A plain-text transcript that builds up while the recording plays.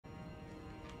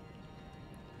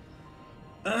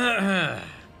Alright.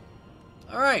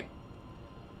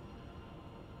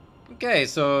 Okay,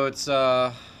 so it's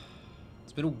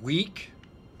been a week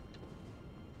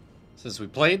since we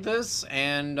played this,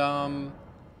 and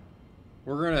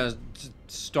we're gonna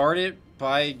start it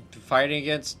by fighting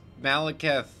against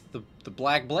Malekith, the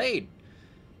Black Blade.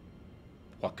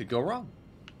 What could go wrong?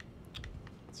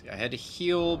 Let's see, I had to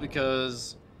heal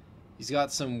because he's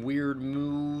got some weird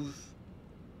move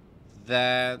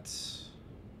that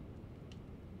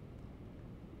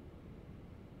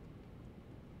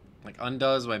like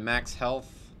undoes my max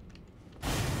health.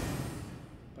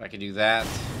 But I can do that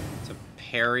to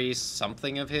parry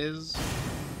something of his.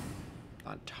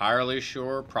 Not entirely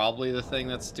sure. Probably the thing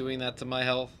that's doing that to my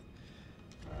health.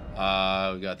 We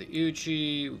got the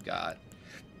Uchi. We got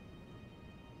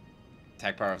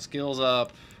attack power of skills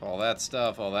up. All that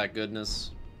stuff. All that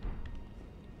goodness.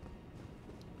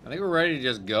 I think we're ready to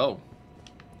just go.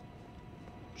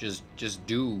 Just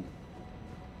do.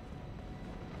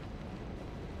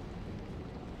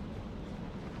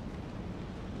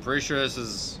 Pretty sure this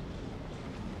is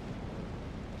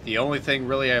the only thing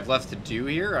really I have left to do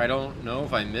here. I don't know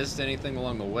if I missed anything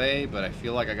along the way, but I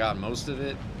feel like I got most of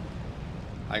it.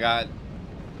 I got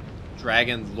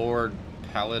Dragon Lord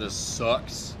Pallidus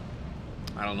sucks.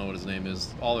 I don't know what his name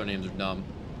is. All their names are dumb.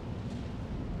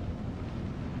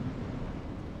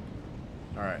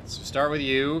 Alright, so start with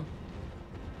you.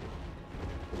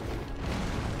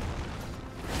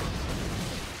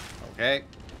 Okay.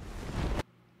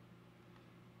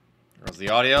 Where's the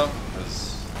audio?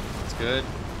 That's good.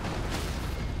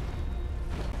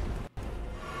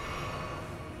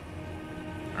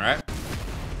 Alright.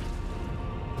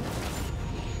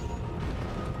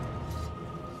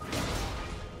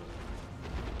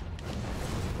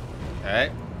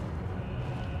 Okay. I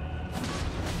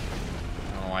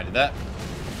don't know why I did that.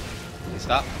 Please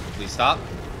stop. Please stop.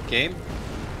 Game.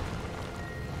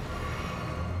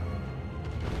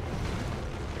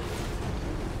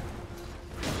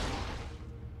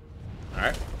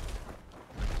 Alright.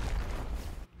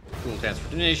 Cool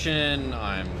transformation.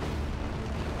 I'm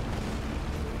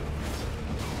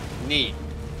neat.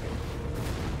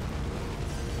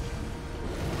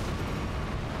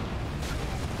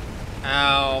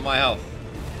 Ow, my health.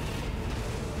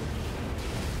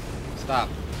 Stop.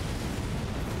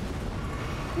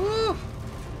 Woo!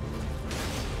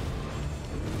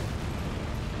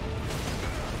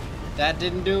 That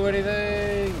didn't do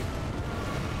anything.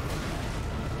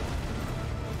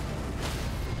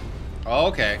 Oh,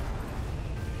 okay.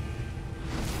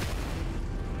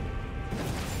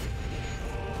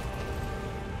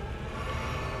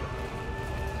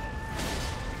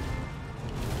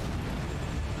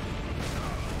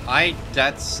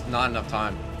 That's not enough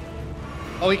time.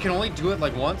 Oh, he can only do it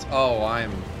like once? Oh,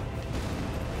 I'm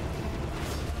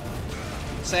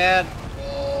sad.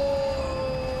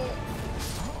 Oh.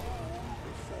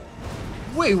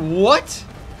 Wait, what?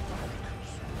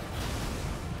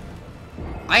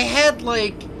 I had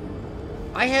like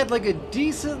a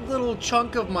decent little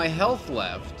chunk of my health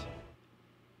left.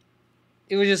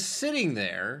 It was just sitting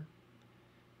there.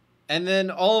 And then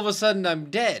all of a sudden I'm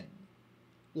dead.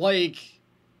 Like,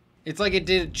 it's like it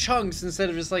did chunks instead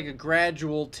of just like a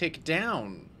gradual tick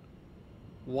down.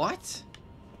 What?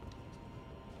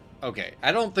 Okay,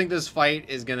 I don't think this fight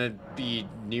is gonna be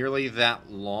nearly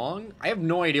that long. I have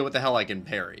no idea what the hell I can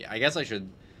parry. I guess I should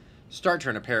start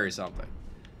trying to parry something.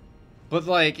 But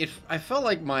like, I felt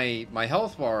like my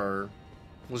health bar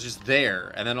was just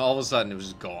there, and then all of a sudden it was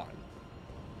just gone.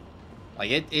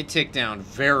 Like it ticked down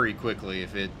very quickly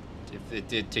if it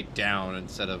did tick down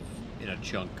instead of in a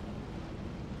chunk.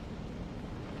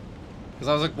 Because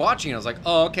I was like watching it, I was like,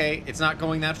 oh, okay, it's not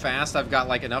going that fast. I've got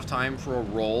like enough time for a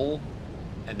roll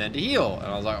and then to heal. And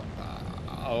I was like,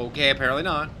 okay, apparently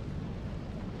not.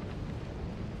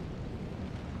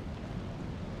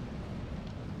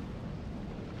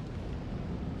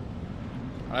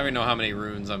 I don't even know how many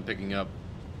runes I'm picking up.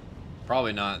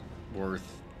 Probably not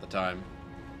worth the time.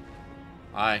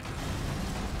 Aye.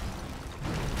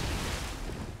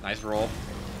 Nice roll.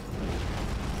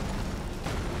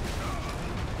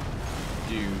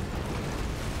 Dude.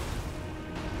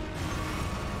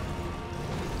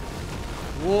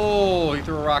 Whoa, he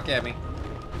threw a rock at me.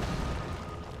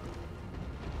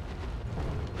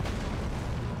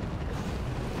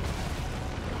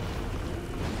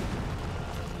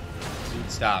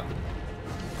 Dude, stop.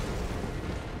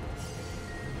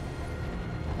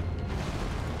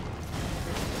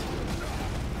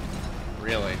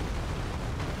 Really?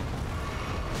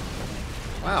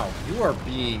 Wow, you are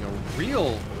being a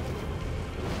real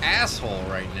asshole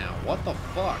right now. What the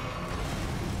fuck?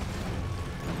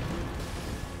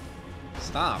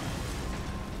 Stop.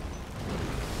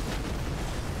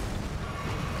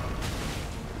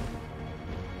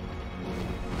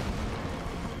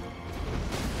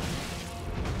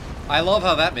 I love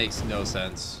how that makes no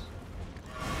sense.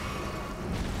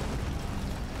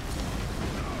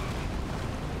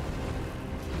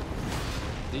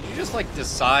 Did you just, like,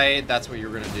 decide that's what you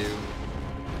were gonna do?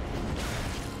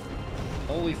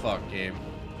 Holy fuck, game.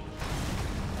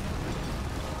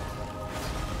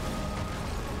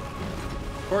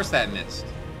 Of course that missed.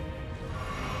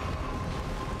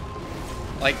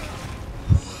 Like...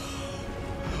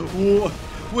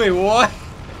 Wait, what?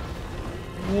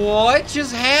 What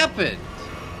just happened?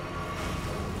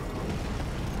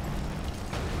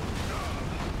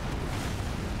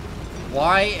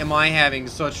 Why am I having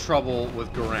such trouble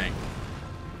with Garang?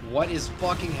 What is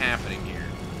fucking happening here?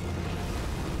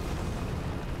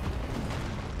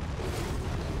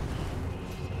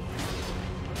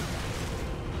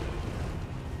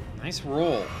 Nice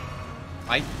roll.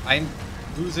 I'm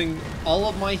losing all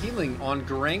of my healing on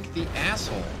Garang the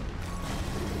asshole.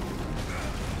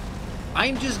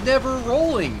 I'm just never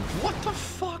rolling. What the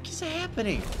fuck is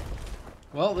happening?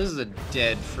 Well, this is a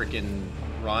dead freaking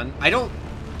run. I don't...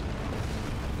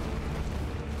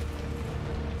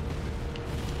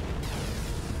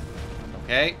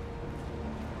 Okay.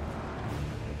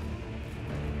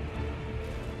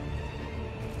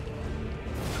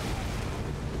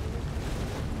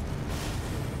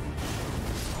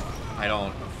 I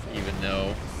don't even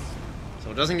know.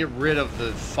 So it doesn't get rid of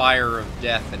the fire of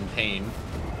death and pain.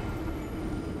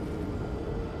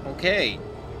 Okay.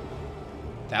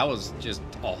 That was just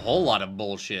a whole lot of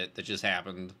bullshit that just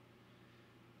happened.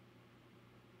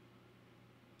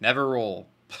 Never roll.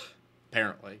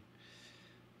 Apparently.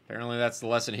 Apparently that's the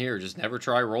lesson here. Just never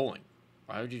try rolling.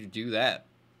 Why would you do that?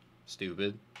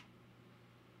 Stupid.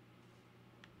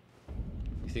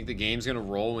 You think the game's gonna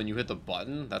roll when you hit the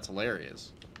button? That's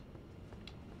hilarious.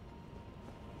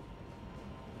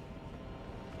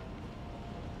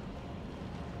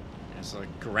 It's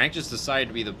like, Garang just decided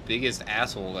to be the biggest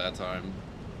asshole that time.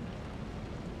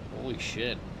 Holy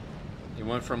shit. He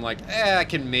went from like, I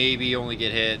can maybe only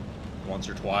get hit once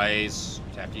or twice,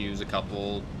 have to use a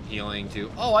couple healing,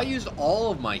 to, oh, I used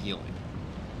all of my healing.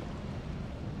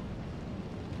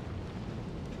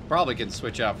 Probably can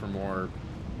switch out for more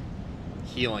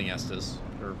healing Estus,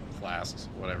 or flasks,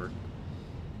 whatever.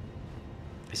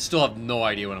 I still have no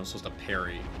idea when I'm supposed to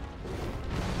parry.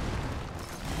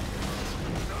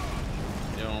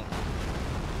 Don't.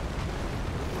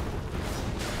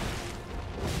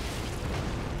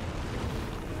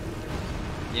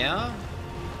 Yeah?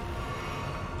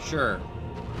 Sure.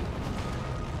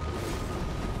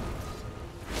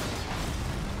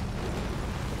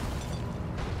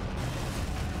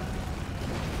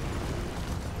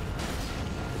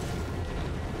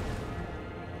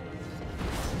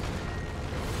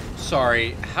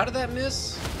 Sorry, how did that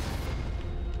miss?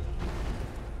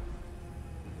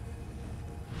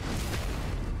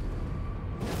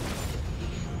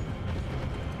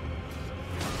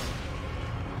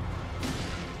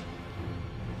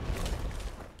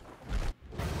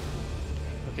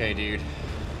 Okay, dude.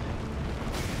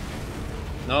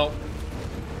 Nope.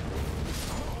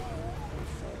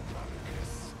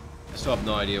 I still have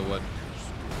no idea what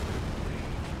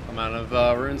amount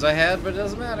of runes I had, but it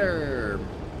doesn't matter.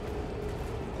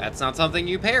 That's not something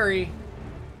you parry.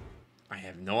 I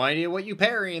have no idea what you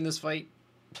parry in this fight.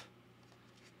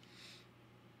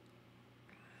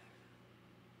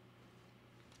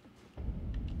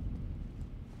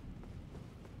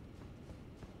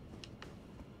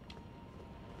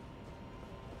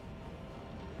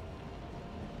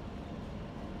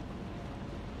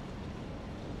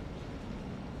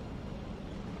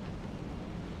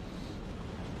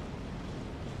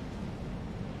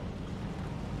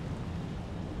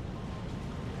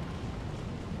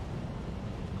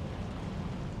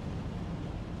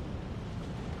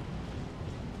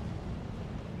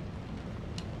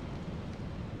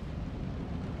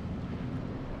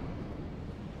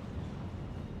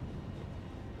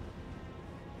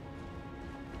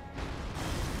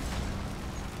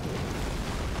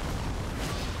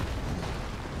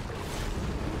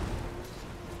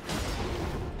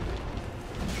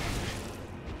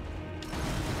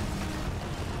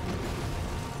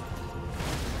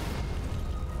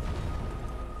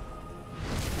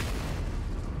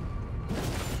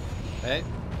 Okay.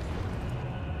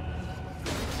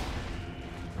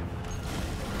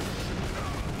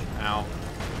 Ow.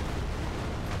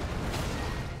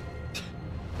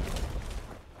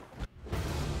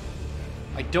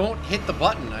 I don't hit the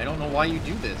button. I don't know why you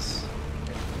do this.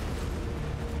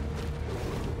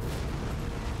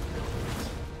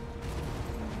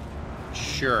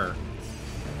 sure.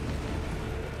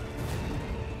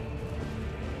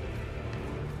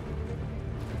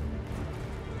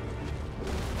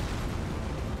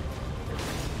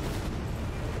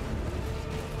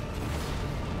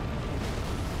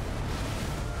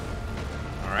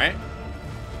 All right.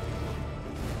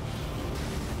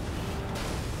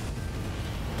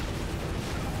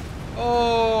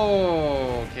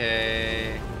 Oh,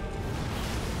 okay.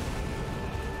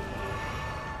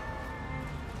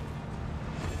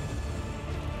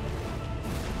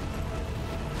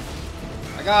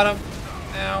 I got him.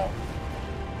 Ow.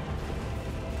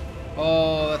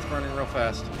 Oh, that's burning real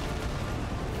fast.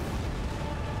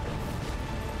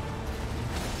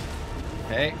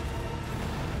 Okay.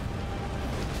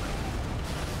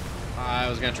 I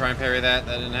was gonna try and parry that.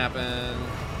 That didn't happen.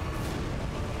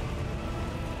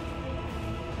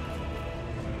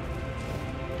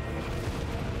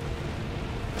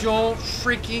 Don't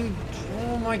freaking...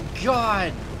 Oh my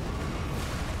god!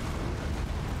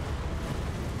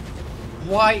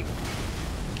 Why?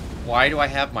 Why do I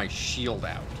have my shield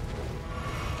out?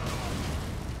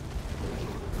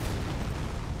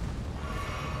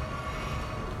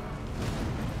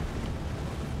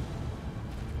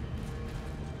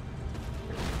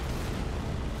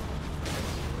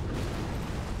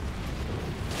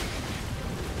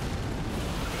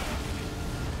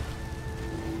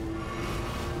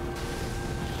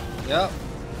 Yep.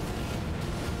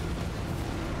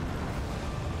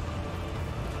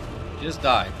 Just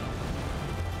died.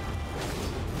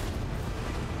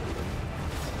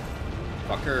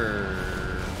 Fucker.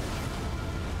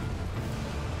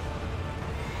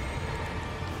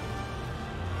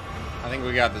 I think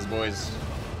we got this, boys.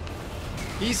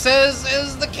 He says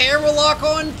as the camera lock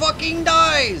on fucking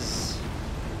dies.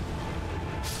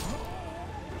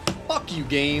 Fuck you,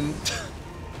 game.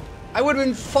 I would have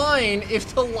been fine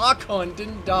if the lock-on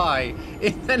didn't die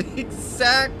in that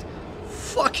exact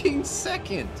fucking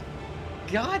second.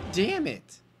 God damn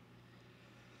it.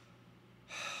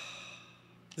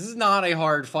 This is not a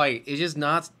hard fight. It just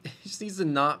needs to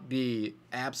not be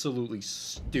absolutely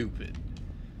stupid.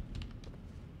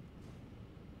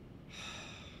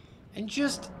 And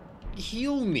just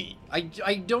heal me. I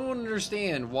don't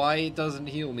understand why it doesn't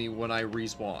heal me when I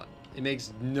respawn. It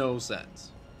makes no sense.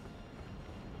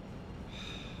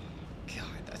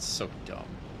 That's so dumb.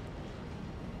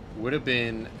 Would have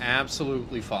been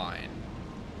absolutely fine.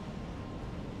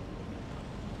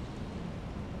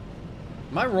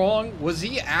 Am I wrong? Was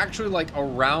he actually like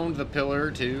around the pillar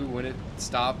too when it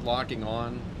stopped locking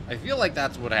on? I feel like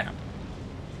that's what happened.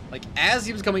 Like as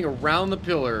he was coming around the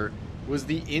pillar was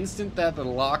the instant that the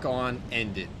lock on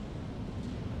ended.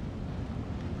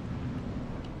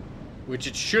 Which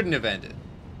it shouldn't have ended.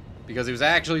 Because he was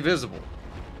actually visible.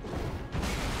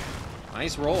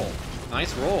 Nice roll.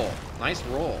 Nice roll. Nice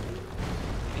roll.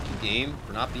 Thank you, game,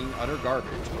 for not being utter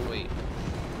garbage. Oh, wait.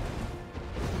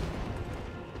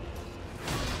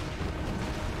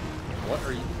 What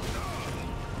are you...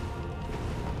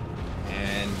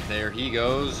 And there he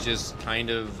goes, just kind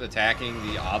of attacking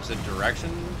the opposite direction.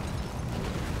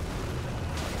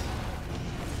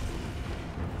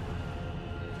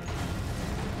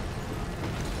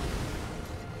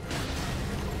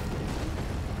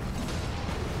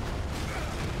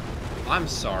 I'm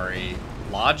sorry.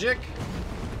 Logic?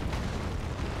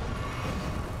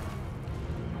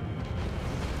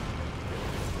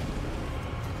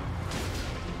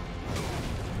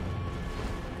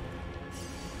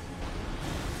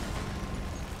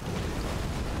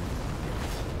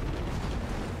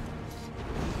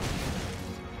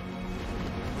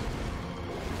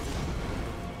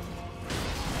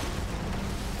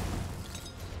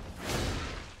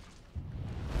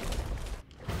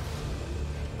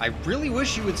 I really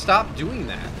wish you would stop doing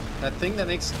that. That thing that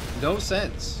makes no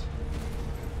sense.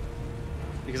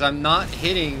 Because I'm not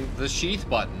hitting the sheath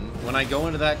button when I go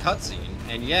into that cutscene,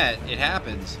 and yet it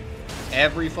happens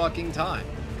every fucking time.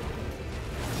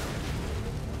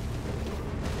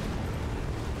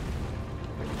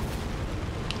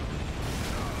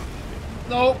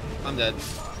 Nope, I'm dead.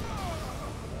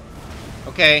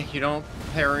 Okay, you don't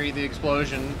parry the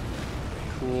explosion.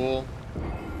 Cool.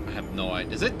 I have no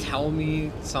idea. Does it tell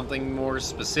me something more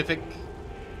specific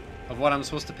of what I'm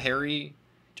supposed to parry?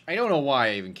 I don't know why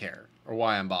I even care, or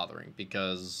why I'm bothering,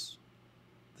 because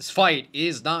this fight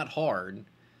is not hard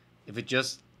if it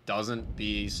just doesn't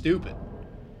be stupid.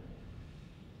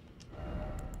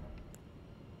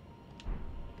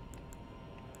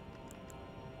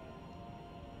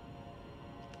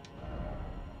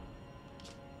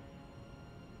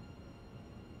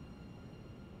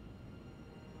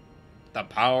 The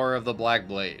power of the Black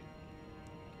Blade.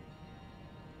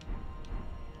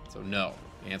 So no.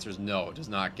 The answer is no. It does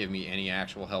not give me any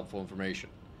actual helpful information.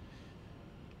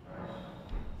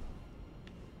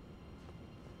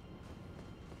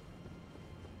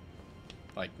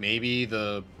 Like, maybe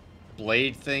the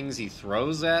blade things he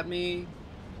throws at me,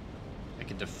 I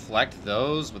can deflect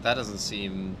those, but that doesn't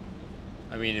seem...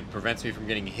 I mean, it prevents me from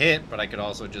getting hit, but I could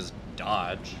also just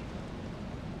dodge.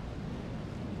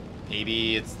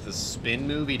 Maybe it's the spin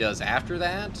move he does after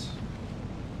that?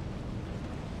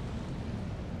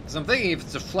 Because I'm thinking if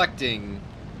it's deflecting,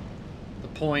 the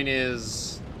point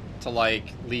is to, like,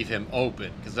 leave him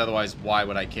open. Because otherwise, why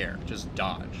would I care? Just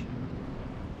dodge.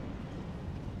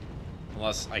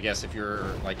 Unless, I guess, if you're,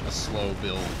 like, a slow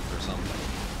build or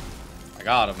something. I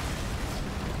got him.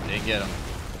 Didn't get him.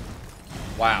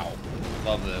 Wow.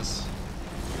 Love this.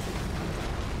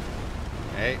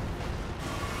 Okay.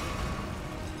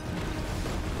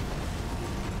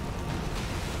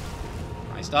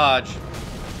 Nice dodge.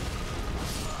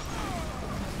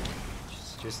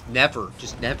 Just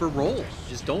never roll.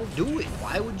 Just don't do it.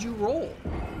 Why would you roll?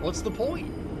 What's the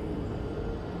point?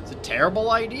 It's a terrible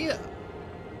idea.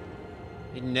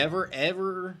 It never,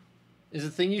 ever is a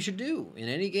thing you should do in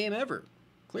any game ever.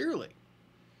 Clearly.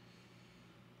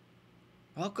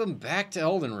 Welcome back to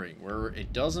Elden Ring, where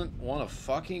it doesn't want to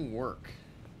fucking work.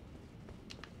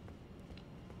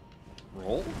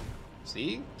 Roll?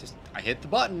 See? Just, I hit the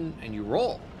button and you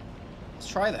roll. Let's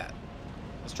try that.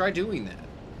 Let's try doing that.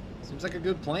 Seems like a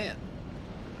good plan.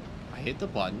 I hit the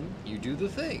button, you do the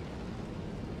thing.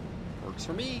 Works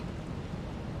for me.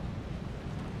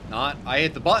 Not, I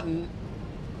hit the button,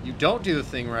 you don't do the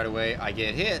thing right away, I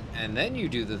get hit, and then you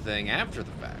do the thing after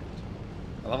the fact.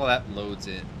 I love how that loads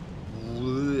in.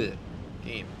 Blech.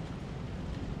 Game.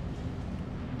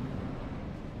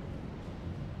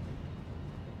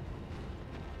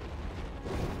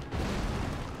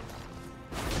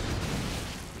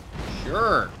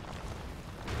 Sure.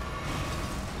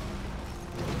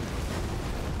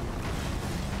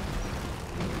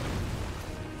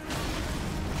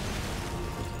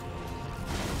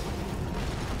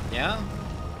 Yeah?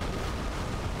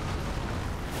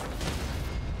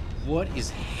 What is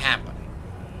happening?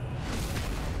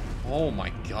 Oh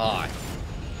my god.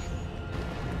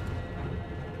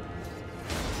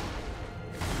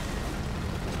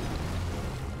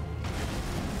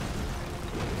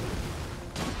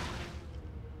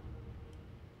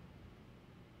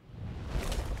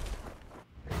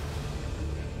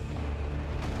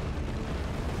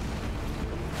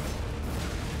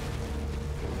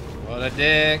 What a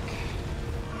dick.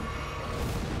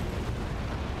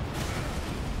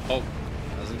 Oh,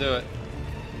 doesn't do it.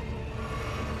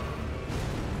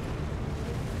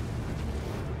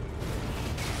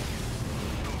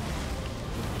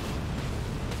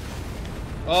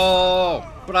 Oh,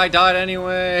 but I died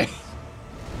anyway.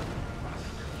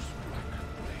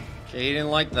 Okay, he didn't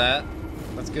like that.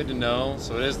 That's good to know.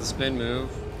 So it is the spin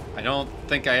move. I don't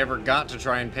think I ever got to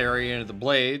try and parry into the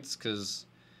blades, because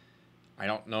I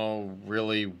don't know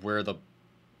really where the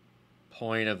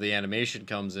point of the animation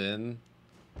comes in.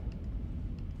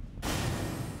 I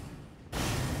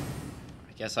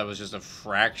guess I was just a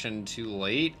fraction too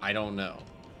late? I don't know.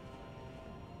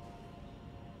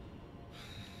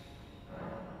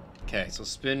 Okay, so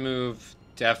spin move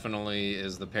definitely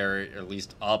is the parry, or at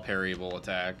least a parryable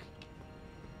attack.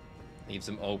 Leaves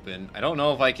him open. I don't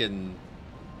know if I can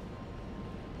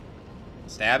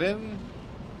stab him,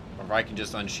 or if I can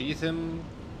just unsheath him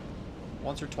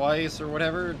once or twice or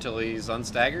whatever until he's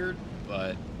unstaggered,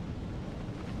 but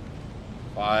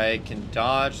if I can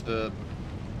dodge the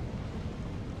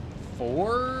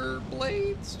 4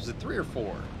 blades? Was it 3 or 4?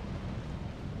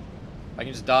 If I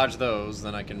can just dodge those,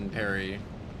 then I can parry.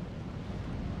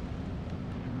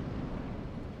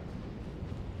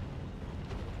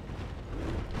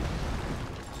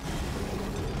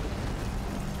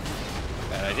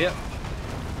 Bad idea.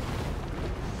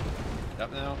 Get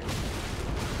up now.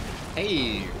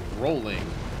 Hey, rolling.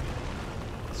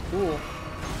 It's cool.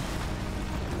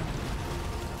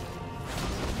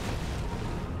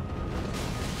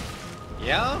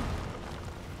 Yeah?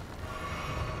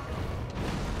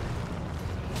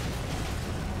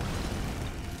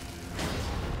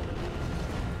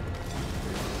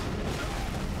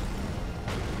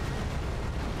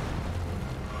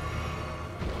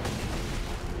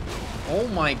 Oh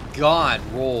my god,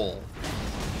 roll.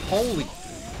 Holy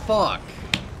fuck.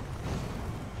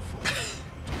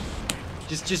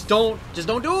 just don't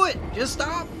do it. Just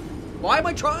stop. Why am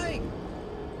I trying?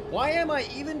 Why am I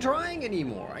even trying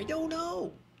anymore? I don't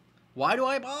know. Why do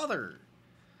I bother?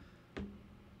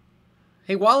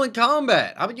 Hey, while in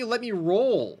combat, how about you let me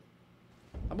roll?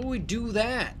 How about we do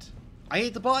that? I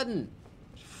hit the button.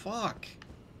 fuck?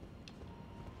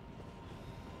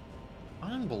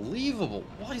 Unbelievable.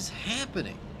 What is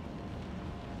happening?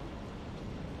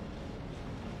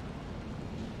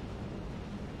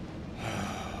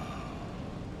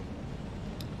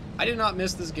 I did not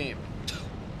miss this game.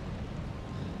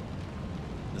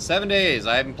 The 7 days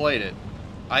I haven't played it,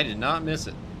 I did not miss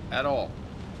it at all.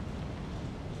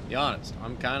 To be honest,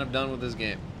 I'm kind of done with this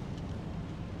game.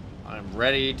 I'm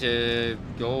ready to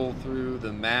go through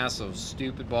the mass of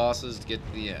stupid bosses to get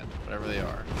to the end, whatever they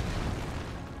are.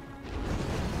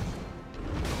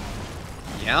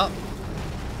 Yep.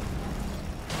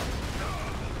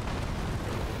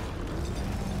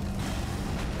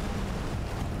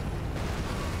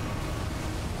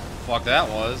 Fuck that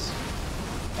was.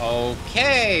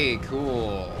 Okay,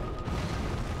 cool.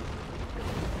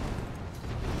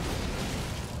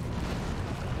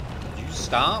 Did you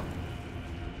stop?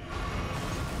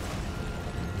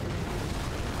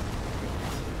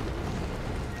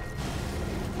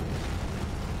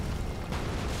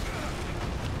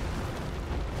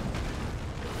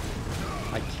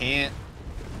 I can't.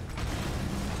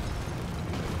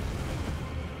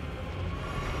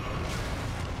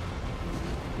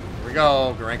 Here we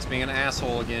go. Grank's being an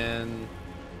asshole again.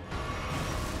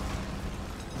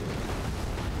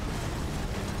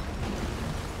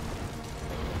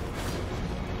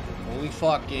 Holy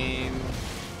fuck, game.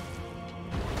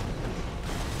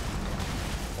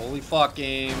 Holy fuck,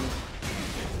 game.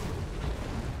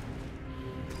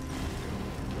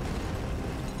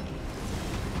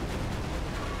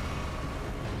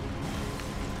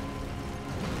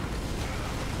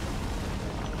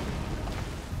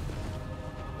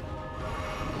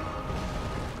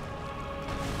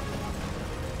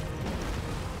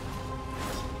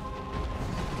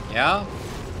 Yeah?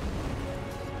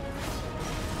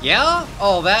 Yeah?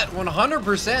 Oh, that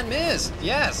 100% missed.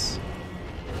 Yes.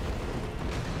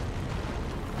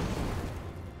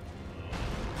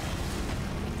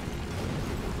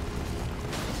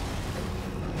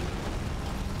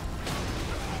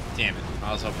 Damn it.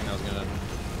 I was hoping I was gonna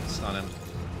stun him.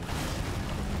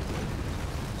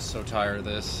 I'm so tired of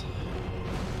this.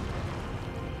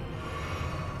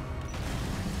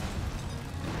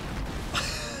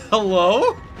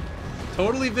 Hello?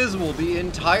 Totally visible the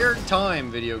entire time,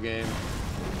 video game.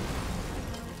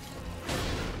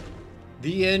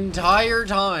 The entire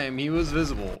time he was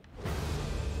visible.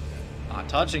 Not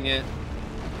touching it.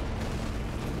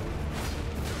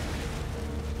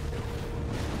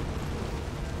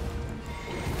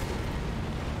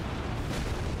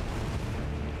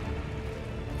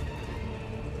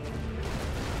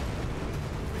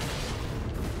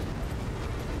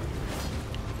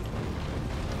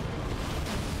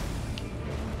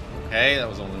 Okay, that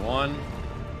was only one.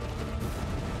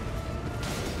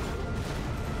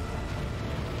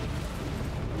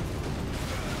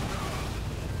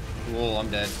 Cool, I'm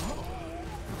dead.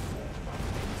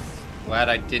 Glad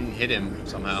I didn't hit him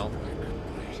somehow,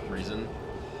 for some reason.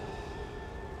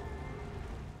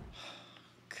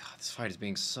 God, this fight is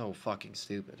being so fucking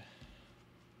stupid.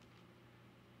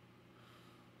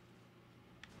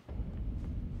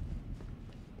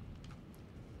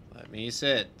 Let me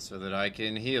sit so that I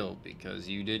can heal, because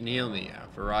you didn't heal me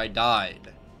after I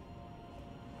died.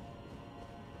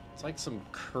 It's like some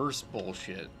curse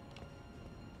bullshit.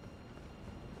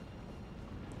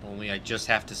 Only I just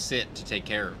have to sit to take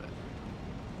care of it.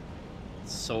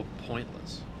 It's so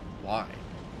pointless. Why?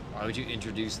 Why would you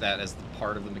introduce that as the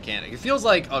part of the mechanic? It feels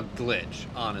like a glitch,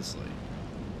 honestly.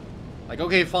 Like,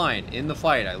 okay, fine. In the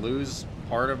fight, I lose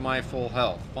part of my full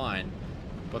health. Fine.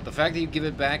 But the fact that you give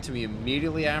it back to me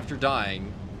immediately after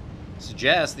dying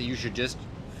suggests that you should just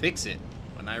fix it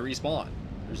when I respawn.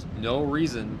 There's no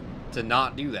reason to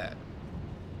not do that.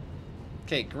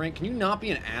 Okay, Grant, can you not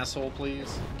be an asshole,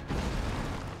 please?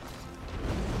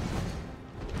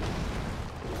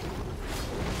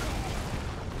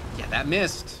 Yeah, that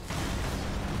missed.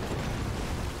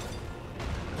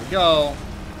 Here we go.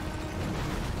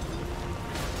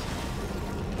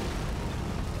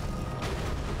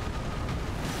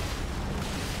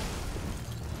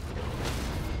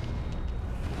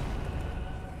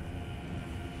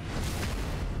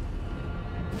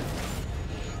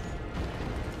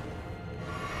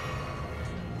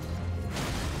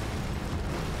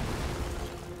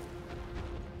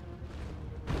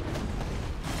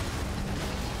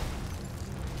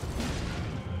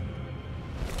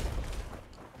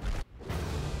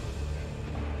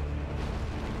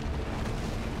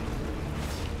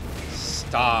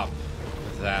 Stop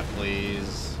with that,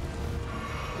 please.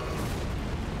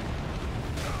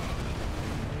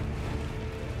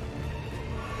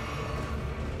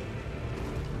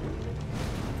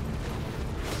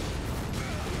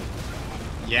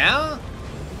 Yeah?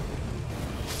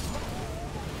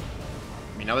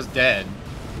 I mean, I was dead.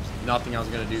 There's nothing I was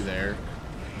gonna do there.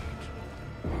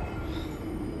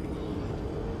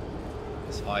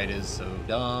 This fight is so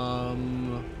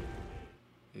dumb.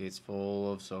 It's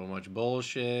full of so much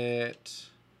bullshit.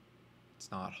 It's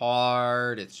not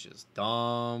hard, it's just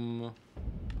dumb.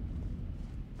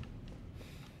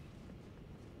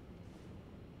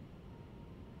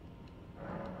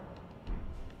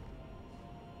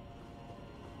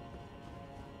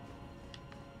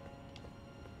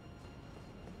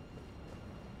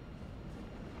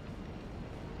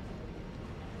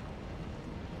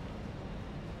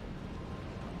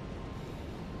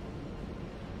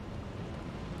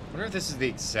 I wonder if this is the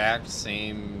exact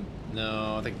same...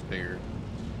 No, I think it's bigger.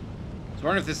 I was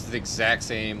wondering if this is the exact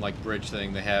same, like, bridge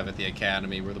thing they have at the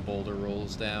academy where the boulder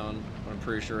rolls down. I'm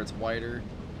pretty sure it's wider.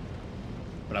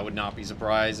 But I would not be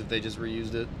surprised if they just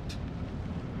reused it.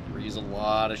 Reuse a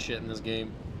lot of shit in this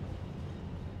game.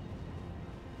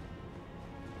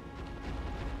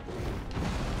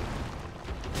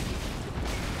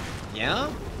 Yeah?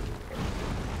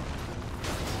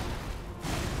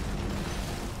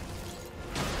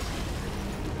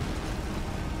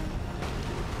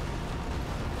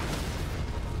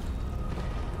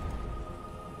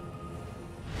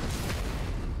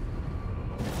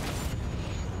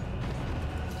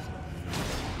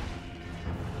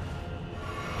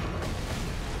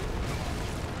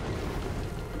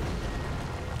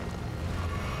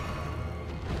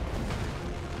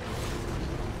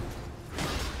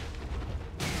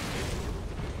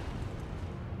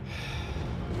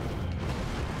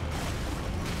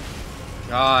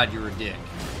 God, you're a dick.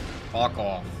 Fuck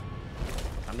off.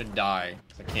 I'm gonna die,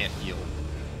 'cause I can't heal.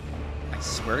 I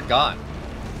swear to God.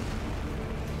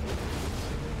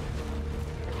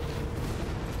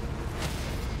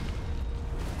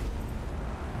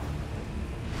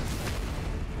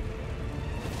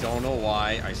 Don't know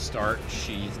why I start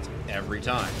sheathed every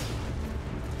time.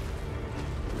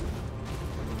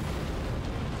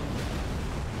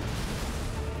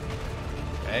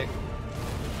 Okay.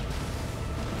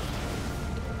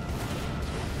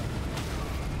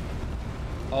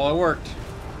 Oh, it worked.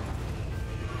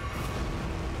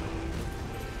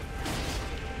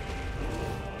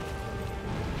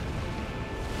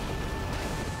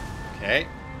 Okay.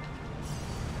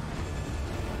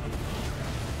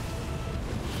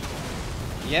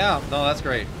 Yeah, no, that's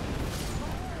great.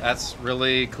 That's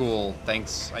really cool.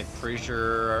 Thanks. I'm pretty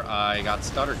sure I got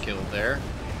stutter killed there.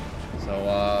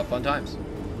 So, fun times.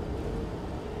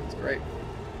 It's great.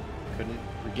 Couldn't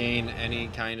regain any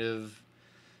kind of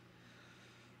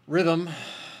rhythm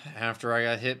after I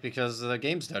got hit because the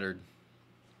game stuttered.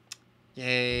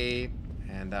 Yay.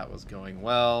 And that was going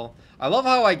well. I love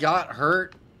how I got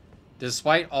hurt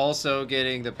despite also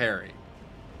getting the parry.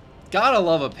 Gotta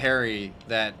love a parry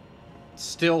that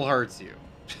still hurts you.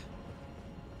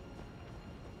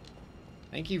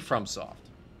 Thank you, FromSoft.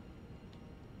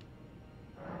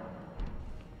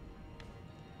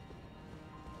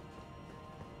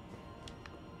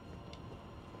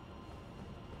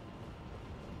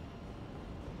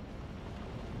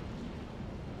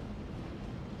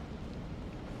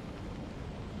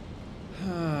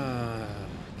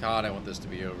 God, I want this to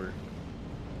be over.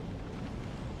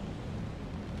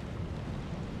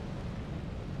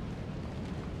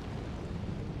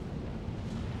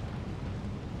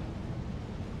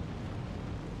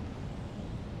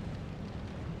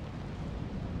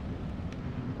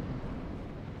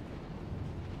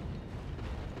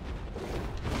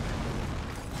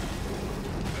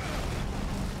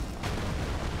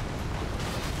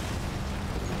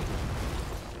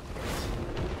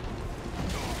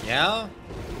 Yeah?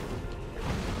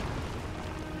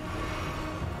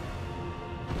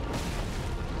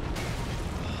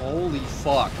 Holy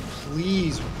fuck.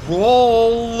 Please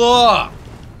roll up!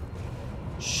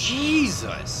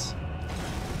 Jesus!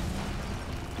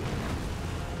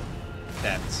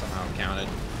 That somehow counted.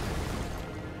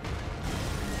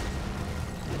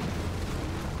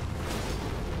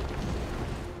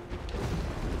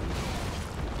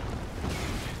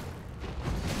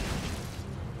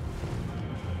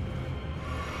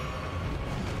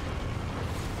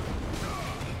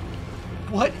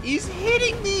 What is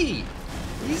hitting me?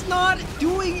 He's not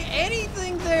doing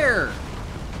anything there.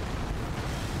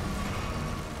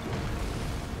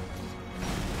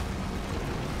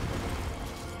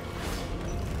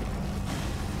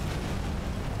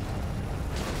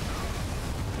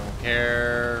 Don't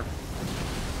care.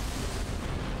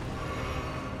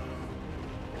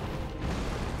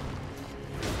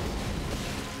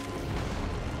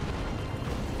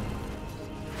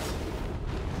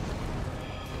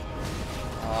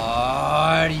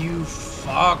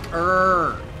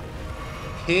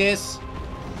 Piss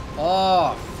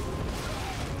off.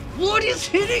 What is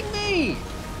hitting me?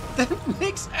 That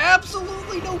makes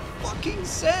absolutely no fucking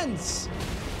sense.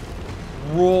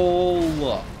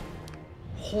 Roll.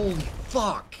 Holy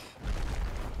fuck.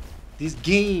 This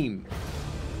game.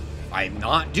 I'm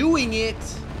not doing it.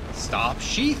 Stop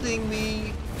sheathing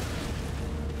me.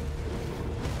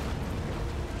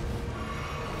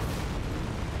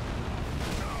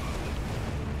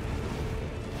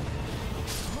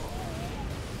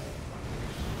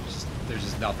 There's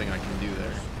just nothing I can do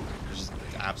there. There's just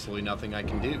absolutely nothing I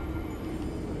can do.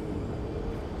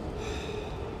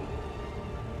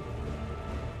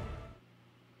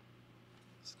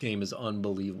 This game is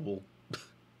unbelievable.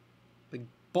 The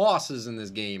bosses in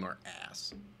this game are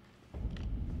ass.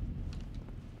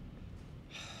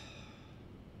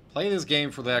 Play this game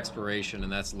for the exploration,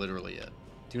 and that's literally it.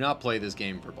 Do not play this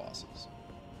game for bosses.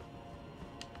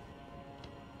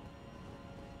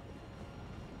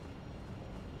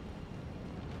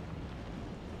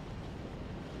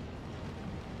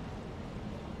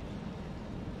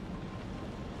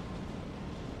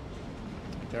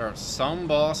 There are some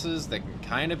bosses that can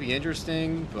kind of be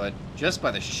interesting, but just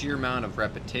by the sheer amount of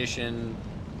repetition,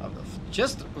 of the,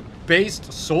 just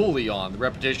based solely on the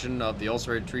repetition of the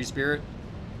ulcerated tree spirit,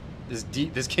 this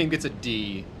game gets a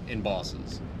D in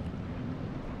bosses.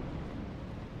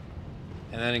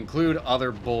 And then include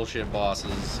other bullshit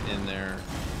bosses in there.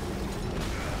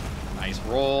 Nice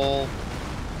roll.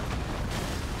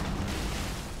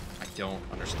 I don't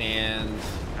understand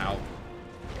how.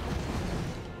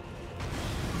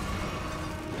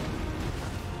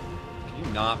 Can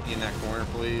you not be in that corner,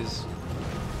 please?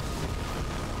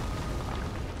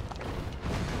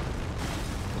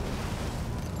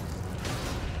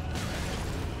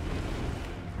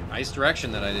 Nice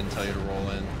direction that I didn't tell you to roll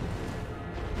in.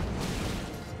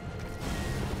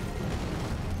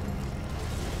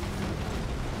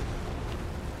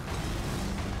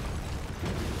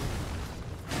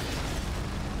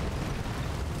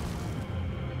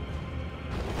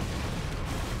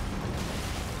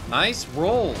 Nice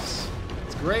rolls.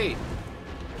 It's great.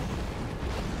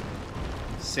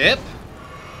 Sip.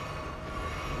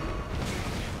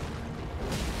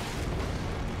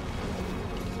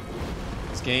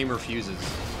 This game refuses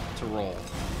to roll.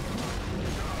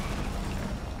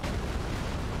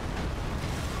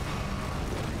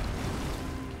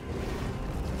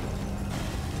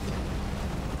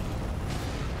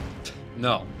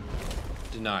 No.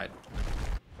 Denied.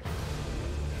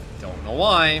 Don't know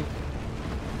why.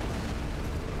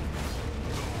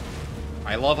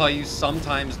 I love how you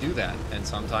sometimes do that, and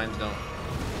sometimes don't.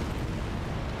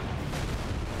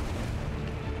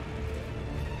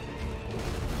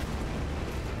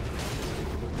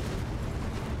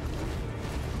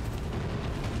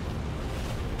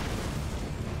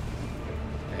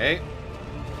 Okay.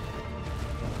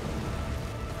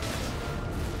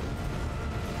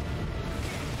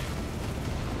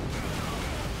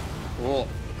 Cool.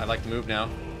 I'd like to move now.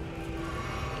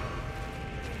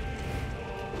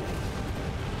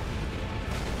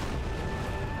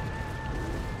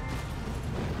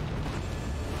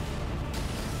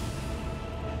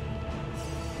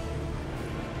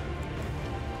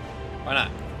 Why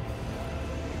not?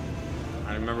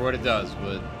 I don't remember what it does,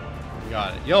 but we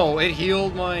got it. Yo, it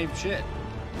healed my shit.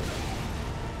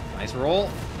 Nice roll.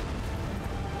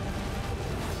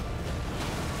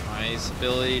 Nice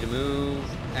ability to move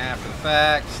after the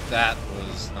fact. That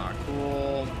was not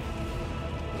cool.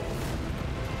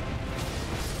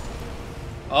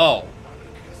 Oh.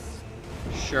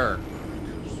 Sure.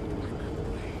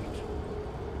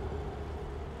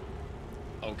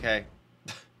 Okay.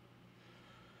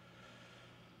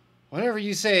 Whatever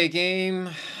you say, game.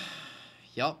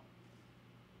 Yup.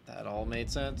 That all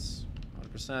made sense.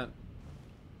 100%. I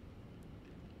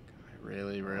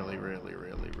really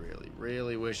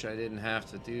wish I didn't have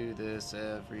to do this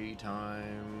every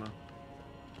time.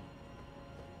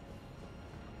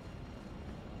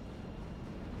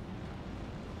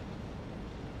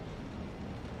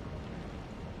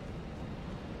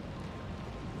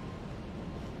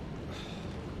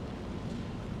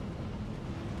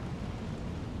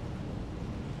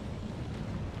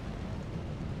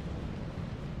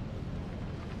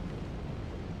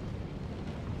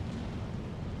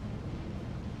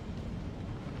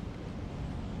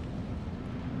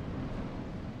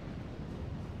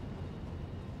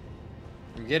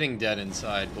 I'm getting dead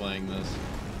inside playing this.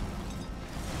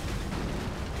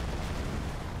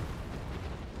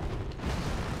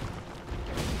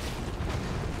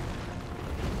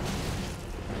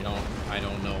 I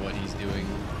don't know what he's doing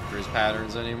for his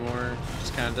patterns anymore.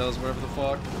 Just kind of does whatever the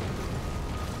fuck.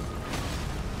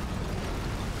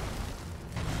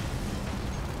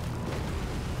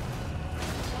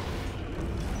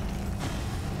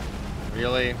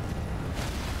 Really?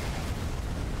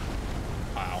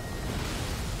 Wow.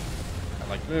 I'd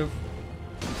like to move.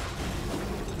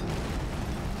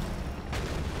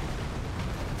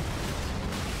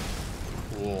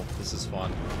 Cool. This is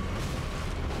fun.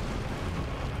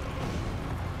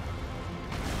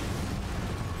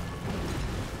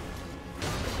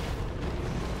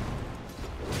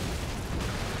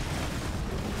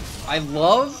 I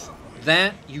love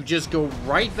that you just go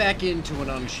right back into an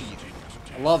unsheath.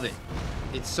 I love it.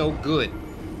 It's so good.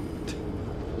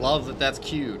 Love that that's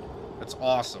cute. That's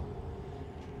awesome.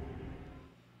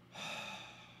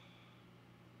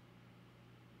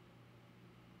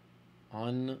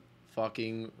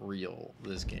 Unfucking real,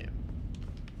 this game.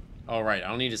 Oh, right. I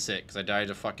don't need to sit because I died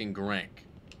to fucking Grank.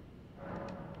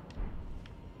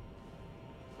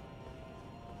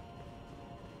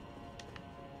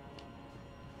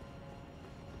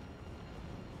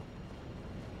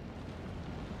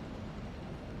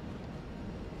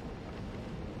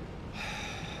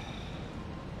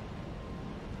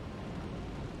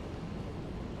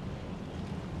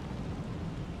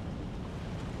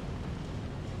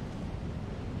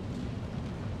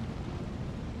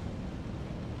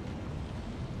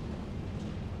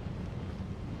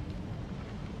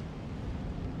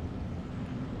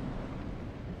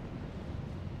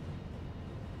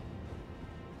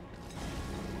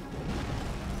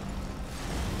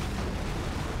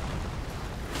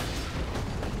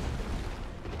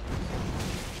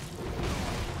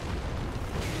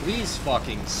 Please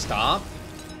fucking stop.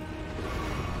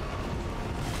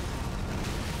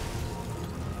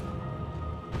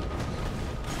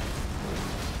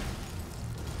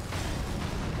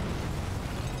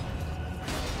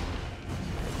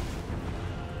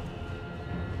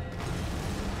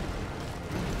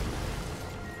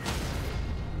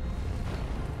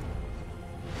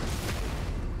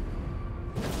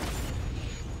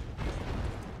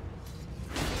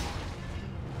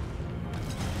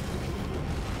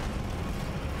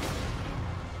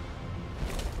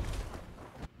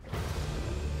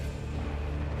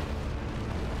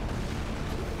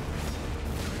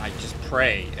 I just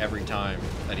pray every time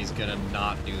that he's gonna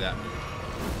not do that move.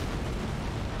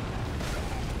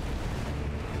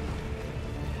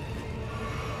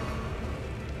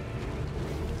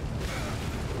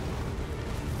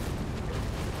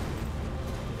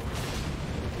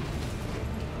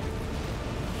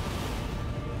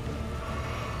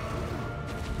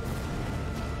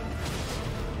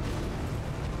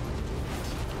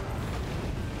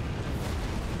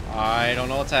 I don't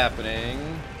know what's happening.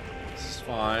 This is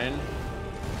fine.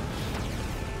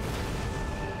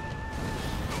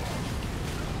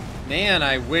 Man,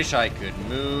 I wish I could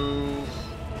move.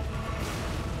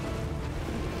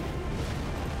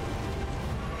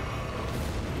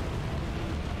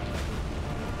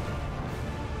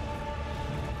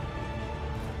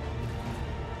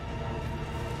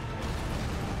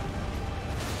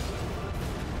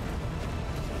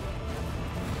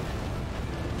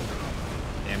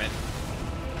 Damn it.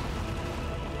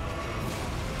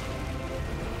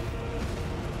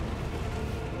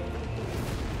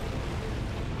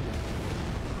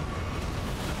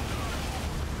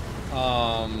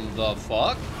 The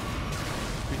fuck?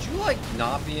 Could you, like,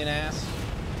 not be an ass?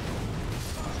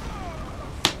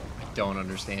 I don't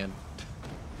understand.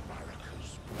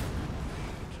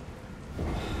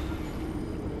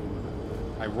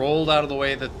 I rolled out of the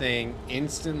way of the thing,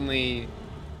 instantly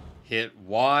hit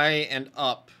Y and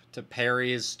up to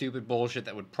parry his stupid bullshit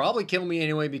that would probably kill me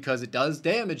anyway because it does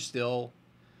damage still.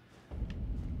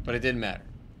 But it didn't matter.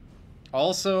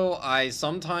 Also, I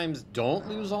sometimes don't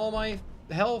lose all my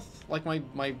health. Like,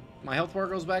 my health bar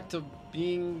goes back to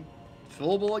being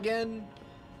fillable again.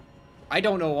 I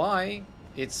don't know why.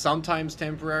 It's sometimes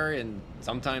temporary and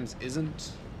sometimes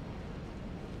isn't.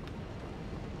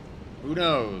 Who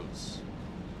knows?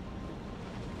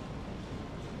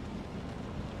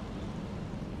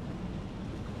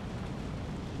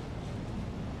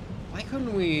 Why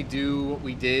couldn't we do what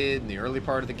we did in the early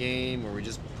part of the game where we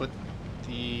just put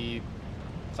the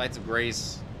Sights of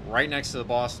Grace right next to the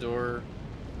boss door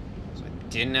so I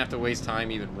didn't have to waste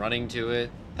time even running to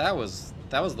it? That was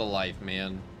the life,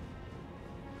 man.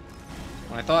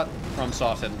 When I thought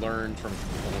FromSoft had learned from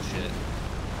bullshit.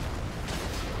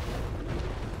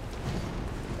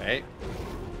 Okay.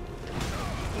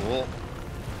 Cool.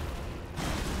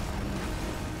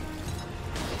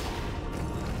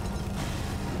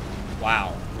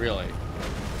 Wow, really?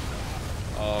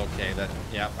 Okay,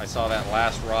 yeah, I saw that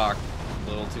last rock a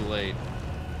little too late.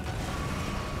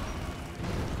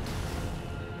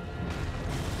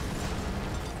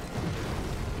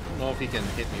 I don't know if he can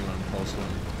hit me when I'm close to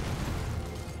him.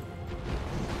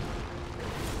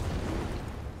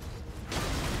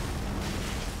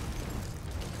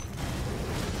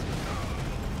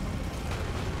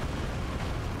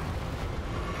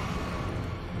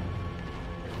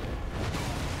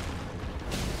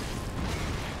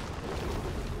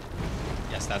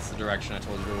 That's the direction I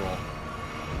told you to roll.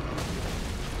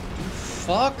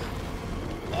 Fuck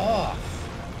off.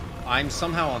 I'm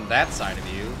somehow on that side of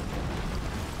you.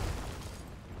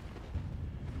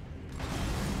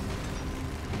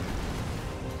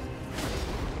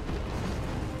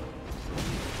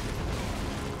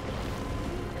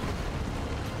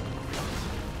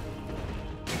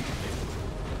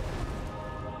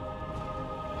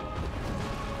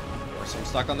 Of course I'm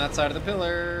stuck on that side of the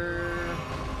pillar.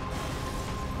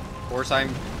 Of course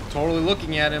I'm totally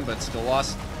looking at him, but still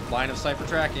lost line of sight for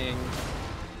tracking.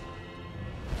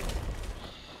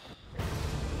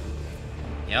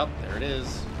 Yep, there it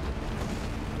is.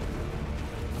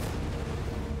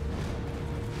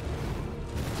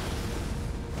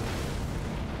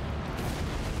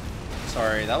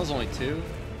 Sorry, that was only 2.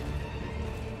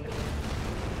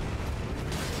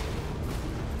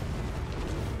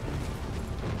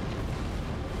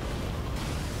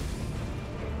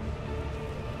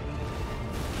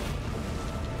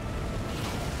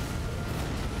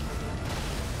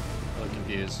 Really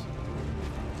confused.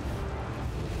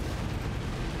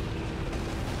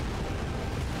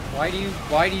 Why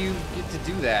do you get to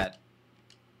do that?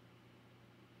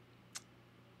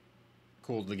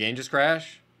 Cool, did the game just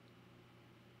crash?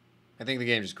 I think the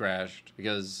game just crashed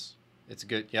because it's a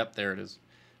good, yep, there it is.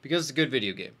 Because it's a good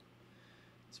video game.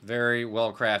 It's a very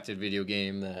well-crafted video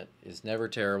game that is never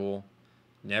terrible,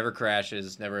 never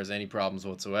crashes, never has any problems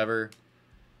whatsoever,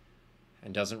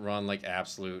 and doesn't run like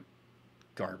absolute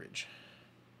garbage.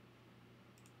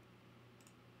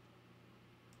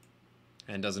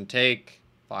 And doesn't take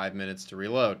 5 minutes to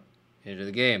reload into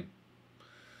the game.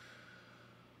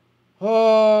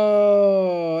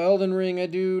 Oh, Elden Ring, I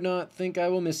do not think I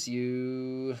will miss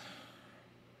you.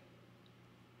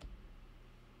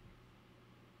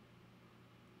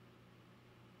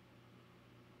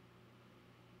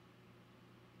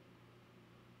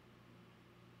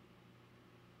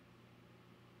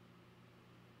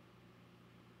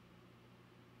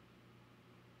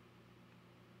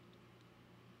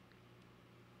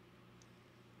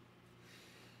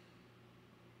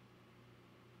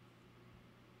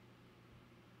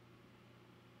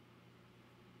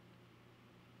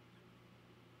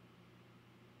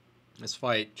 This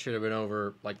fight should have been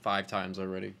over like 5 times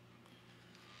already.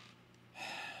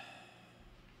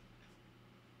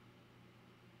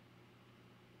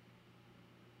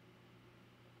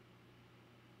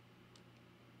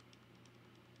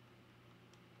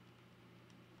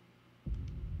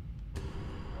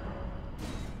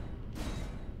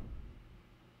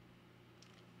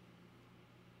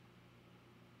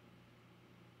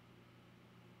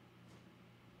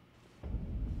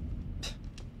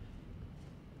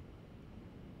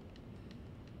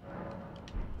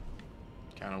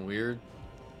 Kind of weird.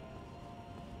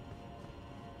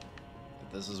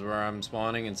 This is where I'm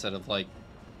spawning instead of like,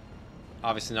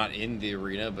 obviously not in the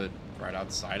arena, but right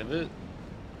outside of it.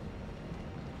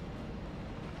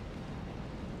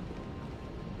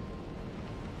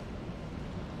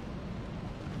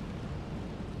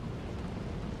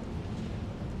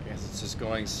 I guess it's just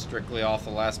going strictly off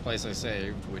the last place I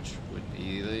saved, which would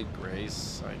be the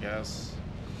Grace, I guess.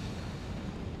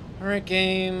 Alright,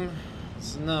 game.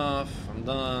 That's enough. I'm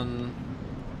done.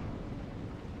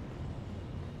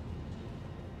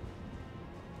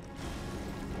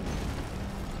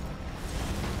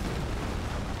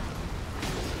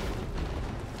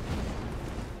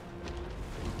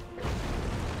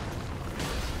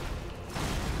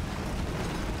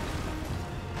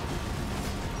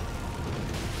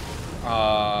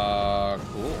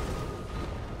 Cool.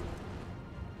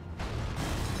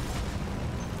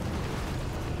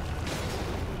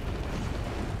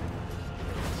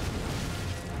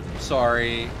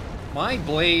 Sorry, my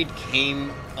blade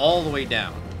came all the way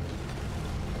down.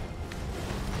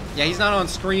 Yeah, he's not on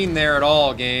screen there at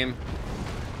all, game.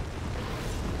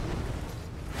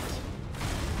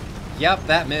 Yep,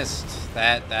 that missed.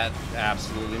 That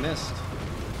absolutely missed.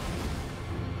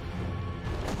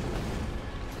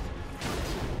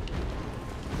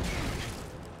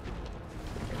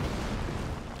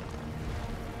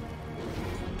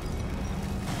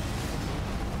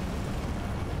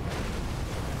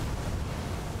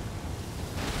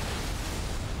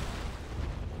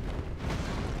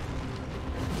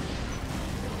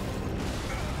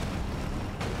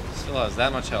 Still has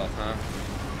that much health, huh?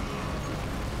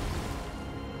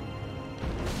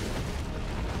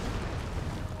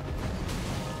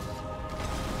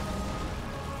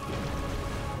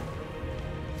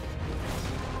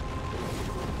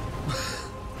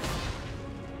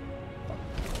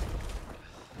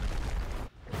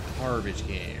 Garbage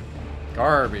game.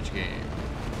 Garbage game.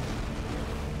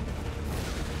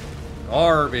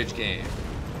 Garbage game.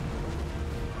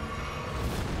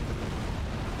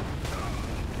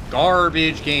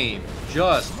 Garbage game.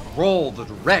 Just roll the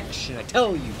direction I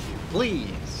tell you to,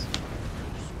 please.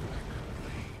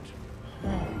 Oh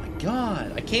my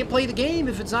god. I can't play the game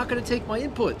if it's not going to take my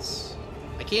inputs.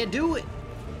 I can't do it.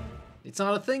 It's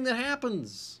not a thing that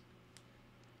happens.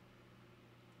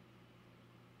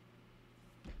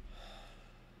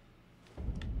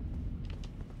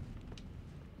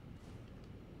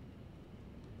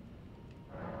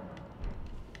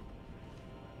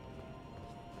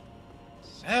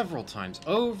 Several times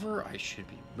over, I should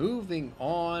be moving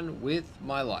on with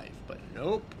my life, but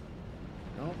nope.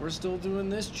 Nope, we're still doing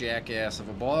this jackass of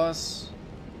a boss.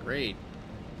 Great.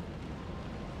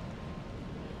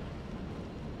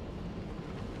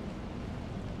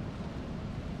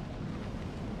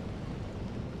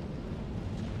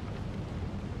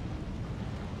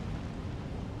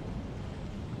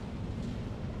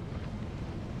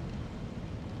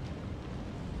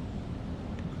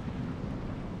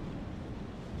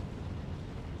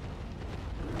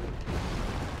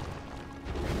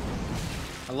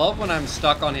 I love when I'm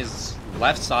stuck on his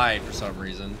left side for some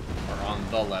reason. Or on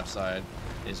the left side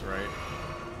is right.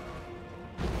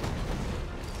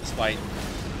 Despite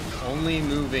only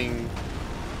moving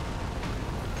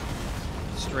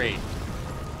straight.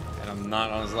 And I'm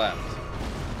not on his left.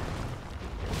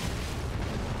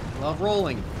 I love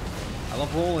rolling. I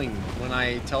love rolling when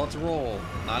I tell it to roll.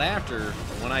 Not after,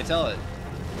 but when I tell it.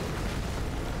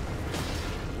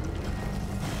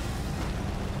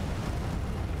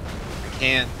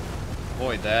 Can't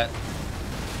avoid that.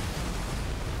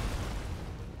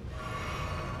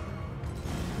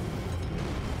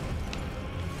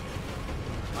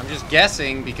 I'm just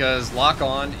guessing because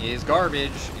lock-on is garbage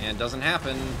and doesn't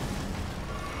happen.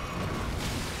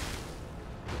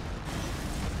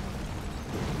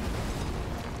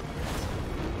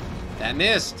 That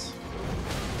missed.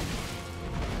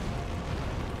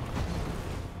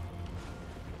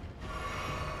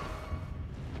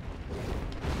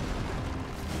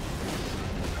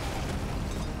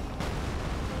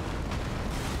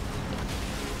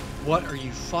 What are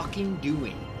you fucking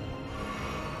doing?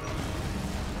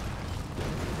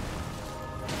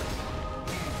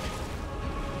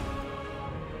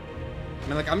 I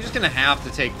mean, like, I'm just gonna have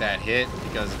to take that hit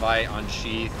because if I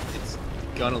unsheath, it's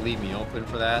gonna leave me open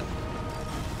for that.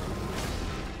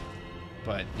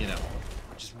 But, you know,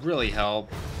 just really help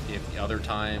if the other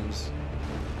times.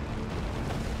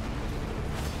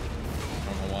 I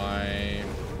don't know why.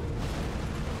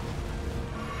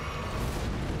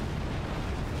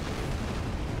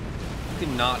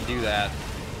 Could not do that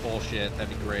bullshit. That'd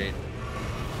be great.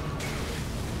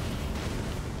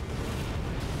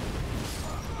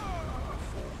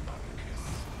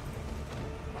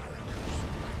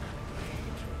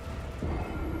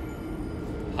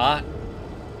 Hot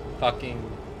fucking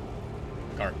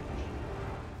garbage.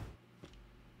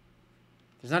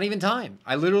 There's not even time.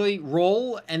 I literally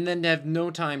roll and then have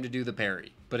no time to do the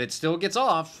parry. But it still gets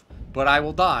off, but I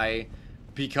will die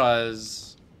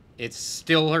because it's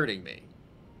still hurting me.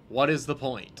 What is the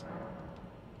point?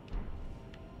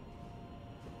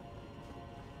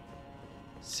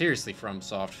 Seriously,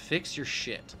 FromSoft, fix your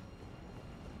shit.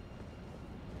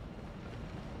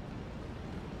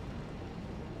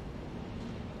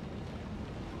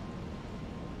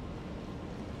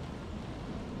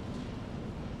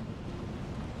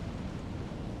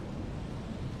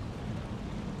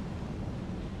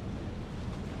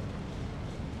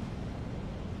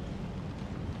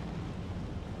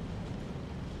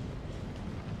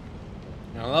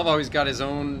 I love how he's got his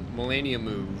own Millennium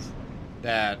move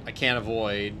that I can't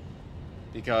avoid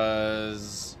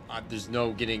because there's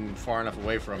no getting far enough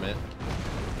away from it.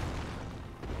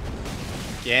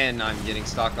 Again, I'm getting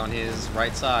stuck on his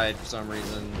right side for some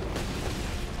reason.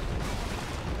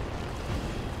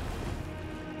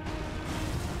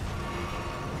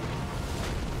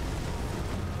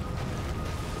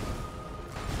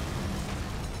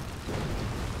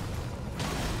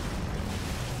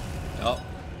 Oh.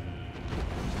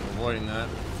 Avoiding that.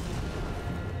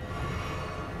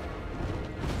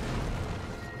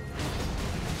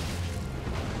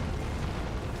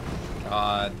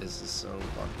 God, this is so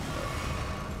fucking good.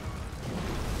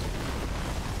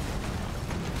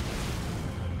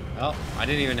 Well, I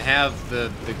didn't even have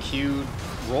the queued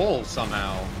roll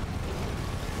somehow.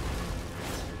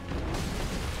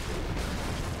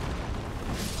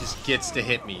 Just gets to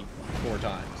hit me 4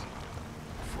 times.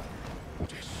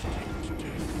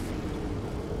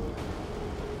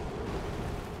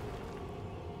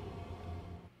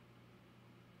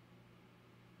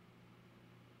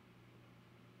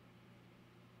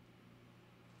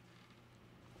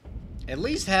 At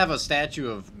least have a statue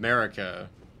of America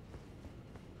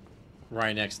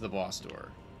right next to the boss door.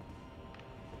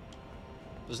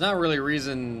 There's not really a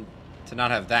reason to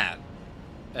not have that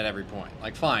at every point.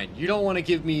 Like, fine, you don't want to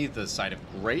give me the site of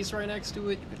grace right next to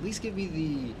it. You could at least give me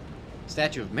the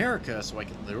Statue of America so I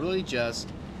can literally just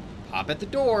pop at the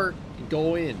door and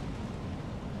go in.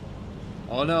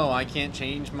 Oh no, I can't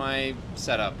change my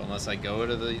setup unless I go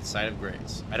to the site of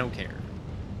grace. I don't care.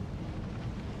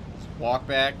 This walk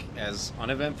back, as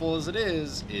uneventful as it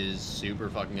is super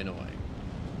fucking annoying.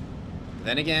 But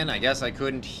then again, I guess I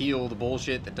couldn't heal the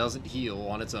bullshit that doesn't heal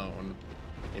on its own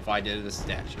if I did a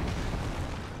statue.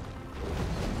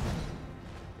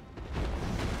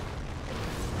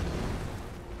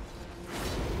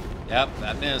 Yep,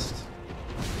 that missed.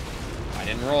 I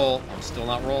didn't roll. I'm still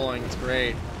not rolling. It's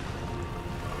great.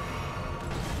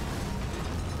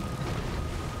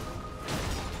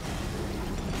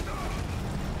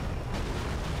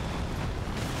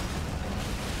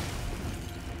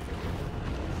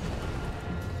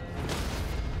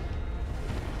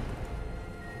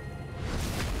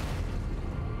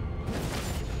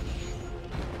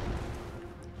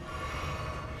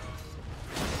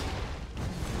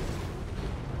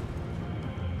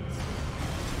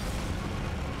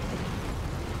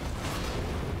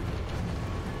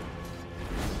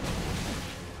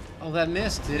 Oh, that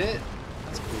missed, did it?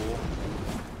 That's cool.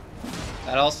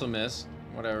 That also missed.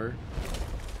 Whatever.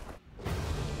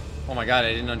 Oh my god,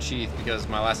 I didn't unsheath because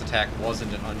my last attack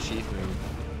wasn't an unsheath move.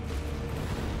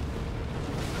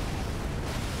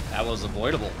 That was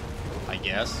avoidable, I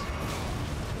guess.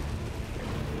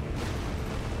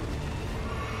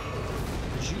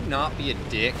 Could you not be a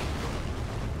dick?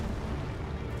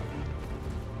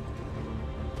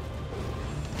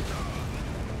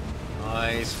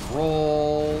 Nice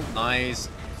roll. Nice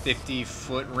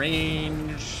 50-foot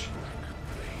range.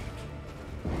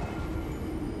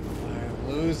 I'm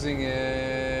losing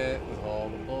it with all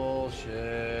the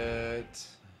bullshit.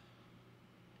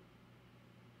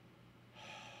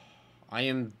 I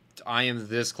am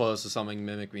this close to something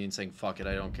mimic me and saying fuck it,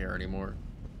 I don't care anymore.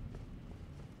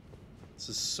 This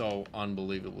is so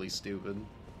unbelievably stupid.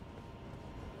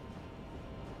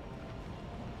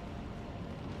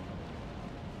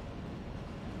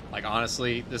 Like,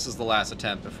 honestly, this is the last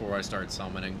attempt before I start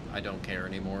summoning. I don't care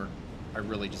anymore. I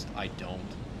really just, I don't.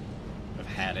 I've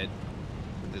had it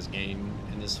with this game,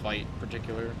 in this fight in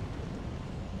particular.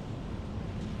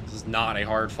 This is not a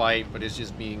hard fight, but it's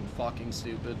just being fucking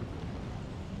stupid.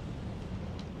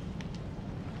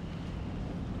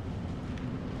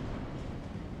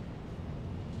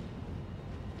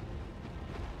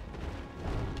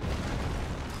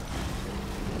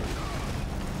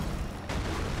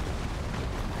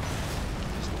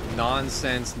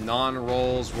 Nonsense,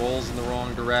 non-rolls, rolls in the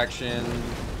wrong direction.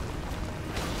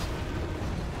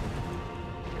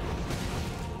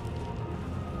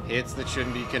 Hits that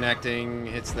shouldn't be connecting,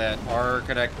 hits that are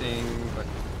connecting, but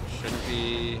shouldn't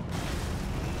be.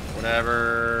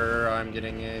 Whatever, I'm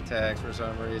getting attacks for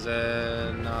some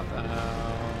reason, not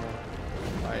now.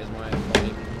 Why is my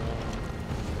volume wrong?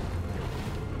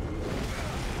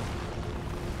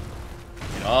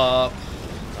 Get up,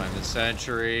 time the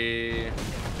century.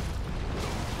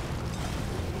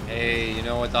 Hey, you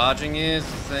know what dodging is?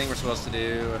 It's the thing we're supposed to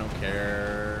do. I don't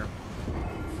care.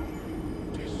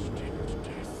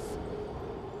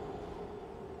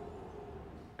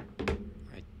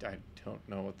 I don't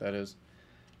know what that is.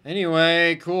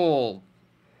 Anyway, cool.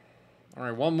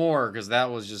 Alright, one more, because that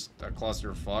was just a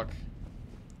clusterfuck.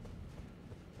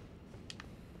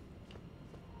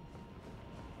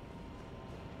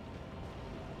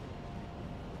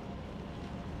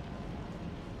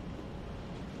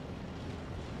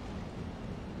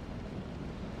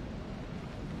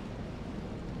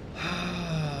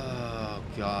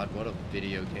 God, what a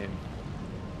video game.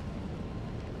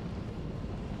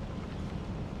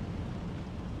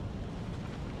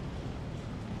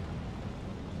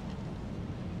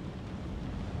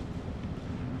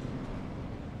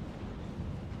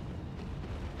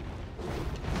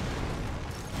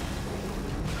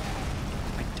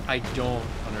 I don't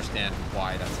understand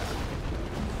why that's happening.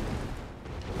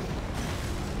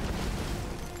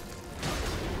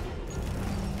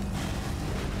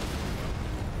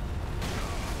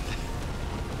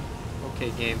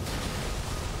 Okay, game.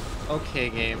 Okay,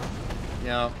 game.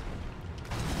 No.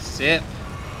 Sip.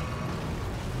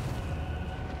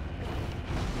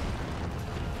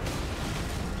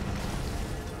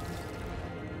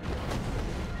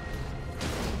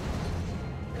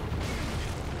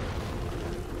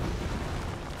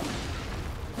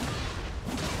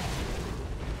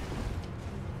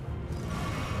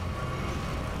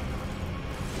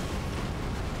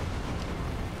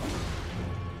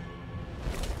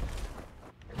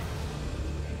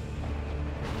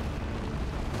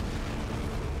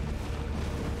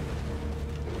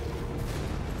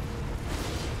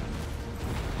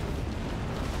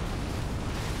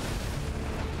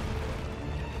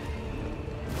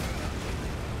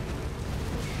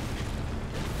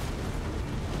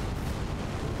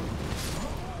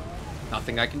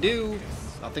 nothing I can do.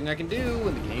 Nothing I can do,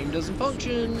 and the game doesn't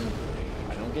function.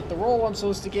 I don't get the roll I'm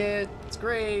supposed to get. It's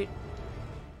great.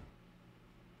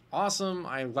 Awesome.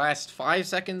 I last 5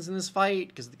 seconds in this fight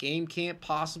because the game can't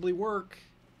possibly work.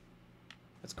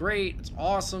 That's great. It's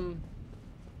awesome.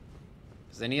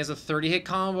 Because then he has a 30-hit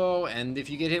combo, and if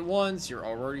you get hit once, you're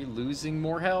already losing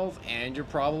more health, and you're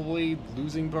probably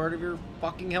losing part of your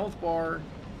fucking health bar.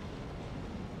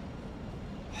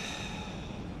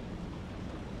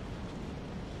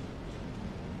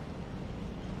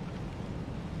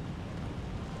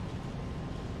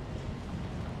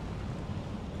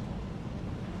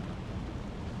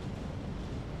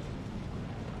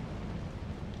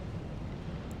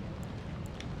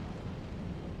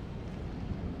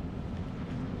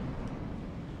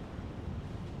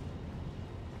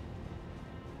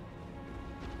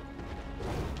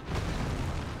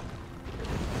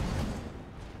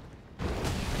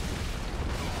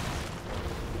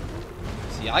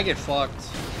 See, I get fucked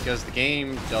because the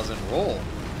game doesn't roll.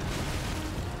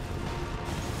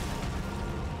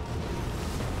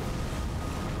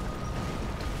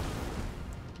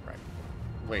 Right.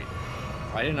 Wait.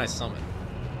 Why didn't I summon?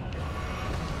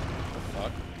 What the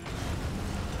fuck?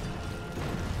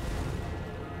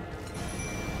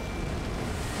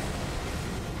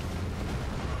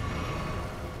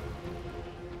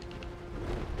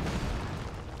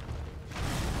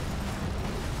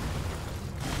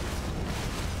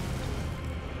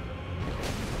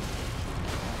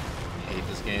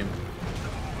 Game.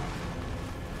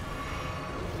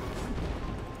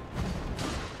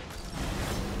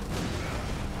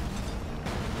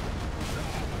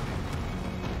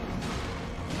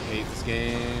 Hate this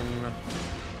game.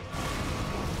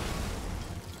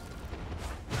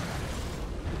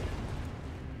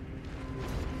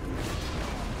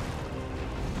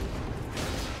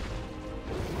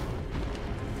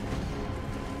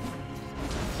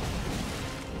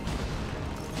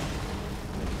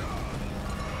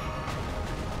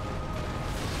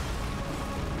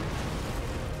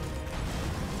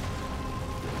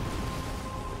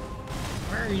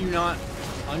 Why are you not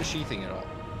unsheathing at all?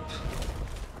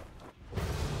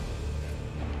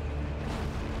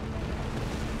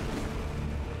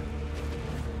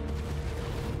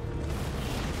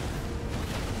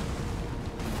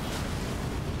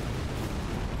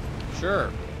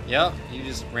 Sure. Yep, you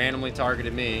just randomly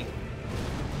targeted me.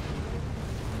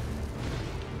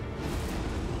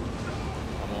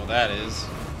 I don't know what that is.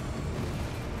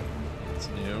 It's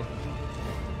new.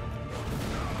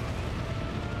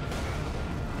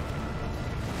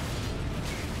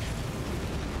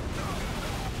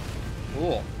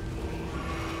 Cool.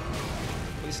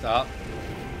 Please stop.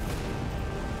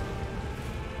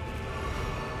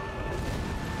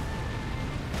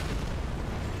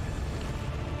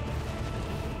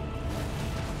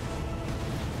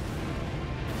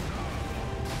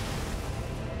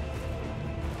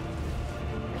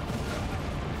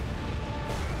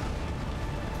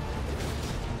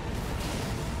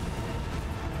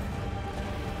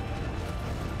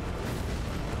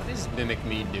 What is Mimic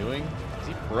Me doing? Is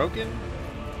he broken?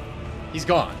 He's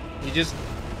gone. He just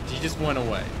went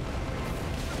away.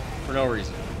 For no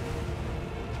reason.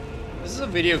 This is a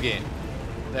video game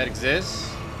that exists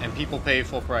and people pay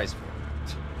full price for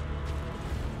it.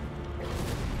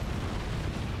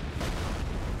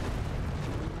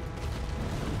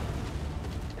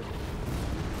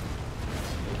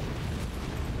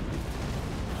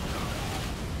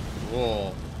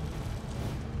 Cool.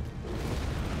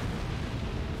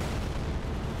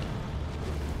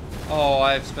 Oh,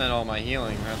 I've spent all my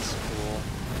healing. That's cool.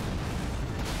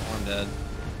 Oh, I'm dead.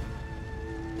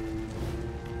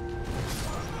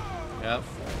 Yep.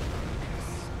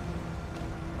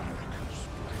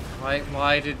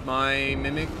 Why did my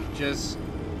Mimic just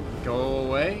go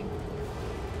away?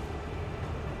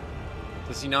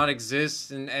 Does he not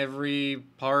exist in every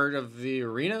part of the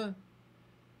arena?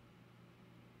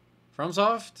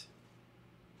 FromSoft?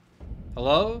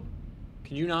 Hello?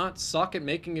 Can you not suck at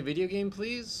making a video game,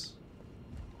 please?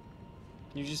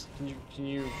 Can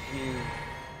you,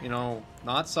 you know,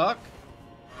 not suck?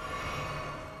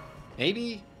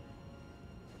 Maybe?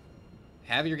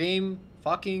 Have your game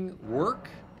fucking work?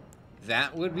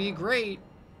 That would be great.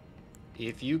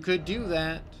 If you could do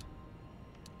that.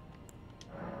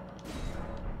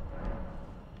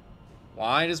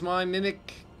 Why does my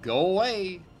Mimic go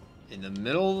away in the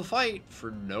middle of the fight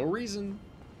for no reason?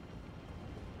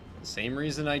 The same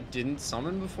reason I didn't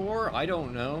summon before? I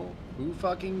don't know. Who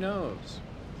fucking knows?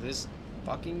 This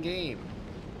fucking game.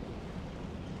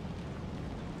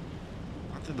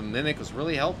 Not that the Mimic was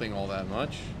really helping all that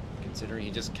much, considering he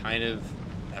just kind of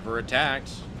never attacked.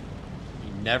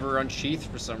 He never unsheathed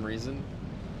for some reason.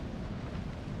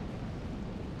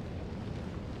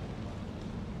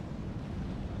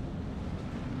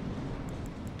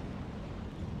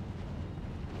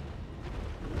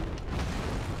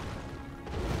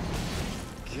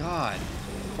 God,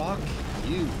 fuck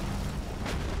you.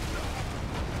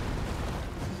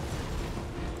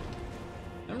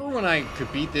 Remember when I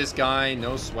could beat this guy,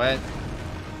 no sweat,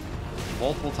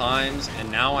 multiple times,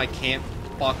 and now I can't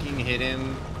fucking hit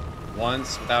him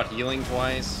once without healing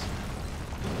twice?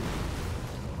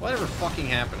 Whatever fucking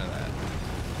happened to that?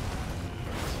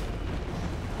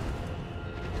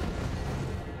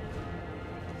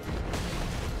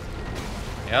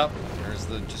 Yep, there's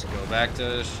the just go back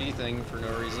to sheathing for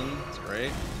no reason. It's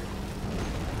great.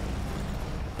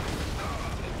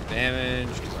 Take the damage,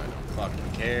 because I don't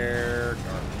fucking care.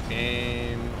 Garbage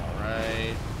game,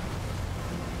 alright.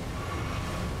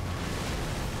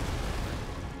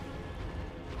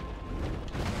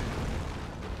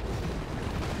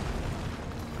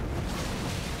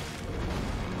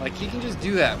 Like, he can just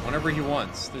do that whenever he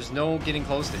wants. There's no getting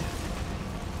close to him.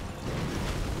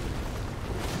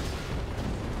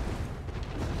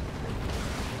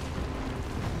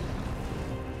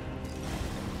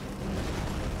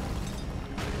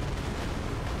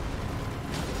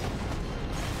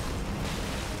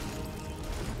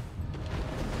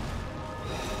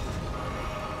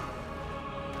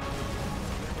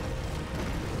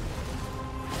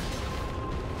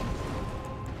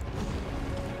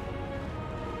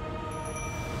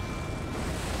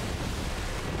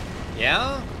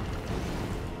 Yeah?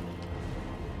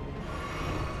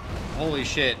 Holy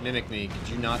shit, Mimic Me, could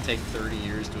you not take 30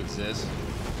 years to exist?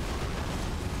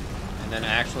 And then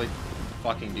actually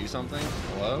fucking do something?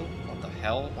 Hello? What the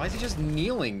hell? Why is he just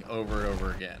kneeling over and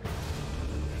over again?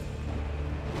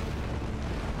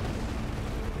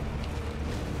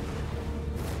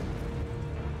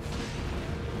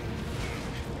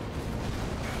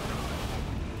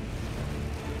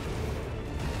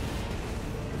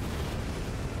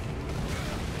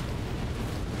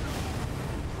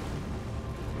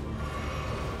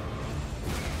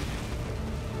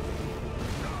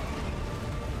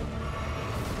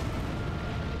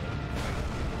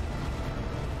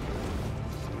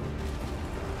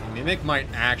 Mimic might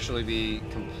actually be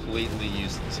completely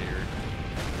useless here.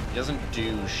 He doesn't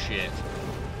do shit.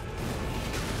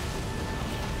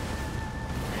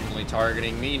 Randomly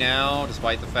targeting me now,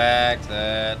 despite the fact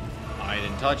that I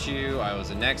didn't touch you, I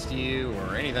wasn't next to you,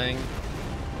 or anything.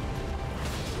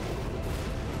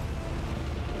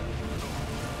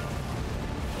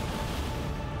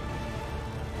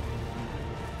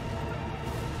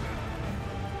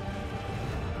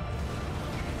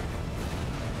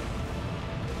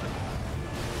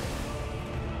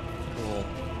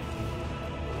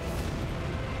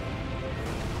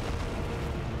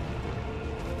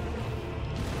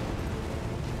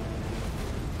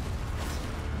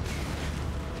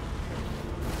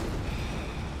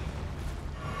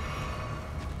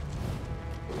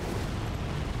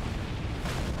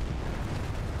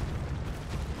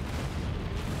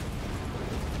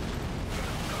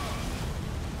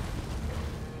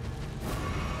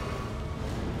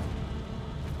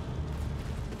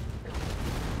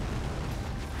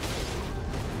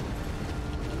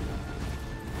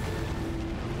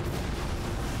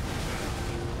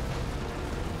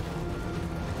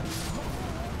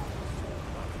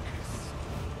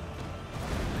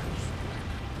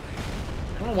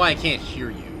 I don't know why I can't hear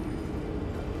you.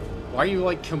 Why are you,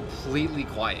 like, completely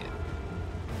quiet?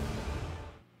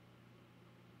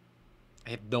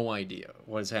 I have no idea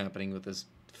what is happening with this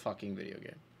fucking video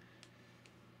game.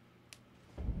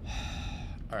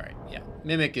 Alright, yeah.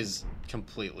 Mimic is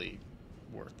completely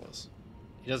worthless.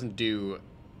 He doesn't do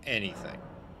anything.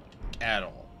 At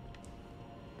all.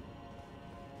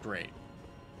 Great.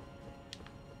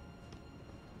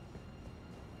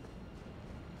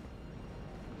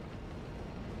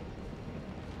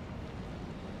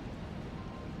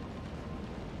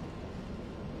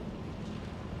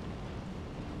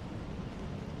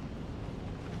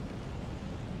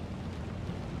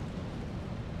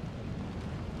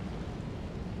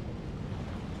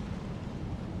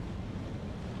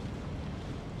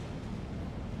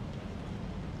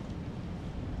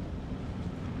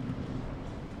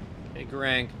 Hey,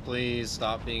 Grank, please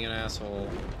stop being an asshole.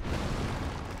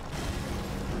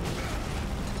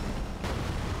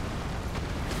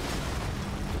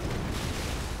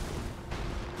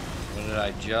 What did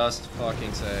I just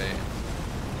fucking say?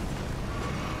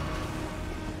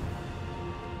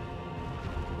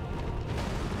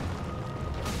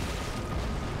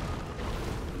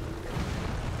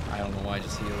 I don't know why I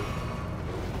just healed.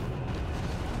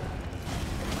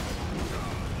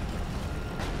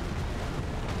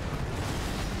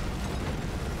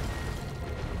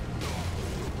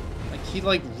 He,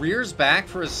 like, rears back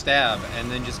for a stab and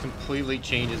then just completely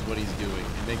changes what he's doing.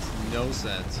 It makes no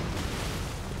sense.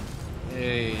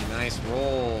 Hey, nice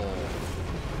roll.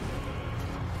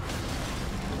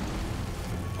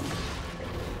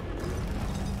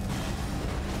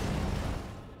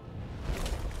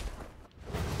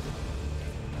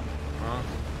 Huh?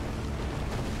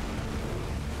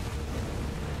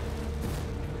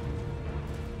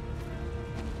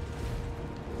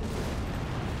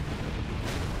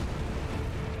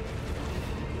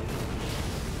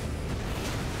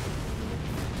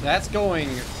 That's going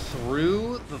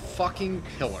through the fucking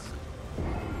pillar.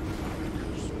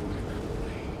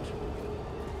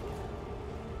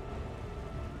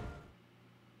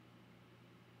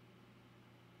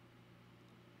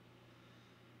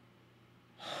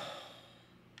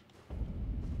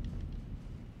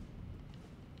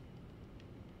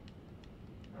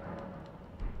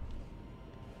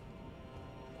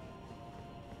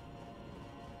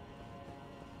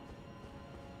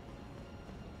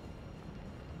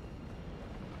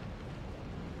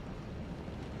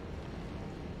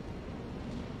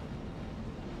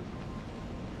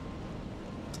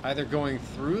 Either going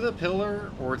through the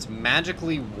pillar or it's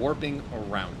magically warping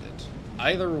around it.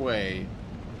 Either way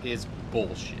is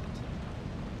bullshit.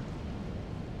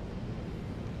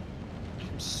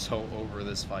 I'm so over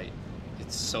this fight.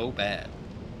 It's so bad.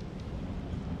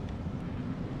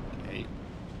 Okay.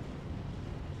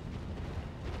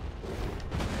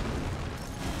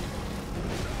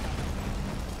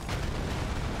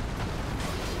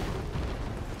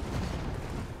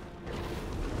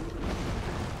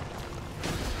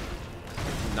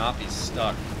 Not be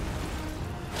stuck.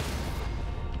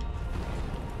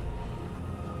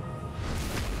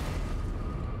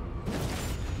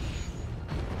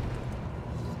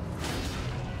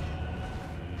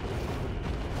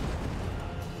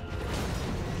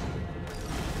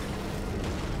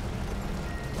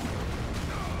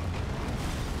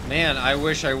 Man, I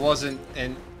wish I wasn't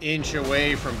an inch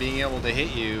away from being able to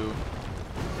hit you.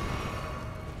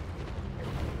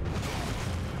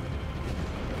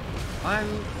 I'm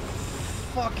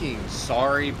fucking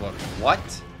sorry, but what?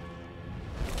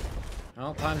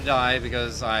 Well, time to die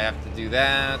because I have to do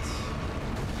that.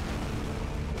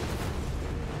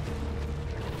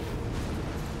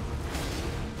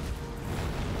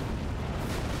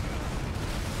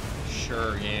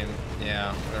 Sure, game.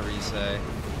 Yeah, whatever you say.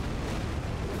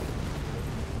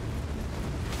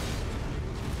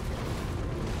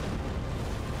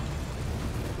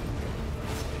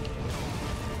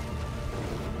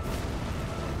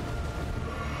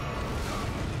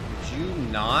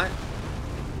 Not?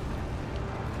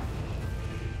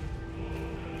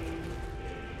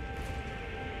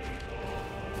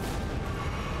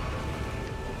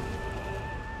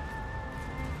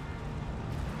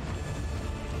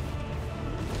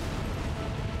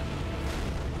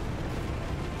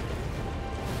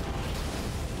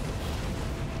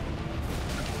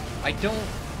 I don't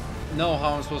know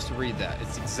how I'm supposed to read that.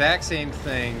 It's the exact same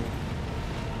thing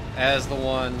as the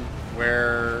one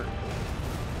where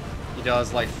he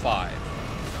does like 5.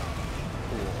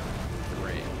 Cool.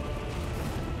 Great.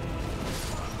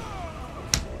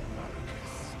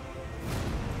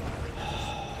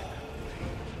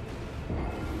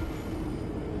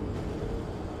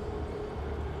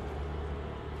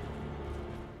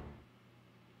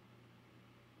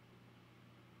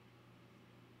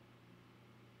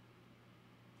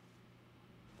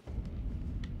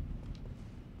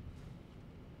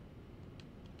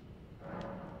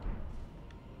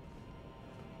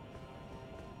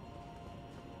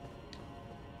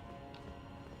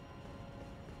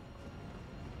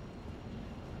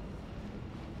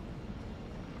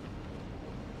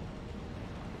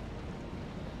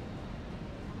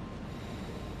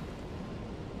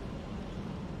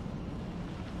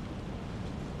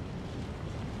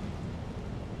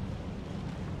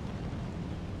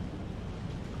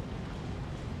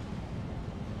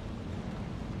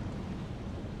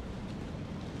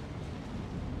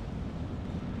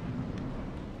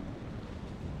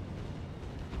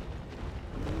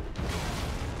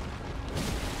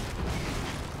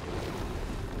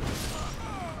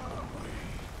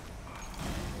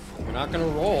 You're not gonna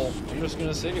roll. I'm just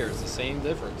gonna sit here. It's the same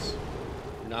difference.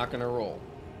 You're not gonna roll.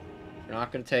 You're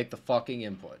not gonna take the fucking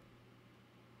input.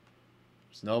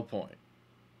 There's no point.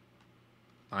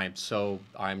 I'm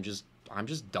just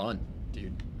done,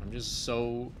 dude. I'm just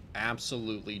so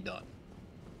absolutely done.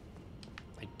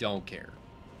 I don't care.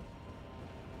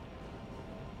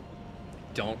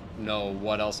 I don't know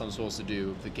what else I'm supposed to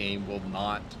do if the game will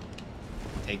not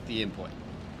take the input.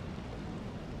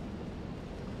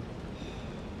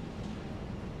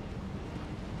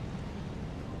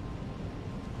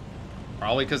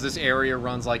 Probably because this area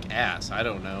runs like ass. I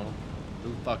don't know.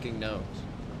 Who fucking knows?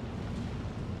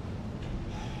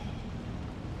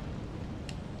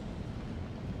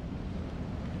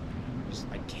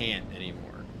 I can't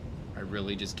anymore. I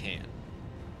really just can't.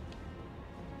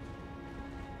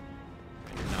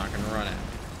 You're not gonna run out.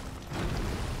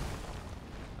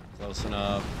 Not close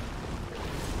enough.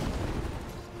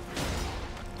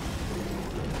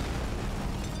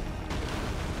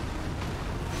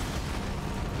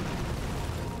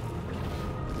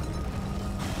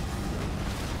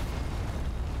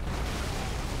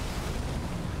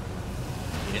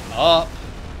 Get up.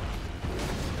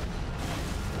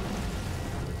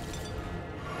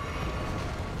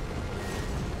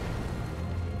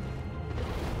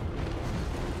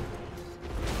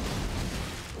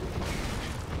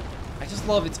 I just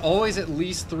love it's always at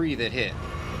least 3 that hit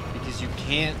because you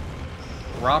can't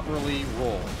properly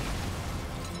roll.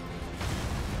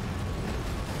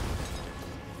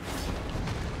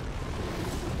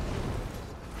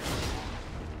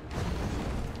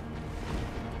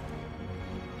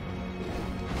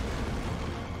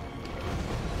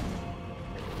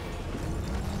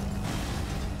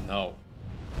 No.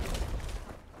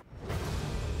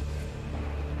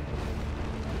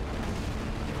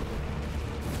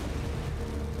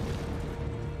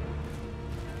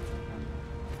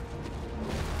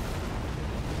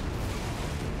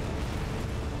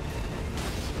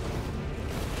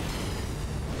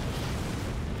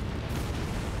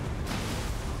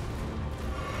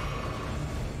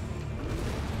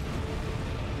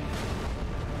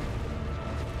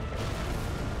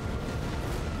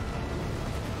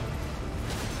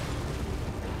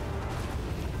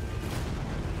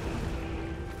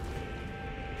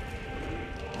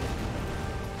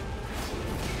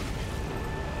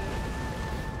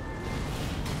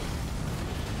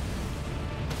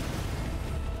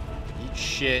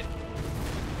 Shit.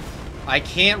 I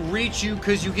can't reach you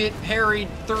because you get parried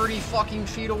 30 fucking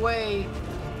feet away.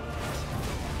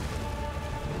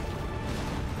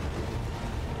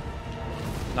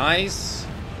 Nice.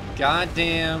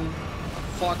 Goddamn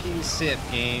fucking sip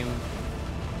game.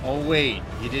 Oh wait,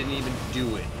 you didn't even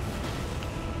do it.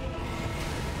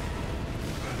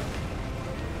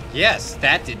 Yes,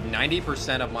 that did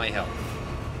 90% of my health.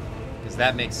 Because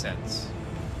that makes sense.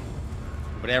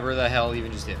 Whatever the hell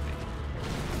even just hit me.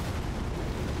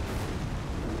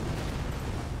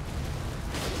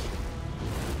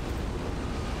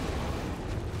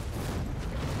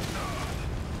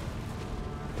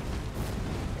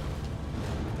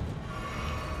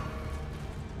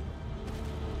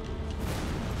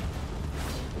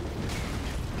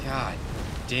 God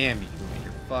damn you and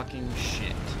your fucking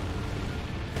shit.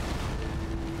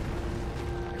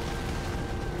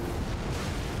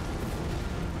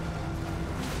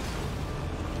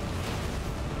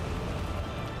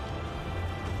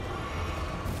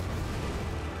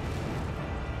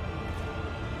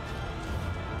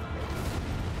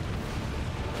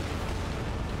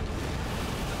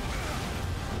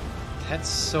 That's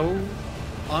so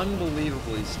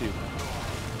unbelievably stupid.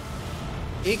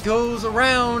 It goes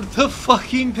around the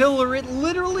fucking pillar. It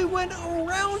literally went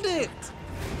around it.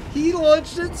 He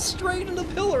launched it straight in the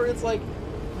pillar. It's like,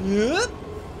 yep.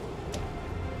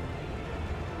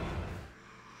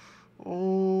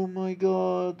 Oh my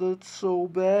god, that's so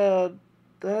bad.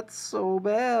 That's so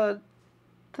bad.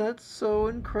 That's so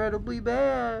incredibly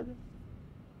bad.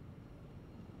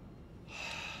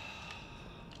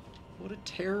 What a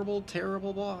terrible,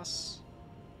 terrible boss.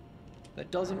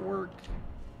 That doesn't work.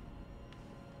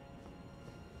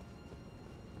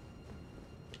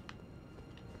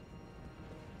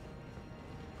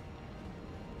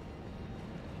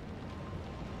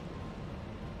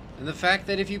 And the fact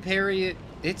that if you parry it,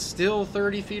 it's still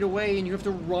 30 feet away and you have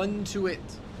to run to it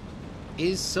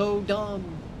is so dumb.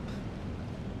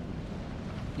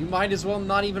 You might as well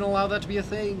not even allow that to be a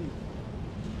thing.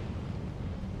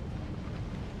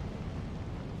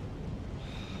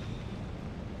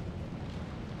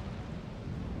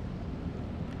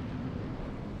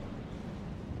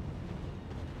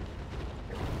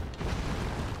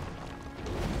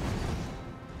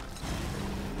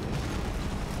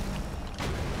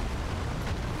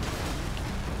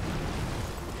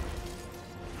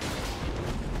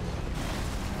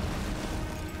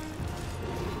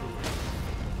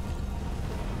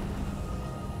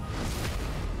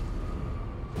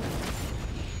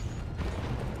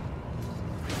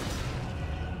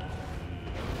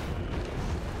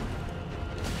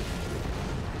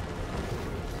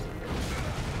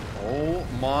 Oh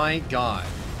my god.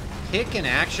 Pick an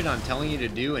action I'm telling you to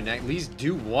do and at least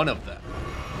do one of them.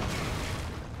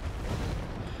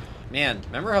 Man,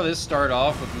 remember how this started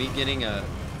off with me getting a...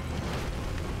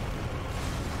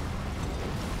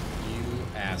 You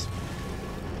ass.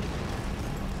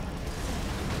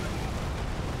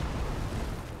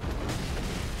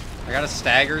 I got a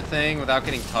stagger thing without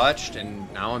getting touched, and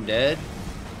now I'm dead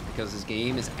because this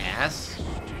game is ass.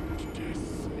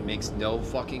 It makes no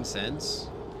fucking sense.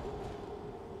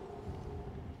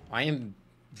 I am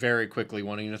very quickly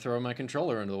wanting to throw my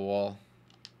controller into the wall.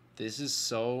 This is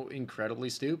so incredibly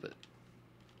stupid.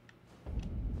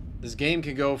 This game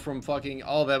can go from fucking,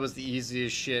 oh, that was the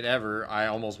easiest shit ever, I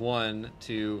almost won,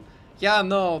 to, yeah,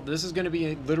 no, this is going to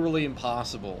be literally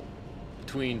impossible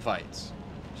between fights.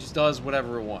 It just does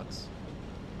whatever it wants.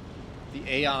 The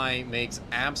AI makes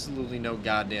absolutely no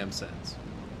goddamn sense.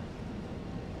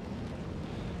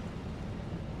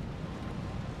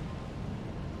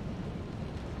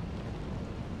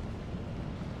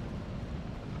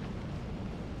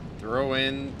 Throw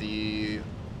in the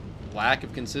lack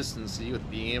of consistency with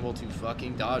being able to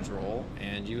fucking dodge roll,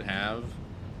 and you have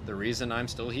the reason I'm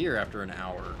still here after an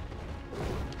hour.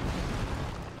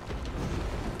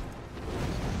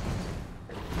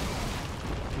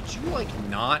 Could you, like,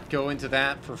 not go into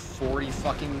that for 40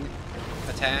 fucking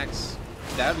attacks?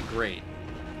 That would be great.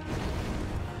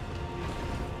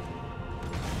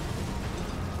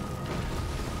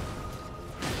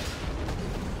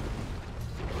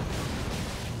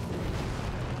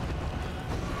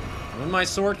 When my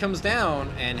sword comes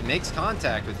down and it makes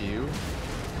contact with you,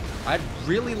 I'd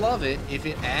really love it if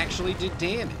it actually did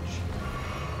damage.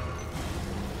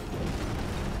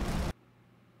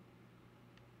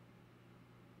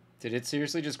 Did it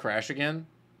seriously just crash again?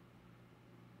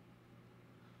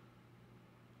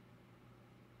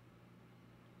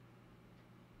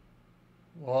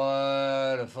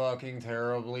 What a fucking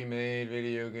terribly made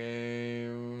video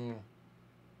game.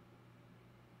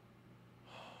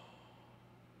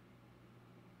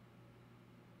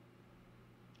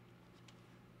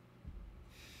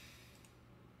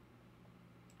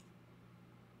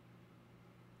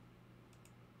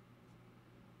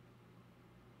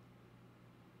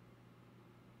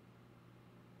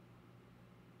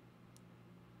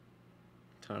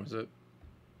 Time is it?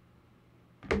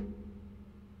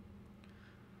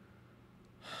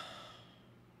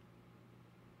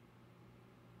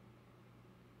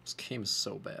 This game is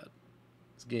so bad.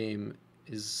 This game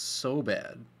is so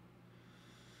bad.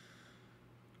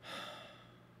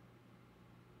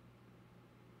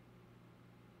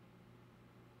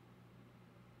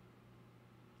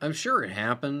 I'm sure it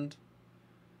happened,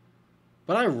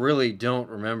 but I really don't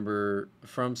remember a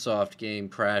FromSoft game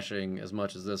crashing as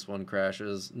much as this one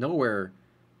crashes. Nowhere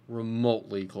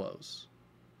remotely close.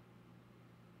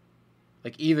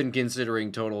 Like, even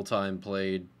considering total time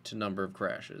played to number of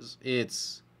crashes.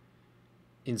 It's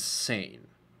insane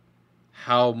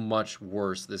how much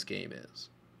worse this game is.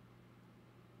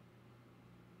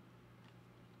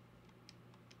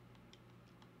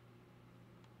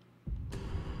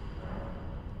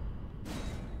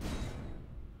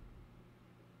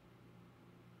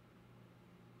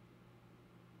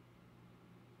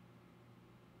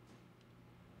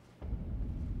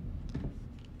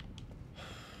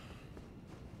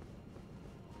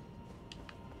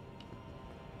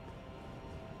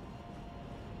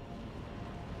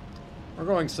 We're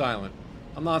going silent.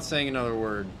 I'm not saying another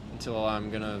word until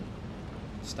I'm gonna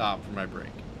stop for my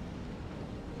break.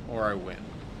 Or I win.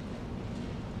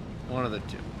 One of the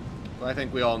two. But I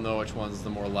think we all know which one's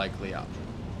the more likely option.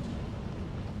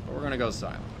 But we're gonna go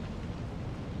silent.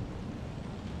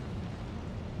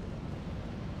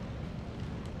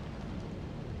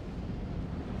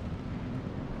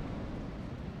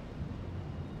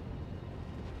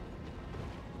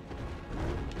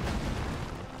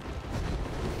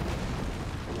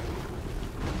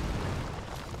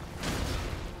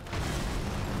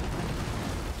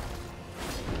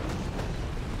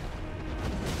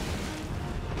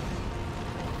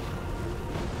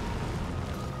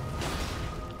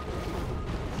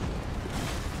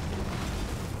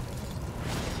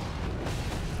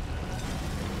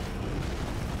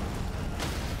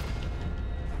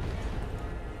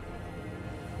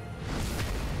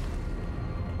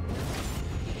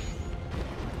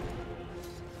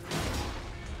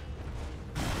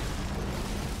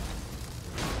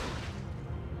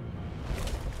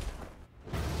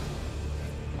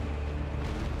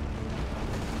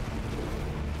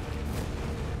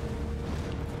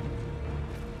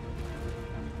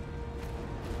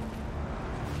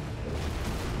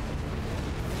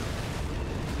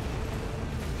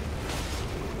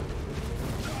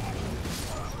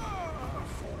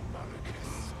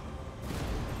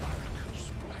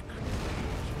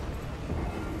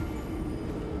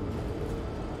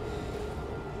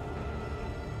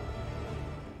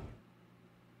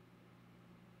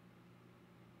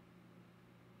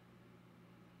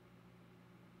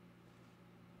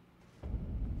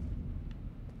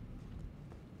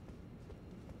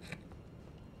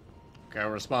 Okay, I'll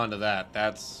respond to that.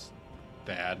 That's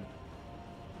bad.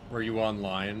 Were you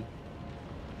online?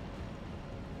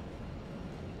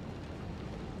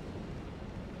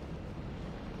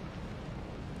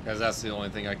 Because that's the only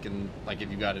thing I can... Like,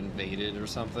 if you got invaded or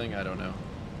something, I don't know.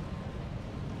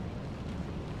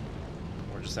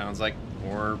 Or just sounds like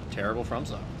more terrible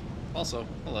FromSoft. Also,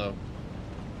 hello.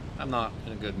 I'm not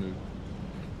in a good mood.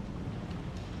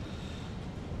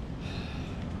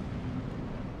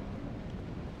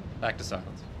 Back to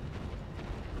silence.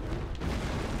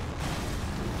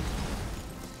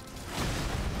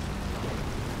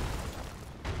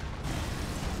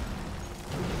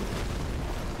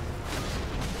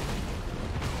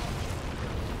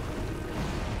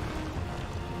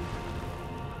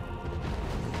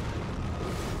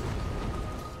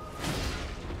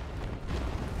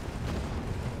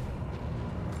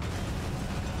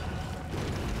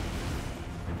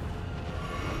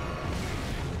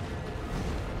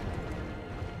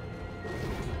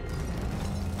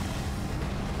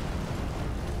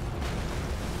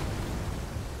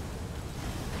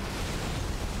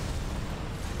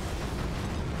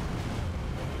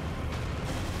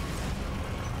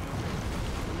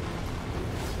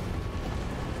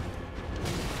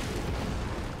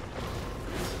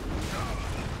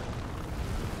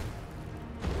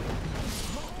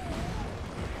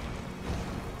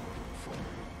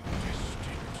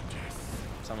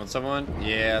 Someone?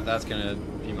 Yeah, that's gonna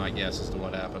be my guess as to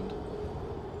what happened.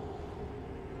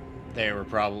 They were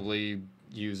probably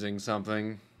using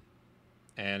something,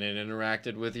 and it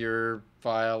interacted with your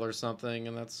file or something,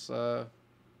 and that's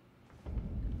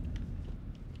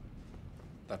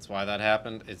why that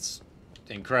happened. It's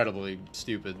incredibly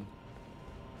stupid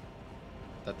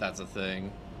that that's a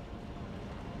thing,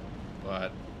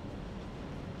 but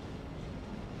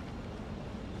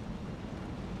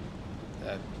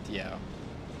yeah.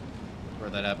 Where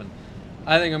that happened.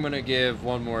 I think I'm gonna give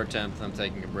one more attempt. I'm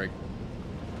taking a break.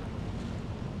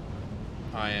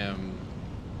 I am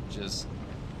just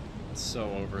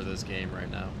so over this game right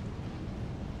now.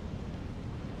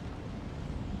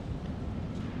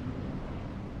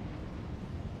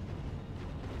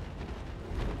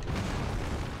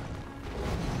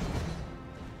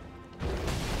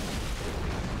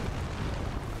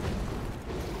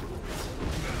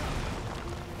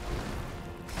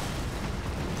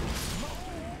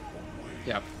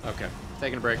 Yep, okay.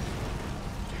 Taking a break.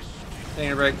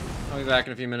 Taking a break. I'll be back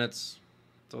in a few minutes.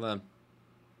 Till then.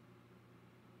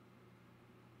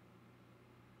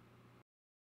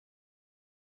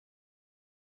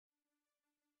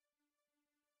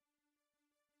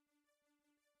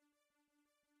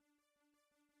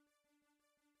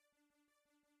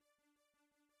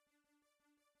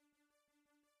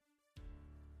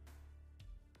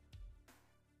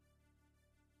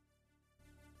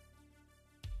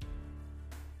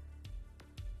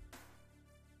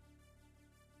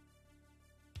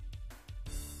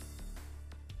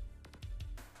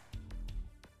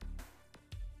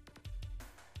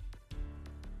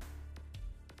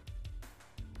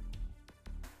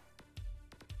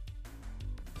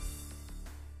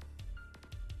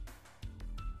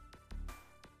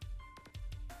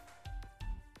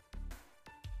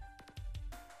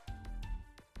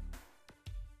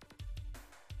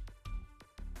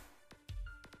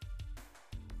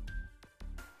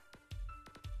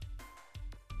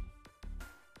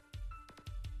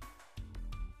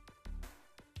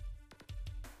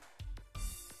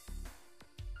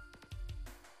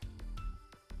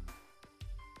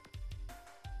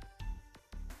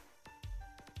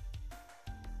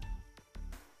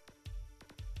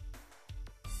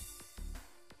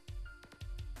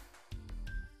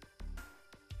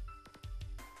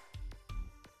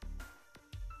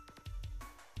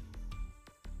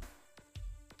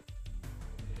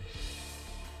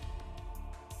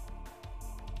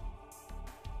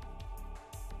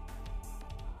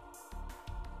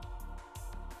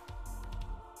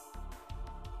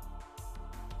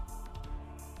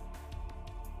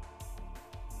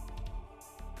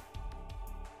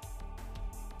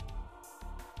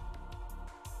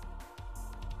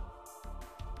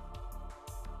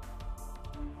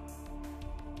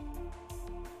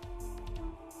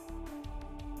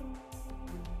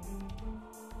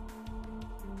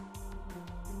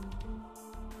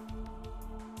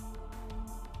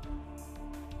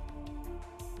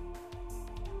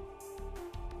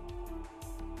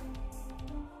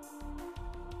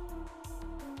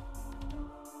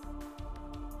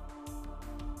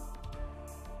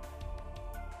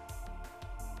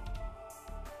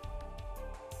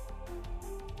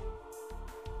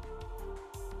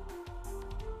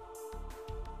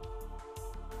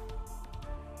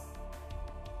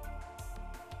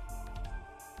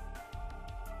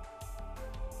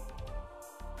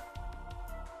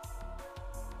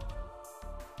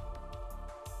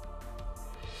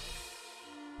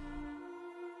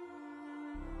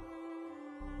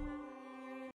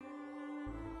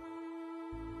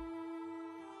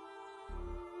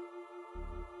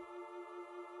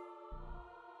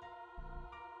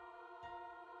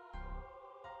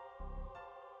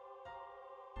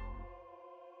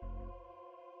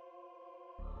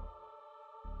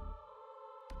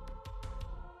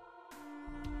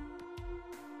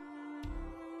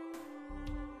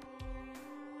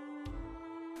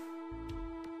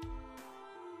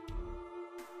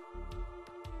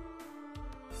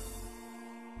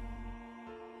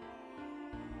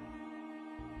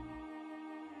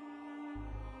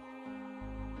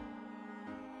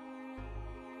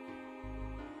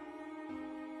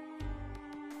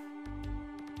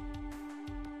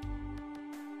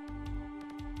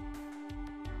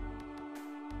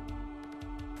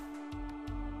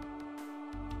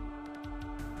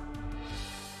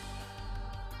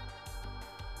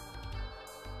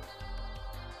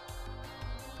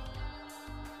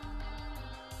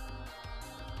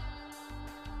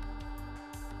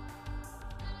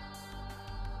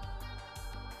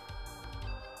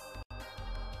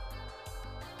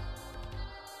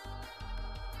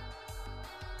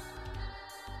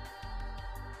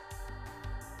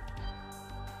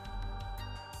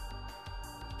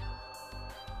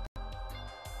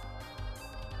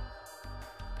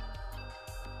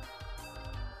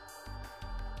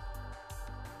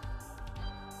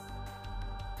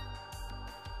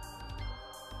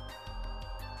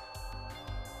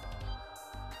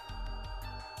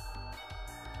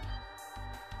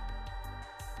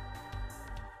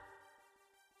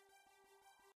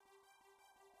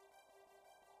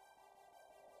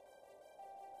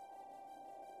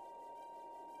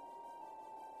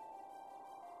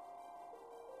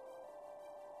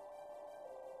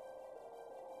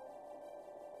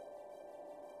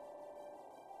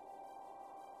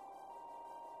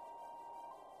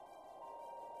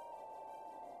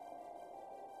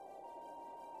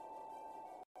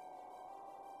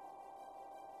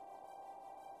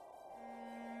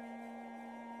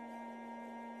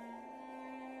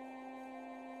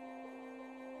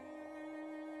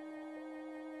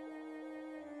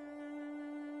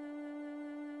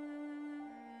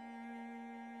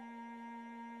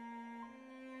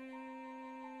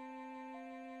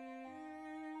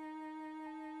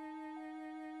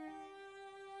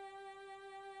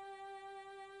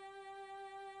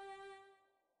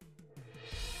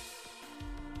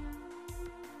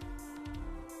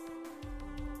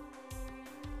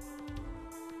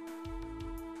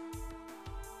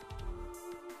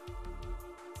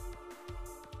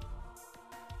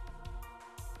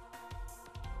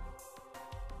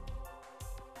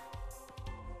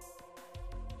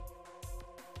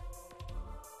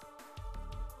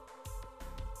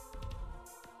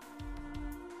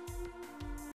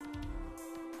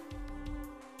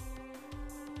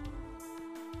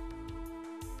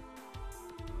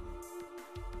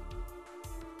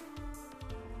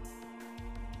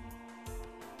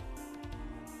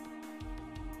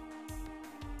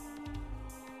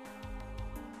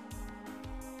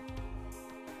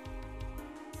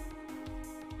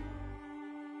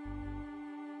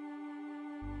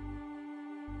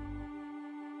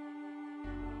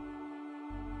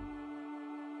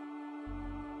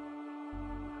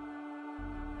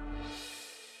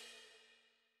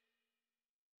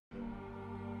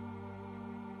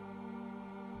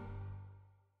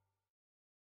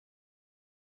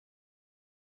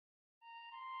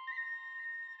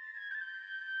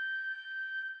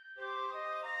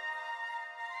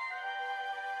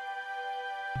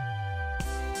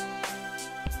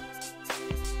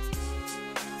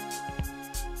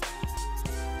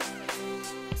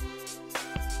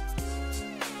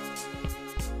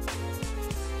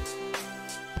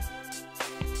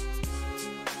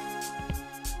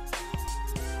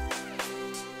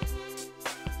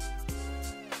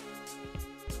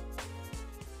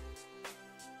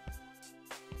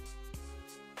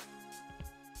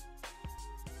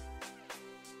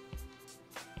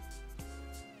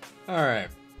 Alright.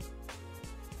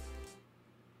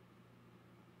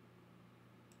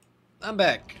 I'm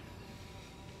back.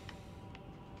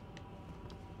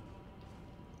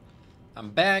 I'm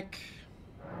back.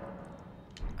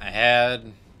 I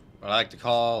had what I like to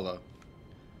call a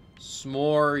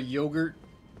s'more yogurt.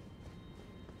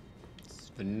 It's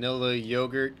vanilla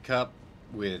yogurt cup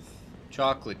with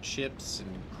chocolate chips and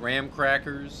graham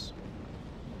crackers.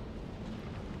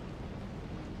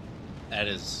 That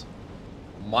has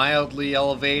mildly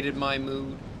elevated my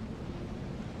mood.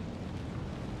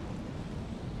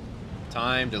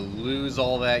 Time to lose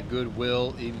all that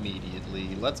goodwill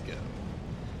immediately. Let's go.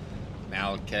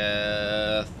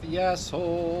 Malkath, the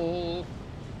asshole.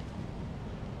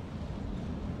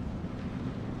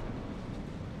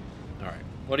 Alright,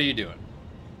 what are you doing?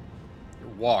 You're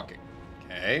walking.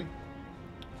 Okay.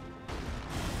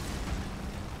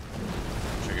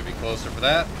 Wish I could be closer for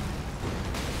that.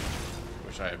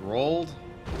 Wish I had rolled.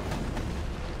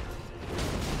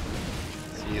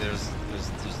 See, there's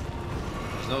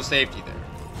no safety there.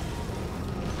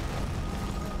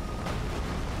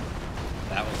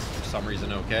 That was for some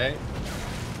reason okay.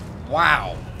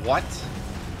 Wow, what?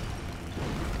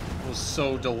 It was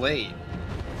so delayed.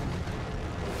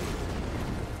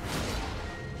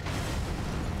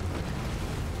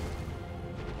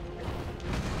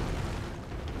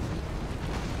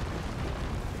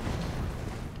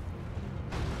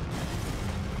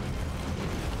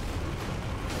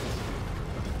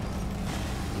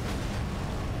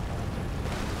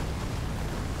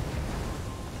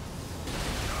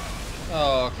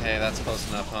 Oh, okay, that's close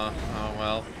enough, huh? Oh,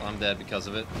 well, I'm dead because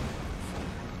of it.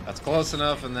 That's close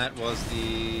enough, and that was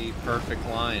the perfect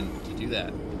line to do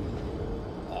that.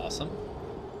 Awesome.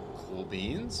 Cool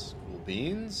beans. Cool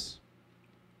beans.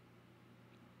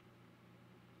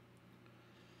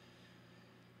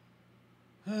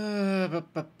 Ba,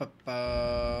 ba, ba,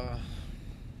 ba.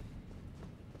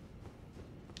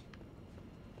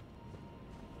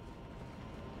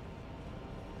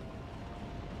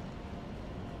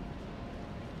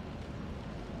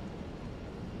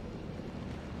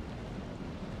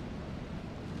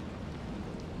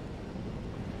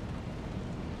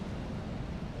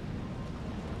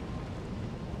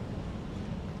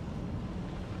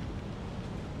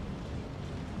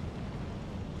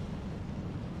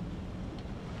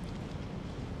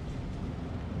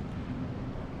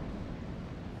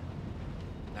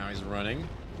 Now he's running.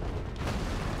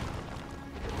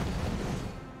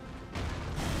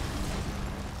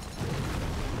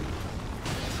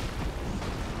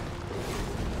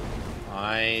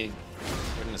 I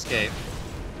couldn't escape.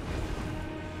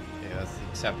 Okay, that's the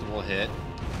acceptable hit.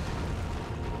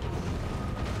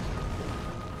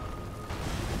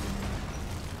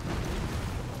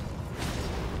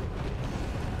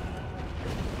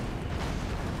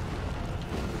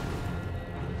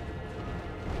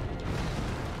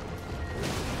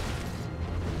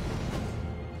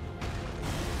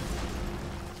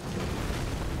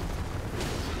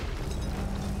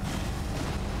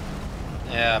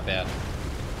 Yeah, bad.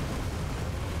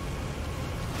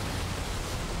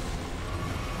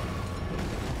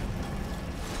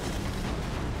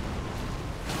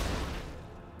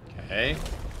 Okay.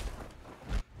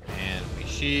 And we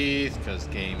sheath, because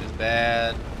game is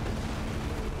bad.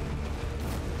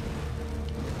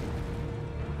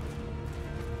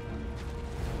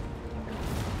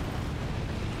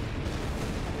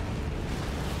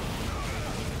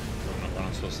 Don't know what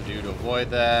I'm supposed to do to avoid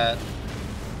that.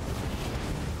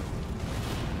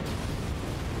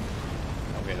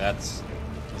 Okay, that's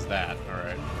that. All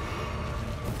right.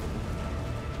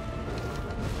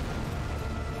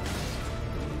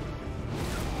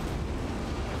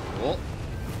 Cool.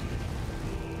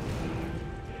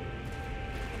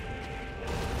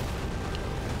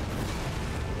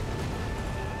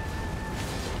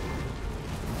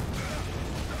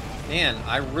 Man,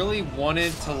 I really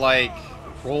wanted to like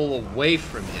roll away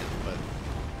from him, but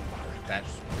that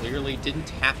clearly didn't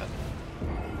happen.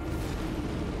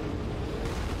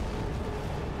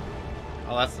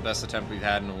 Oh, that's the best attempt we've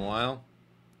had in a while.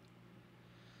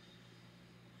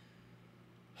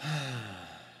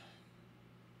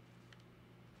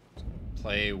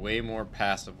 Play way more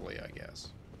passively, I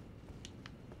guess.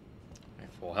 Okay,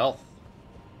 full health.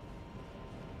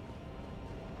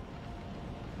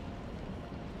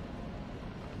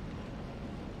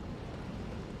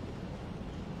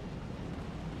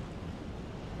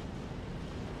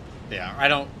 Yeah, I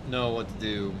don't know what to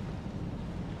do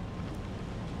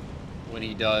when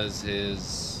he does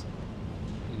his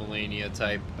Melania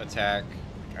type attack.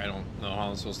 I don't know how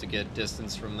I'm supposed to get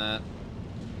distance from that.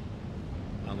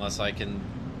 Unless I can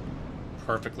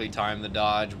perfectly time the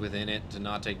dodge within it to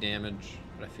not take damage,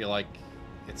 but I feel like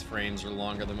its frames are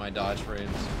longer than my dodge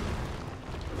frames.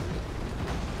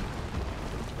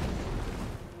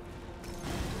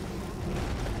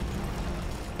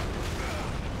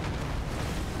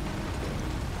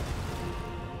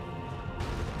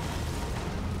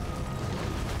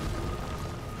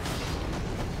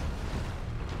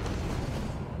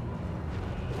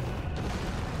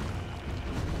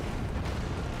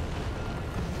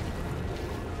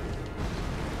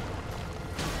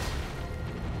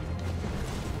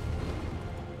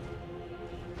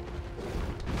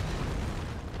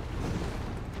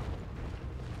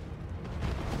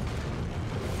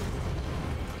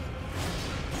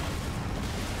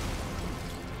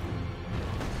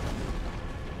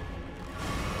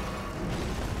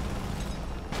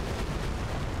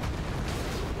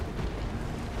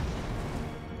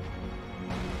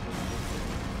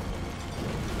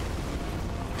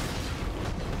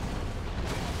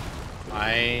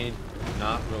 I'm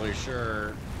not really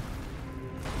sure.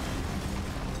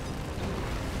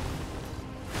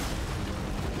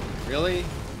 Really?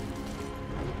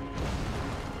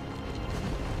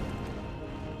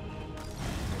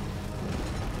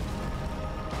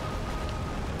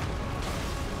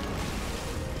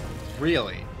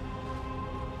 Really?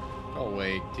 Oh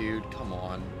wait, dude, come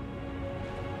on.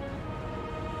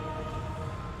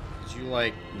 Did you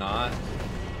like not?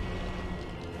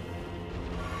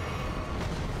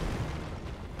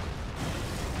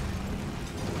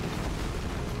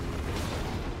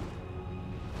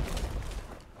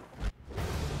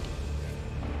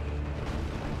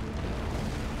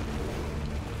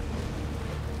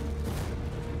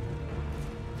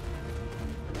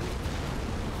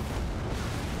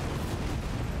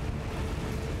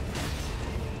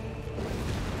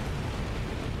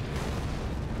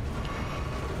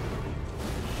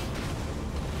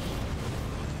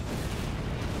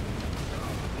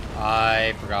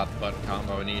 I forgot the button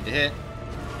combo I needed to hit.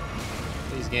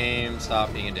 Please, game,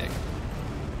 stop being a dick.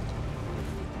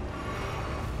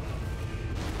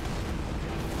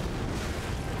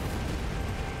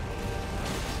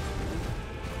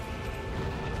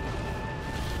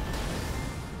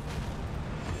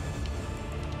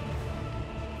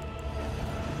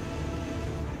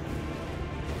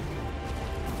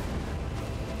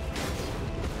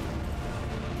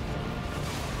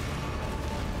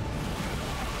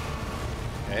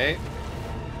 Okay.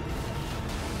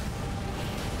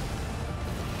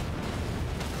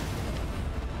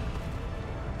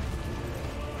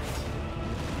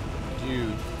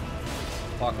 Dude,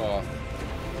 fuck off.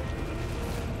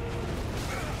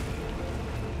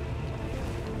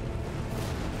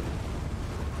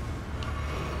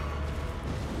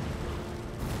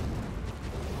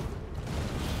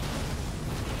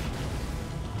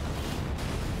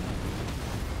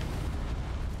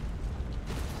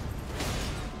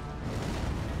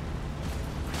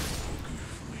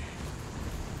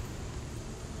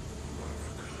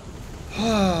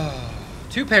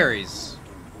 Two parries.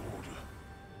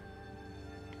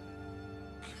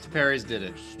 Two parries did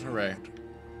it. Hooray.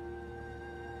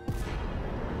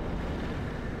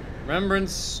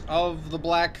 Remembrance of the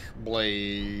Black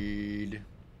Blade.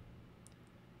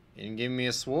 You didn't give me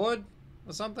a sword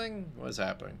or something? What is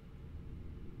happening?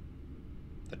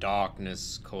 The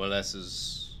darkness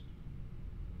coalesces.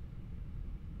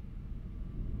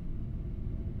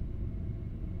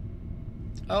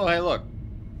 Oh, hey, look.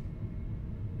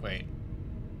 Wait.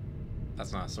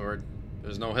 That's not a sword.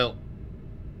 There's no hilt.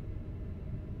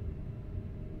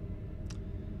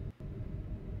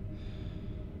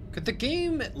 Could the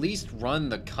game at least run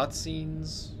the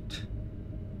cutscenes?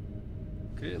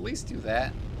 Could it at least do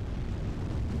that?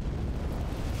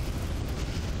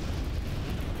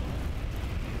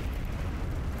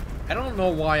 I don't know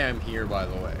why I'm here, by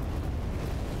the way.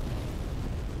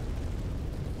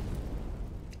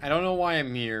 I don't know why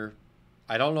I'm here.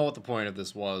 I don't know what the point of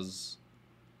this was.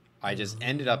 I just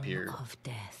ended up here. Of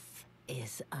death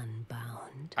is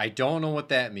unbound. I don't know what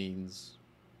that means.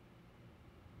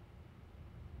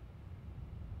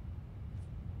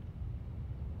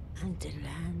 And the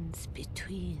lands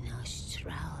between are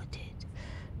shrouded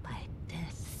by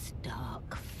death's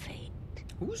dark fate.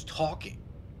 Who's talking?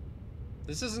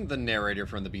 This isn't the narrator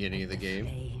from the beginning of the game.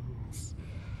 Flames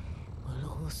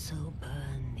will also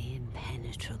burn the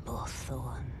impenetrable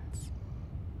thorns.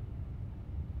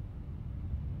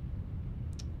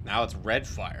 Now it's red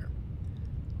fire.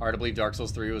 Hard to believe Dark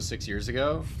Souls 3 was 6 years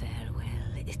ago.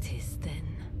 Farewell it is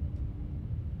then.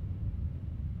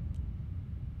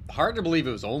 Hard to believe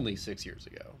it was only 6 years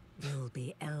ago. You'll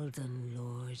be Elden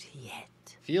Lord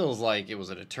yet. Feels like it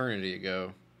was an eternity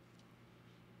ago.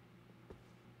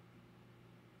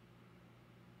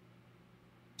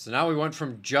 So now we went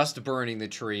from just burning the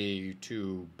tree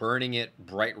to burning it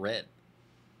bright red.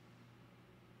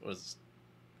 Was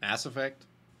Mass Effect?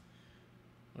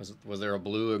 Was there a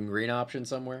blue and green option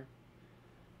somewhere?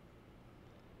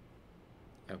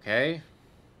 Okay.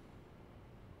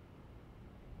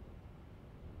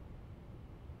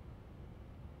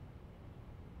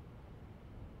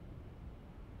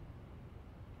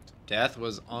 Death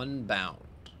was unbound.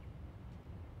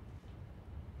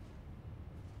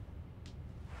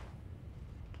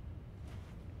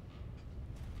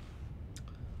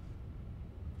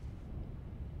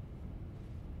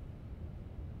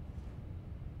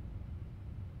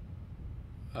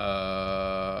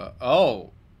 Oh.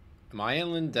 Am I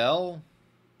in Lindell?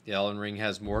 The Elden Ring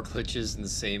has more glitches and the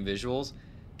same visuals?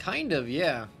 Kind of,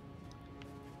 yeah.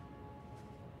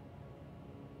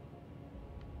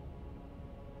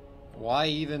 Why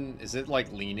even... Is it,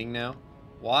 like, leaning now?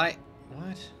 Why?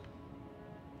 What?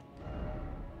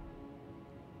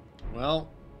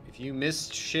 Well, if you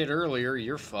missed shit earlier,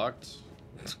 you're fucked.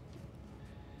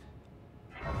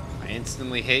 I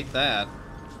instantly hate that.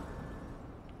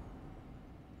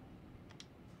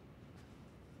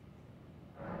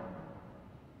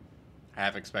 I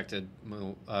have expected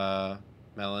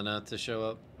Melina to show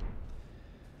up.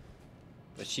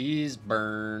 But she's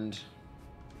burned.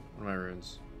 What are my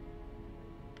runes?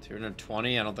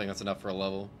 220? I don't think that's enough for a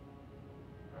level.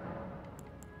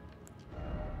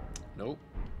 Nope.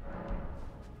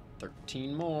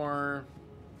 13 more.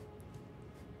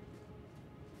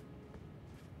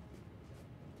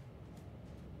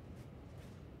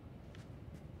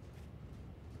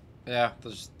 Yeah,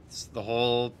 the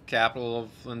whole capital of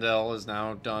Lindell is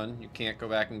now done. You can't go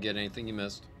back and get anything you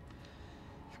missed.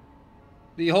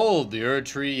 Behold, the Erd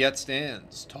tree yet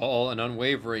stands, tall and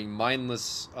unwavering,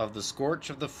 mindless of the scorch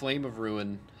of the flame of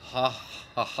ruin. Ha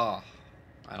ha ha.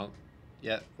 I don't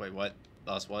yet. Wait, what?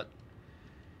 Thus what?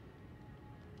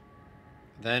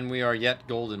 Then we are yet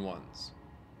golden ones.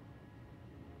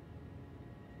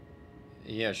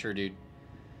 Yeah, sure, dude.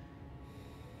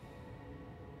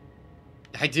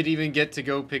 I didn't even get to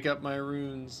go pick up my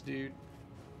runes, dude.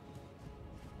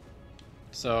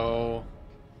 So...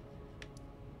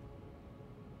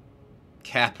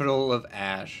 Capital of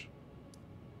Ash.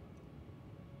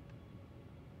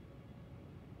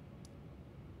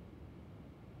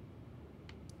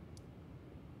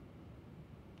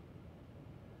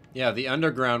 Yeah, the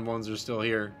underground ones are still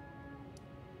here.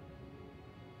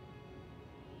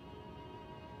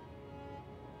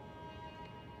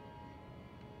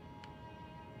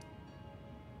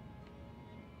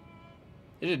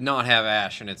 It did not have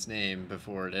Ash in its name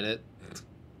before, did it?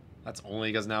 That's only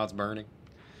because now it's burning.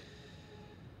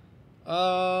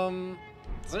 So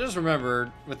I just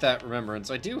remembered, with that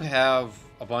remembrance, I do have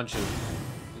a bunch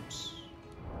of... Oops.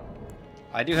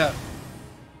 I do have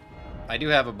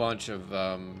a bunch of,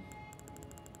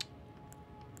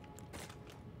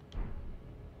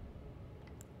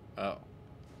 Oh.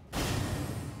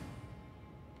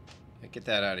 Get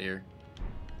that out of here.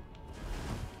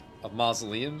 Of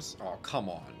mausoleums? Oh, come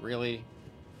on, really?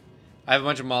 I have a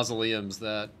bunch of mausoleums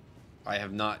that I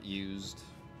have not used.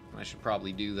 I should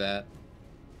probably do that.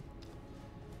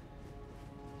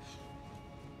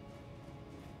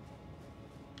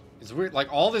 It's weird,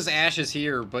 like, all this ash is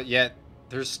here, but yet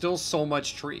there's still so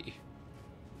much tree.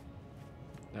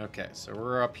 Okay, so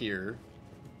we're up here.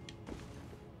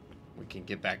 We can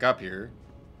get back up here,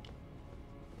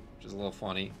 which is a little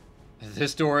funny.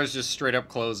 This door is just straight up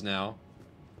closed now.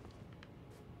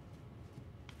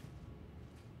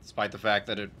 Despite the fact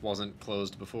that it wasn't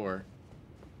closed before.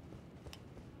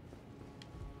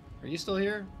 Are you still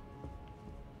here?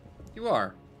 You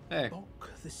are. Hey.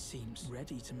 Bok, this seems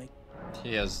ready to make...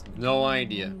 He has no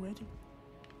idea.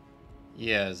 He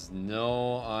has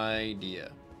no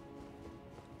idea.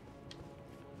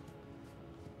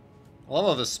 I love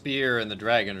how the spear and the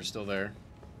dragon are still there.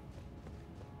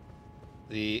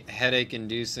 The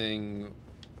headache-inducing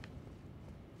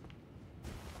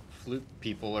flute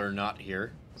people are not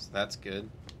here, so that's good.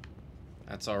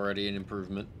 That's already an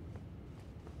improvement.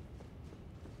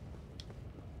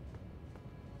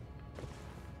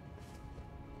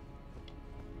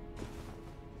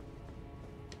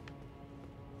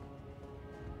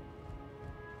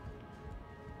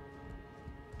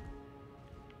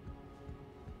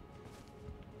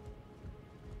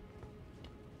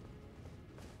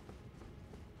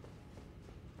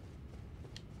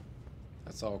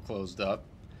 That's all closed up.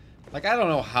 Like, I don't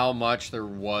know how much there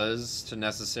was to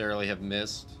necessarily have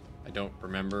missed. I don't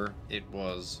remember. It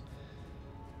was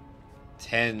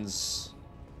tens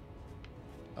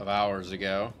of hours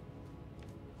ago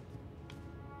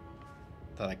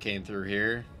that I came through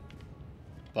here.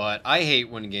 But I hate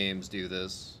when games do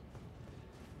this.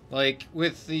 Like,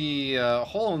 with the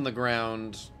hole in the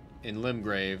ground in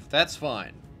Limgrave, that's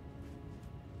fine.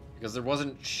 Because there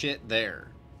wasn't shit there.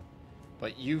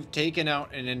 But you've taken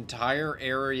out an entire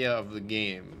area of the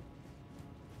game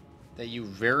that you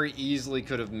very easily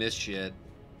could have missed shit.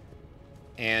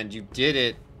 And you did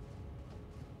it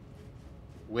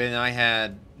when I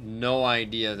had no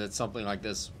idea that something like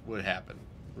this would happen,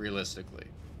 realistically.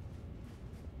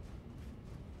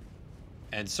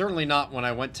 And certainly not when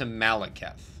I went to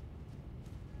Malekith.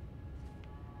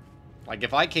 Like,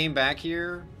 if I came back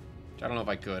here, I don't know if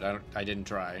I could. I didn't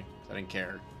try. I didn't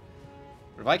care.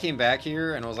 But if I came back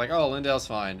here and I was like, oh, Lindell's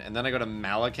fine, and then I go to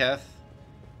Malekith,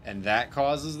 and that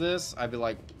causes this, I'd be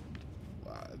like,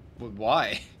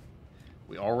 why?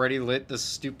 We already lit the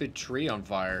stupid tree on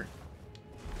fire.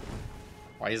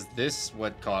 Why is this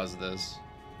what caused this?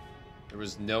 There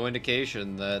was no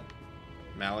indication that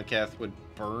Malekith would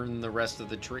burn the rest of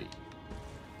the tree.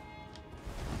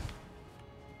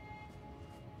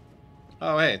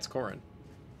 Oh, hey, it's Corin.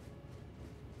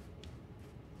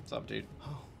 What's up, dude?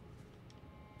 Oh,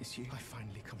 it's you. I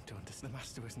finally come to understand. The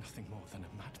Master is nothing more than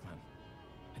a madman,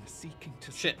 and seeking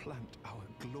to supplant our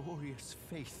glorious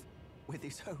faith with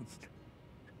his own.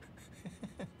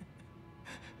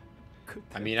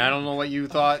 I mean, I don't know what you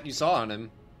thought you saw on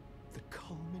him. The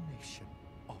culmination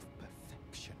of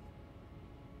perfection,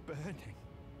 burning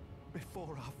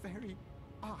before our very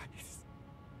eyes.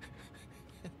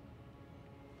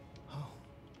 Oh,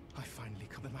 I finally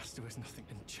come. The Master is nothing,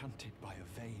 enchanted by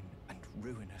a vain and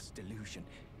ruinous delusion,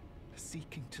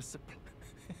 seeking to supplant.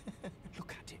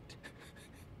 Look at it.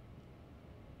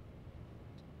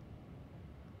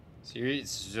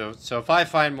 So if I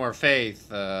find more faith,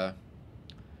 you're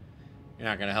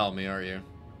not gonna help me, are you?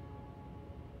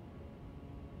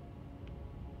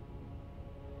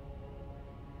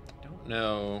 I don't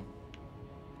know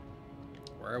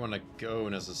where I want to go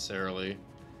necessarily.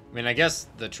 I mean, I guess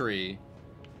the tree.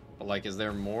 But, like, is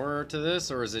there more to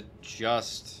this, or is it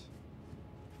just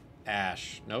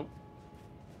ash? Nope.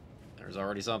 There's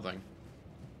already something.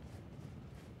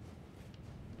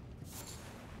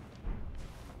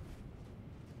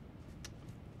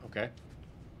 Okay.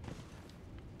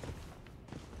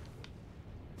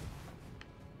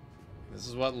 This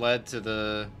is what led to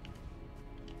the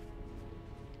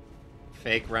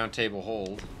fake round table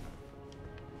hold.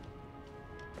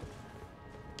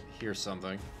 Here's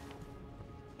something.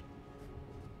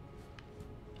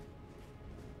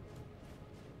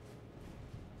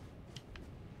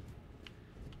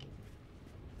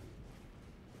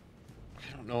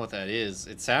 I don't know what that is.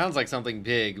 It sounds like something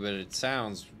big, but it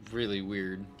sounds really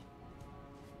weird.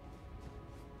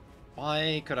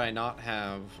 Why could I not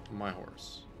have my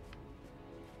horse?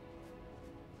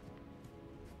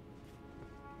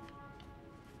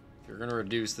 If you're gonna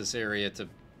reduce this area to...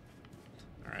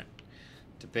 Alright.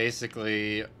 To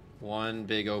basically one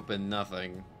big open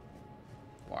nothing,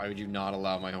 why would you not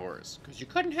allow my horse? Because you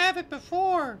couldn't have it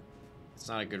before! It's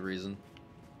not a good reason.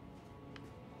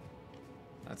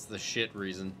 That's the shit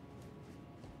reason.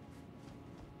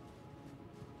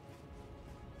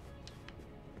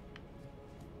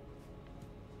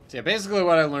 So yeah, basically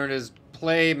what I learned is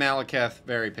play Malekith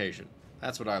very patient.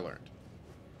 That's what I learned.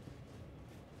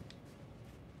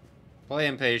 Play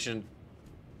impatient,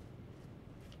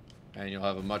 and you'll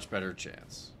have a much better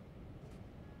chance.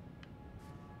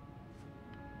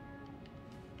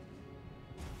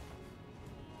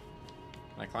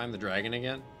 Can I climb the dragon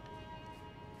again?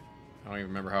 I don't even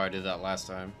remember how I did that last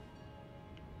time.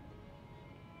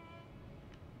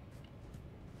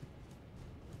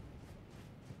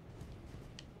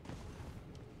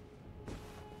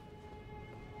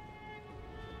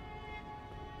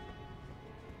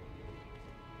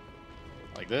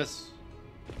 Like this.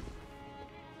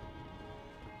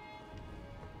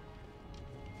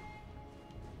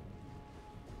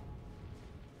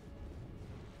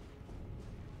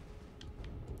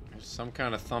 There's some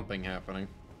kind of thumping happening.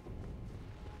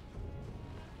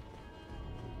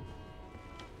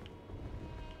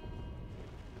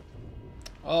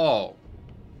 Oh.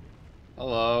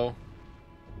 Hello.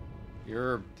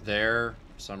 You're there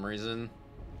for some reason.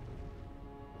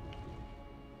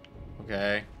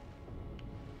 Okay.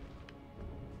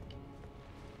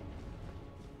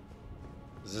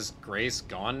 Is this grace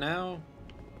gone now?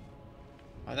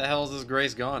 Why the hell is this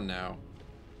grace gone now?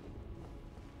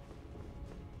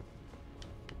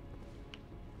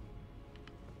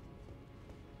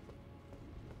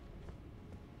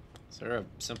 Is there a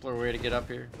simpler way to get up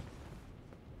here?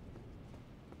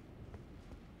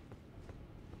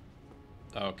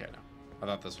 Oh, okay, no. I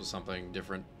thought this was something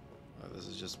different. This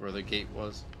is just where the gate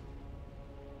was.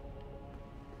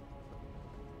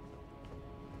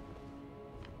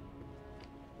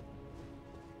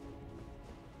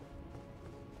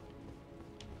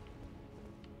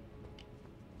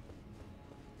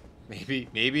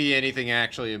 Maybe anything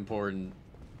actually important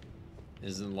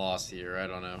isn't lost here. I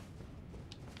don't know.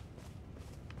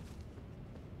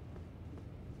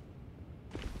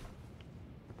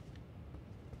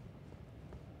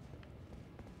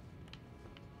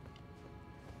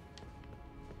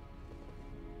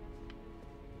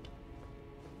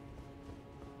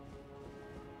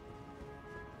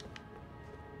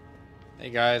 Hey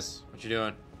guys, what you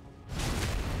doing?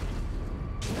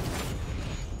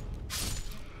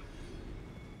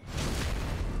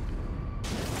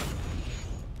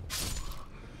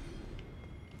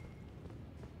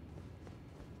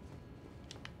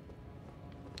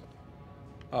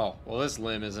 Oh, well this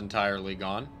limb is entirely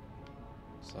gone.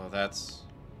 So that's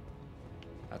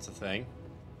a thing.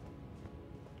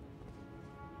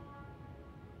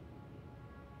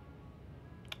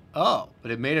 Oh,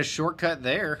 but it made a shortcut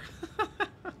there.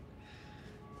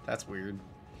 That's weird.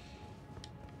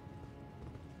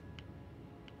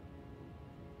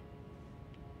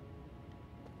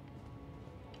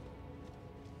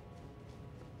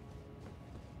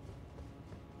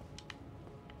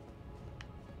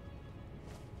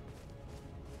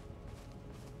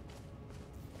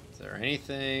 Is there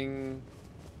anything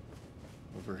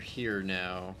over here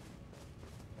now?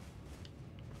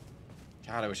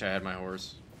 God, I wish I had my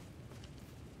horse.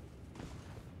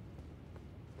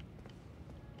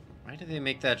 Why did they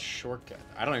make that shortcut?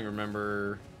 I don't even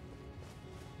remember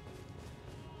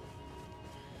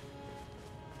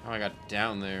how I got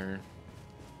down there.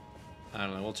 I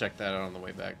don't know. We'll check that out on the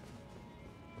way back.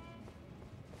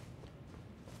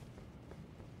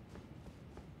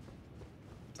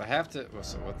 So I have to... Well,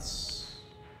 so what's...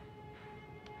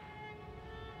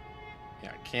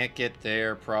 Yeah, I can't get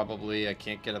there, probably. I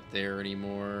can't get up there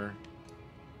anymore.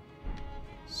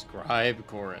 Scribe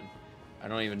Corin. I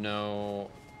don't even know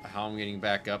how I'm getting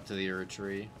back up to the Ur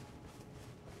tree.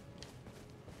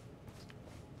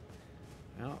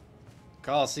 Well,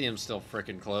 Coliseum's still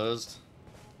frickin' closed.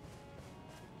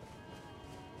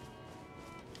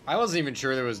 I wasn't even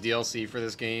sure there was DLC for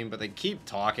this game, but they keep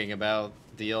talking about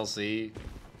DLC.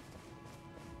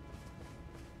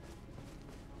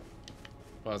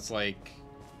 Well, it's like...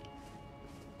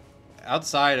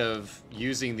 outside of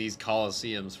using these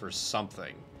Coliseums for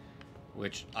something,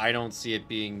 which I don't see it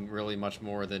being really much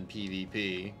more than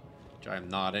PvP, which I'm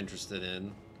not interested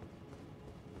in.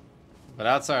 But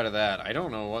outside of that, I don't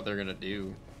know what they're gonna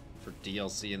do for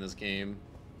DLC in this game.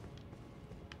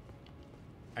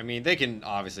 I mean, they can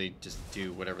obviously just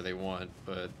do whatever they want,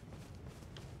 but...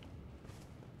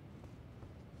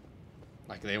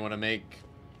 like, they want to make,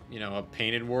 you know, a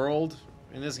painted world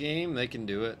in this game, they can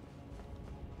do it.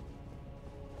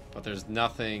 But there's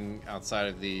nothing outside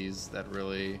of these that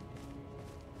really...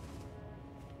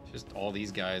 just all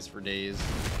these guys for days.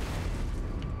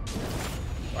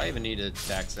 Do I even need to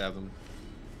backstab them?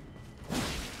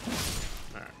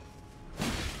 Alright.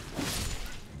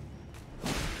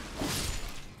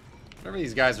 Whatever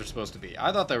these guys are supposed to be.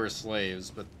 I thought they were slaves,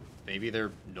 but maybe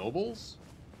they're nobles?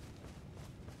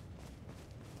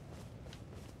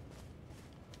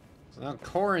 So now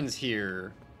Corin's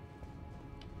here.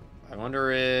 I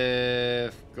wonder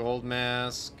if Gold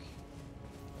Mask...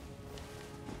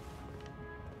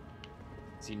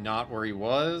 is he not where he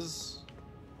was?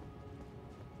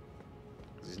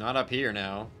 'Cause he's not up here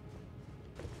now.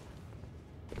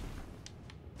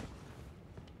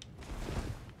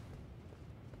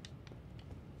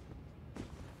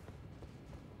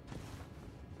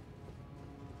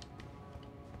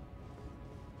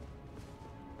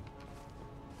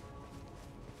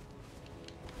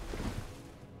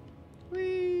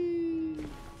 Whee!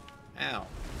 Ow.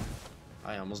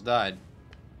 I almost died.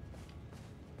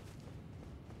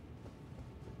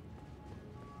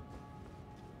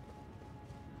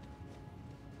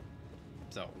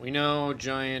 So, we know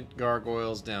giant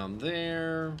gargoyles down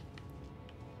there.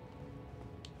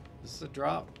 Is this a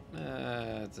drop?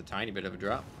 It's a tiny bit of a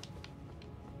drop.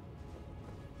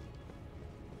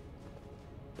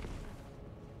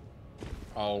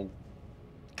 Oh,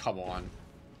 come on.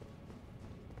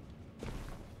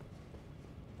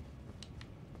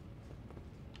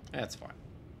 That's fine.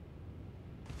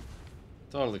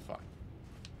 Totally fine.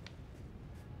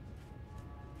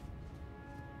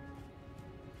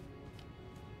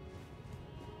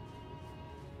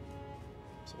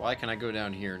 So why can I go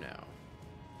down here now?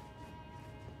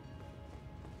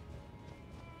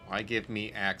 Why give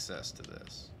me access to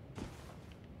this? In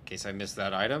case I missed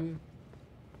that item?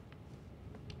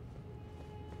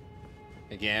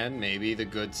 Again, maybe the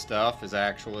good stuff is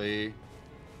actually...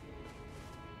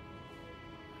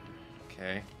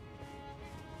 okay.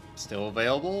 Still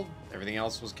available? Everything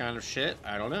else was kind of shit?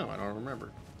 I don't know. I don't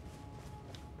remember.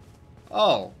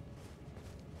 Oh.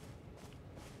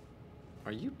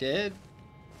 Are you dead?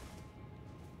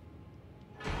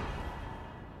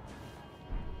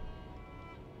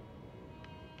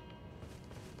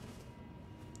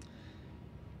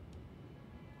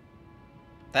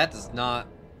 That does not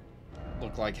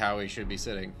look like how he should be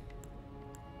sitting.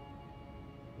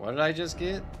 What did I just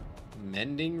get?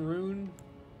 Mending rune?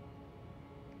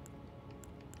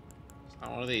 It's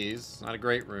not one of these. It's not a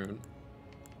great rune.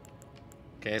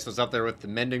 Okay, so it's up there with the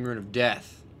Mending Rune of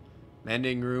Death.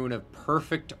 Mending Rune of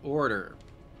Perfect Order.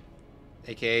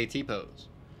 AKA T-Pose.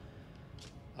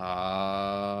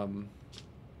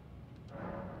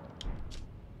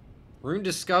 Rune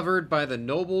discovered by the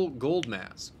Noble Gold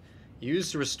Mask.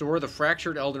 Used to restore the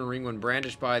fractured Elden Ring when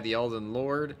brandished by the Elden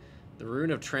Lord. The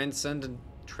Rune of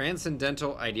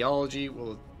Transcendental Ideology,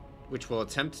 which will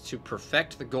attempt to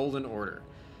perfect the Golden Order.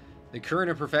 The current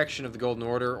imperfection of the Golden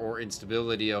Order or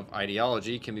instability of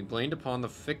ideology can be blamed upon the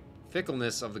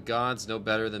fickleness of the gods no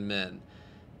better than men.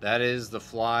 That is the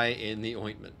fly in the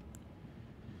ointment.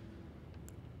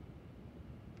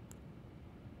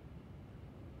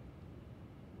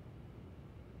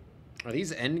 Are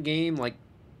these endgame, like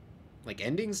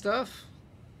ending stuff?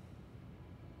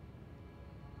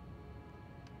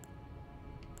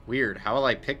 Weird. How will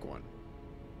I pick one?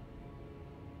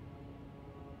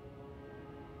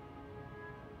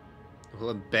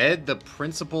 Will embed the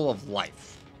principle of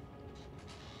life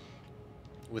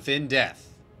within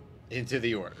death into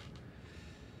the order.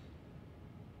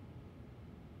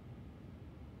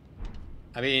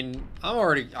 I mean,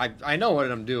 I know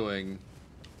what I'm doing.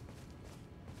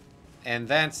 And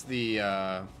that's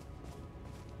the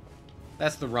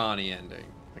Ronnie ending.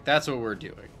 Like, that's what we're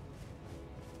doing.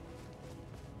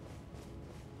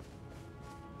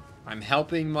 I'm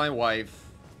helping my wife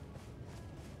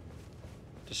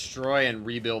destroy and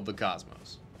rebuild the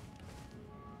cosmos.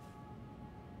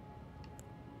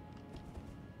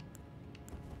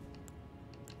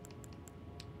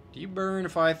 Do you burn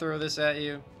if I throw this at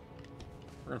you?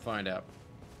 We're gonna find out.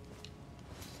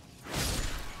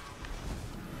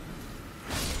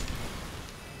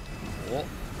 Cool.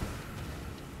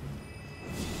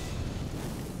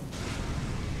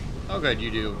 Oh good,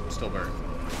 you do still burn.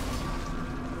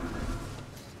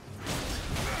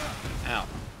 Ow.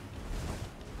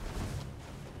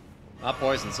 Not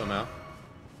poisoned somehow.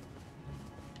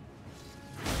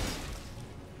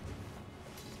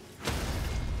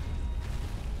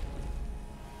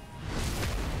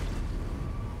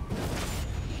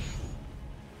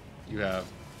 You have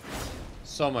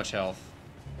so much health.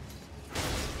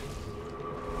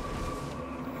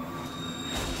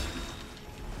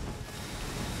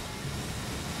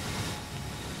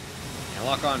 Can't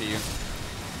lock onto you.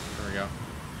 There we go.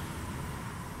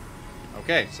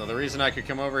 Okay, so the reason I could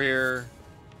come over here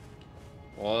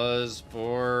was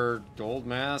for Gold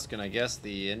Mask and I guess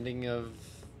the ending of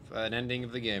an ending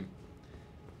of the game.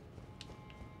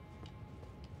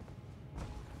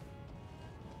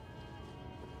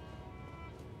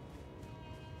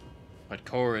 But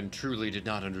Corrin truly did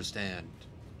not understand.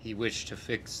 He wished to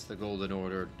fix the Golden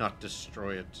Order, not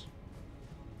destroy it.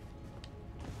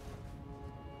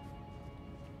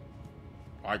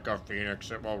 Like a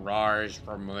phoenix, it will rise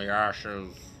from the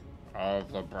ashes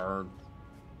of the burnt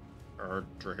earth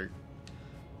tree.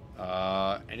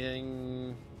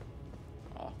 Anything?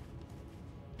 Oh.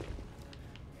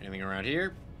 Anything around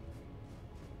here?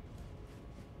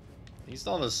 At least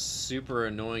all the super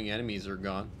annoying enemies are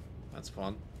gone. That's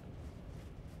fun.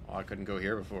 Oh, I couldn't go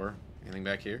here before. Anything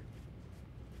back here?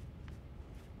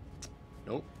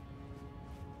 Nope.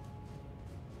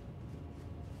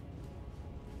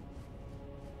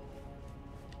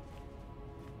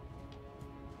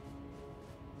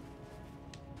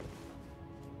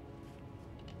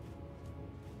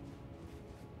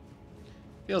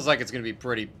 Feels like it's going to be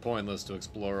pretty pointless to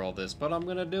explore all this, but I'm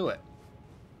going to do it.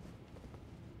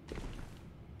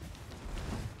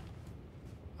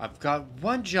 I've got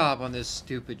one job on this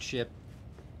stupid ship.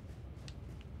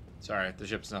 Sorry, the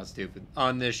ship's not stupid.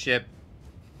 On this ship.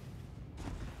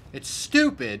 It's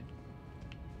stupid,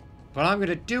 but I'm going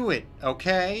to do it,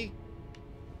 okay?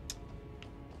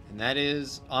 And that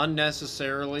is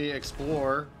unnecessarily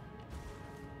explore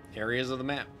areas of the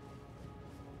map.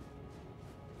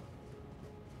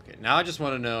 Okay, now I just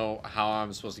want to know how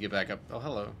I'm supposed to get back up. Oh,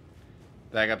 hello.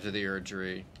 Back up to the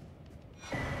Erdtree.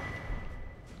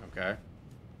 Okay.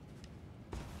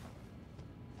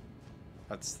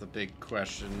 That's the big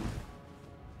question.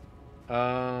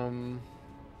 Oh.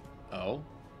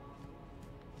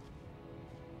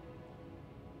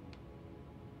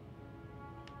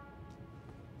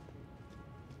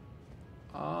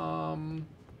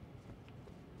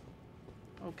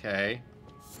 Okay.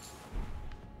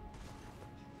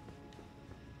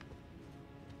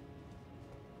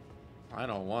 I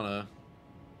don't wanna.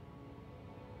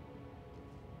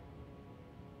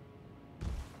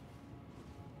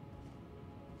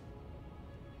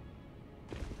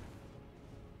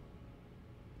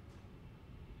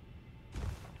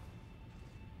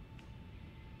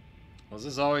 Was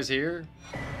this always here?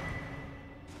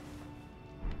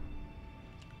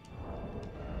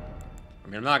 I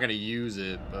mean, I'm not gonna use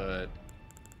it, but...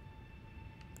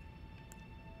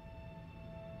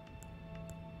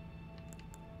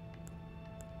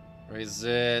 Or is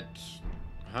it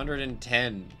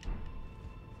 110?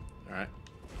 Alright.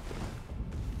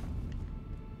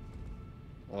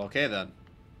 Well, okay then.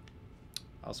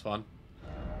 That was fun.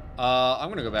 I'm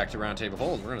gonna go back to Round Table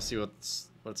Hold. We're gonna see what it's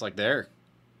like there.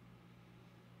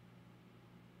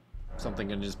 Something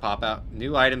can just pop out.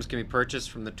 New items can be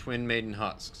purchased from the Twin Maiden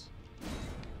Husks.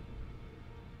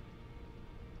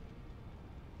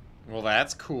 Well,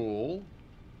 that's cool.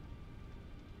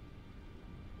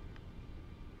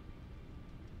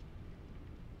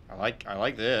 I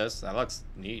like this. That looks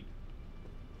neat.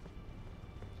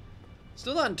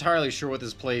 Still not entirely sure what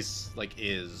this place, like,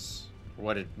 is. Or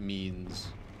what it means.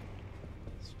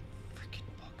 These freaking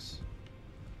books.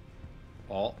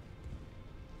 All.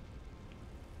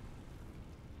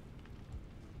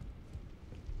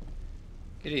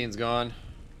 Gideon's gone.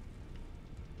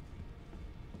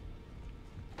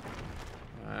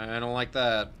 I don't like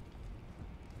that.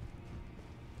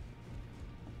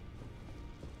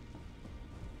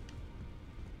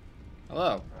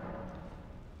 Hello.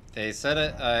 They said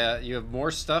it, you have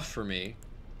more stuff for me.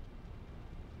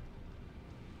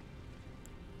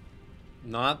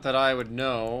 Not that I would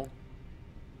know.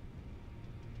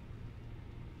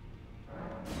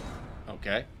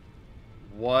 Okay.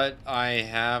 What I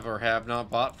have or have not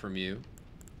bought from you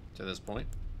to this point.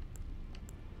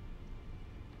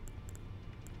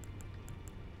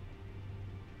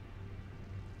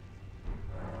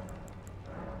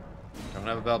 Don't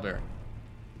have a bell bearing.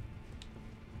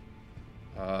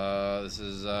 This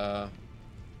is,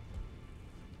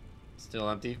 still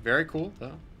empty. Very cool,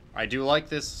 though. I do like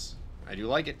this. I do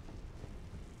like it.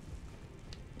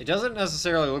 It doesn't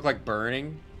necessarily look like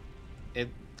burning. It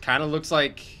kind of looks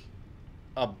like,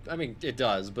 I mean, it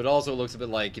does, but also looks a bit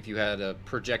like if you had a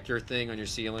projector thing on your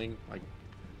ceiling, like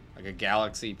a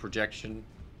galaxy projection.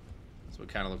 That's what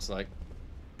it kind of looks like.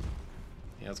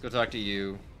 Yeah, let's go talk to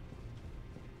you.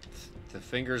 The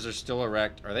fingers are still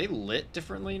erect. Are they lit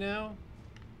differently now?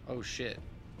 Oh, shit.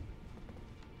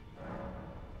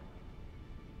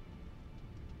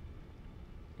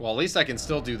 Well, at least I can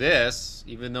still do this,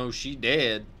 even though she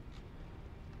did.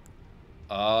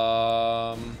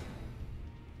 Dragon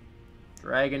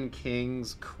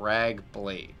King's Crag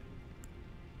Blade.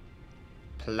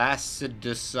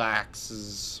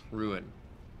 Placidusax's Ruin.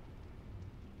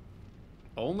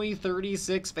 Only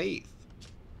 36 faith.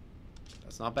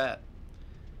 That's not bad.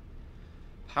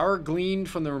 Power gleaned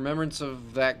from the remembrance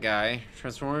of that guy.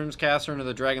 Transforms caster into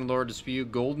the Dragon Lord to spew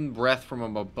golden breath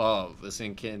from above. This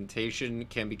incantation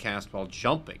can be cast while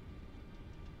jumping.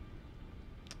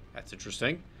 That's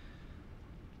interesting.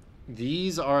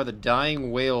 These are the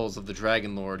dying wails of the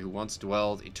Dragon Lord who once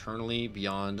dwelled eternally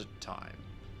beyond time.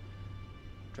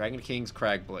 Dragon King's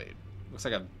Crag Blade. Looks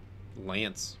like a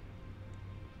lance.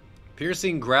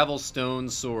 Piercing gravel stone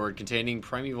sword containing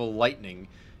primeval lightning.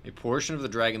 A portion of the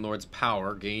Dragon Lord's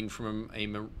power gained from a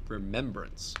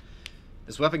remembrance.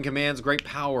 This weapon commands great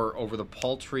power over the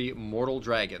paltry mortal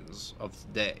dragons of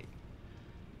the day.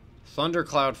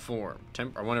 Thundercloud form.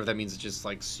 I wonder if that means it's just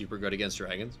like super good against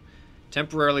dragons.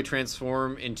 Temporarily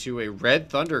transform into a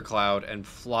red thundercloud and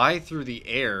fly through the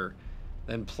air,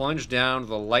 then plunge down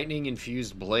with a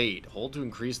lightning-infused blade. Hold to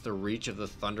increase the reach of the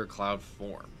thundercloud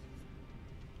form.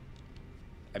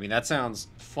 I mean, that sounds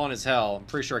fun as hell. I'm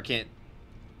pretty sure I can't...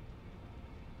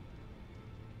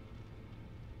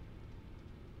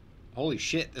 Holy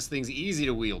shit, this thing's easy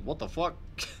to wield. What the fuck?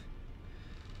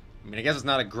 I mean, I guess it's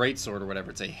not a great sword or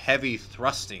whatever. It's a heavy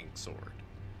thrusting sword.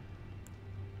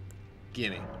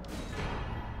 Gimme.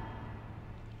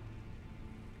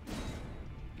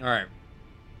 Alright.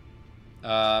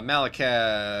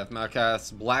 Malakath.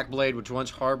 Malakath's Black Blade, which once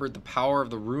harbored the power of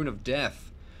the Rune of Death.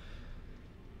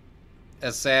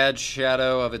 A sad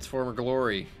shadow of its former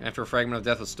glory. After a fragment of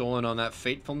death was stolen on that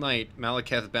fateful night,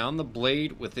 Malakath bound the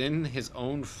blade within his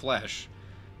own flesh,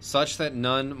 such that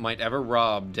none might ever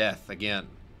rob death again.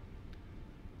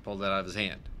 Pulled that out of his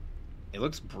hand. It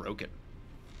looks broken.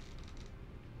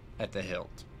 At the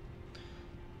hilt.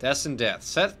 Destined Death.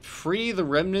 Set free the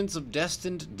remnants of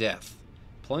destined death.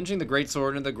 plunging the greatsword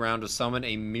into the ground to summon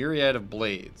a myriad of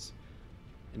blades.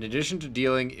 In addition to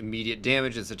dealing immediate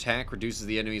damage, its attack reduces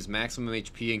the enemy's maximum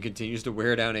HP and continues to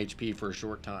wear down HP for a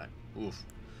short time. Oof.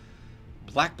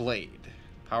 Black Blade.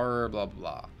 Power blah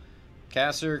blah.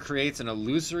 Caster creates an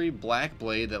illusory black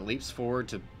blade that leaps forward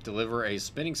to deliver a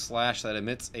spinning slash that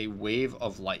emits a wave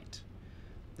of light.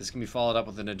 This can be followed up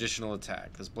with an additional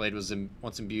attack. This blade was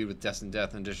once imbued with Destined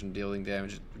Death. In addition to dealing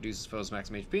damage, it reduces foes'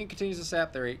 maximum HP and continues to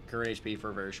sap their current HP for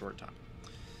a very short time.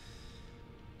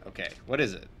 Okay, what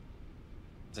is it?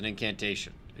 It's an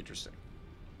incantation. Interesting.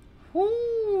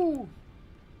 Whoo!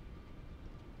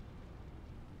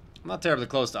 I'm not terribly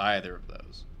close to either of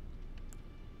those.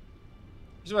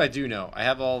 Here's what I do know. I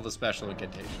have all the special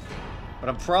incantations. But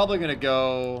I'm probably going to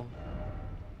go...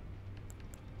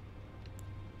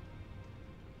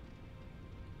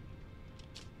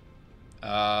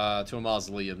 to a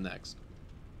mausoleum next.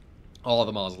 All of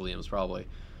the mausoleums, probably.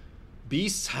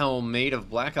 Beast's helm made of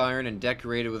black iron and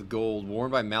decorated with gold,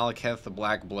 worn by Malekith the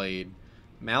Black Blade.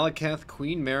 Malekith,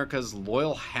 Queen Marika's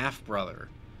loyal half-brother,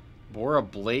 bore a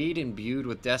blade imbued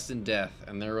with destined death,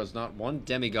 and there was not one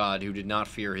demigod who did not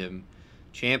fear him.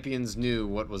 Champions knew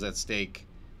what was at stake.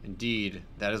 Indeed,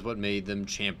 that is what made them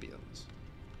champions.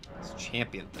 This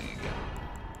champion thing again.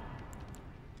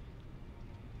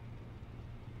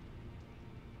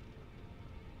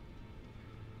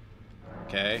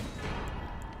 Okay.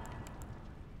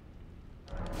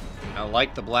 I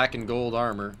like the black and gold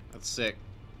armor. That's sick.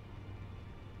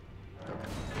 Okay.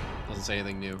 Doesn't say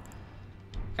anything new.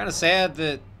 Kind of sad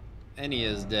that Enya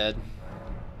is dead.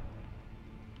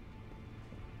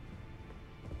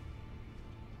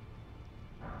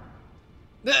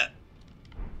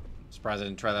 Surprised I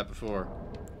didn't try that before.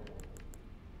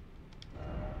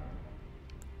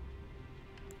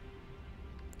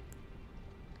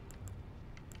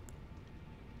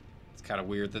 It's kind of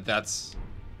weird that that's...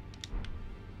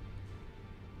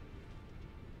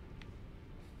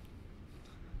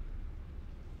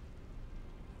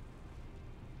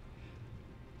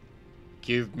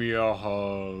 Give me a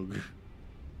hug.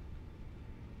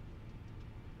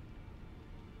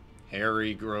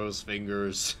 Hairy, gross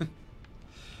fingers.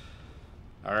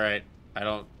 Alright.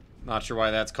 Not sure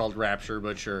why that's called rapture,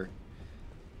 but sure.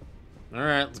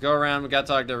 Alright, let's go around. We gotta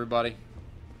talk to everybody.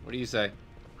 What do you say?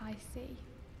 I see.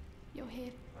 You're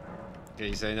here. Okay,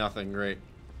 you say nothing. Great.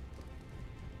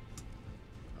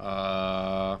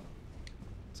 What's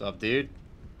up, dude?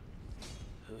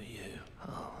 Who are you?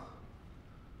 Oh.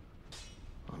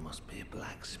 I must be a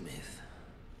blacksmith.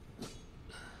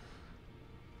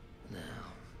 Now,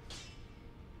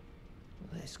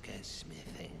 let's get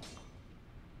smithing.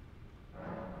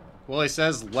 Well, he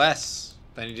says less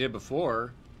than he did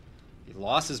before. He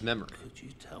lost his memory. Could you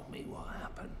tell me what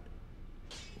happened?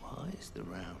 Why is the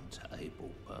round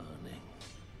table burning?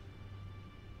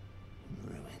 In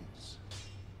ruins.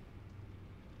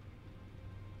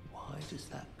 Why does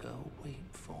that girl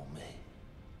weep for me?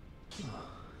 Oh.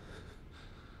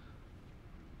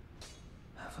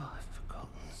 Have I forgotten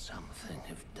something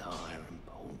of dire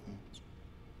importance?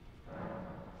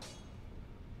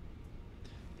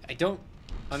 I don't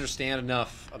understand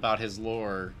enough about his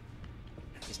lore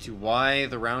as to why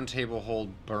the round table hold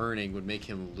burning would make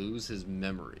him lose his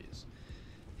memories.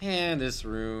 And this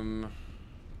room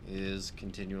is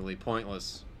continually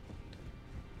pointless.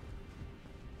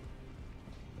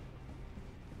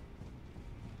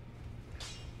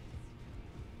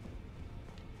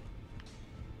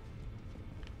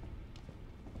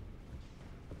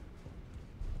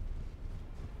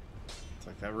 It's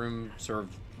like that room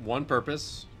served one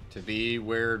purpose, to be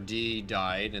where Dee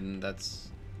died, and that's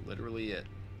literally it.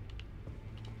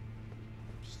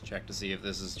 Just check to see if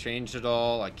this has changed at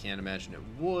all. I can't imagine it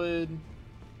would,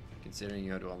 considering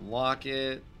you had to unlock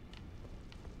it.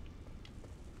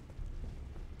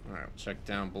 Alright, we'll check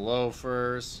down below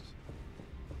first.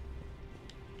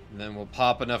 And then we'll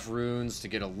pop enough runes to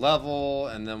get a level,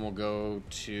 and then we'll go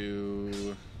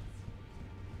to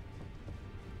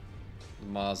the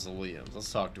mausoleums.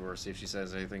 Let's talk to her, see if she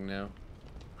says anything new.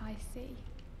 I see.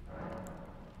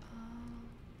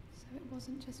 So it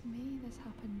wasn't just me this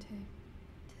happened to.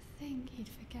 To think he'd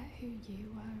forget who you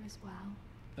were as well.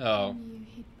 Oh. I knew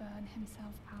he'd burn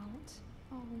himself out.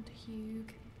 Old Hugh.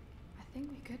 I think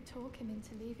we could talk him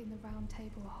into leaving the round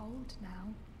table hold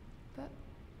now. But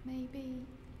maybe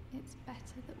it's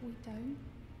better that we don't.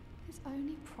 It's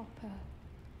only proper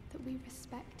that we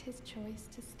respect his choice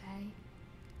to stay.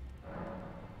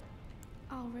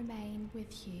 I'll remain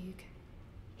with Hugh.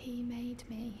 He made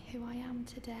me who I am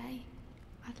today.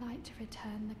 I'd like to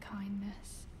return the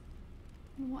kindness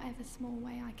in whatever small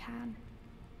way I can.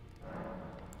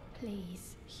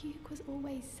 Please, Hugh was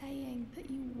always saying that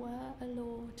you were a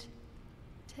lord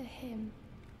to him.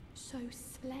 So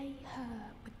slay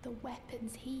her with the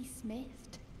weapons he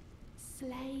smithed.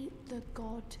 Slay the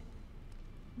god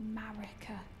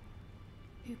Marika,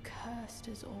 who cursed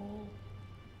us all.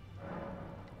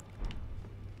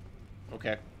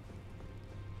 Okay.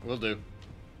 Will do.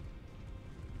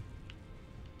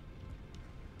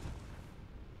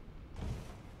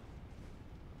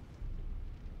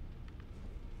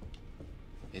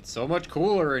 It's so much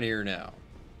cooler in here now.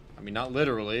 I mean, not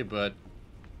literally, but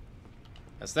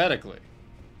aesthetically.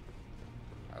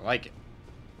 I like it.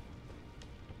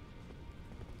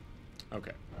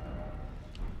 Okay.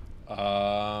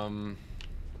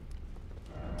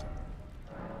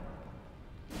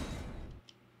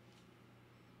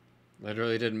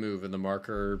 Literally didn't move, and the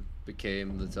marker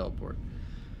became the teleport.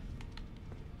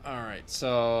 Alright,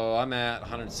 so I'm at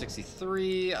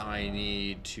 163. I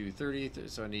need 230,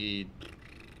 so I need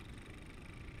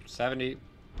 70.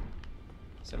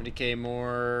 70k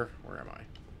more. Where am I?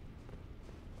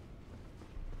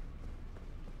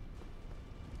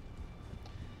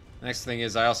 Next thing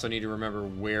is I also need to remember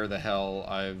where the hell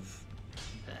I've...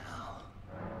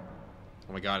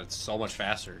 Oh my god, it's so much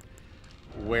faster.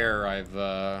 Where I've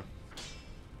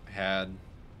had... Am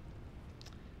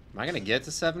I going to get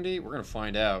to 70? We're going to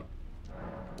find out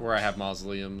where I have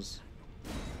mausoleums.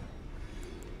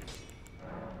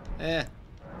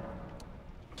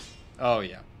 Oh,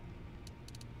 yeah.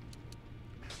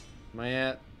 Am I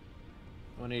at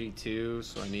 182?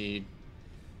 So I need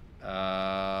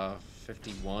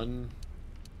 51.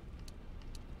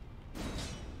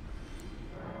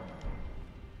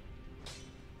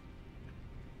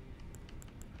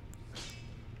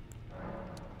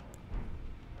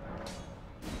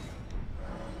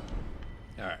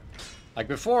 Alright. Like,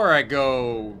 before I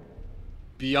go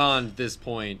beyond this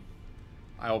point,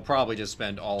 I will probably just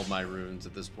spend all of my runes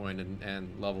at this point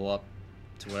and level up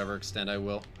to whatever extent I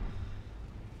will.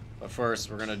 But first,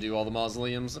 we're going to do all the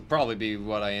mausoleums. It'll probably be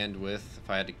what I end with,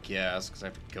 if I had to guess, because I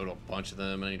have to go to a bunch of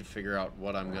them, and I need to figure out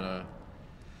what I'm going to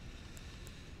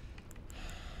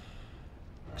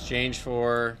exchange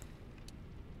for.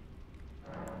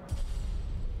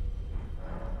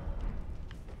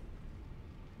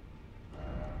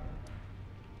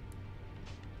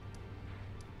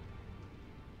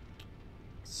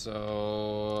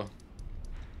 So,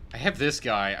 I have this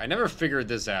guy. I never figured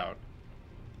this out.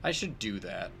 I should do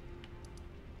that.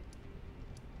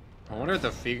 I wonder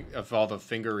if all the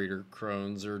finger reader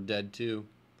crones are dead too.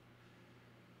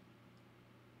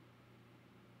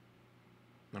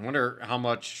 I wonder how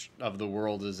much of the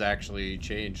world has actually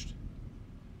changed.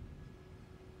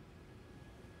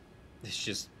 It's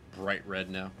just bright red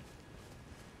now.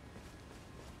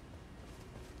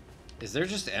 Is there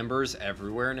just embers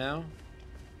everywhere now?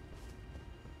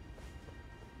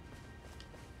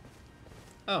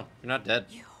 Oh, you're not dead.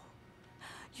 You're...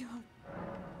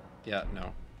 Yeah,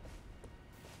 no.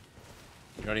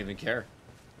 You don't even care.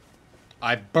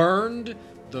 I burned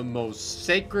the most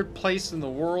sacred place in the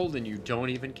world and you don't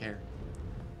even care.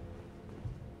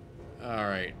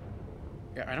 Alright.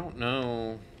 Yeah, I don't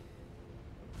know.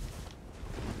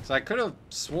 So I could have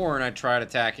sworn I tried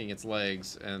attacking its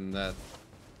legs and that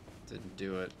didn't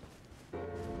do it.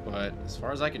 But as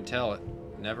far as I can tell, it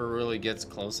never really gets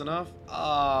close enough.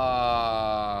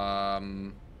 I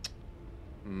don't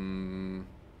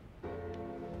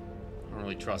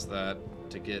really trust that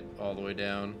to get all the way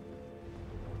down.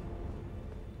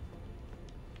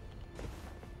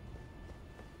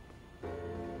 But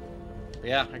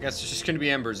yeah, I guess there's just gonna be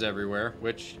embers everywhere,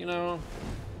 which, you know...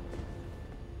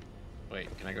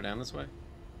 Wait, can I go down this way?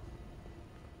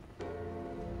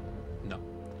 No.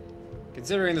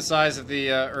 Considering the size of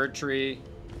the Erd tree,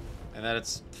 and that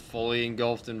it's fully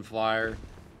engulfed in fire,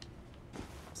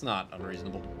 it's not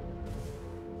unreasonable.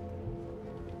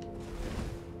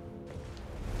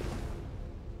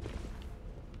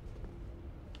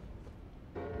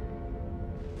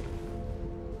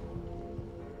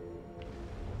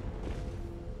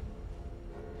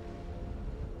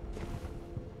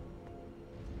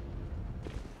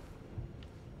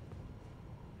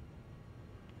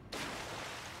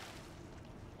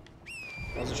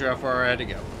 Wasn't sure how far I had to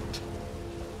go.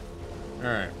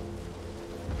 Alright.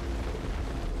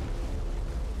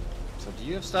 So do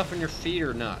you have stuff on your feet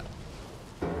or not?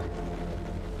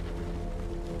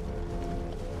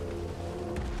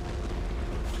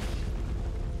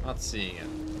 Not seeing it.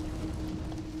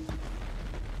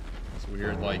 It's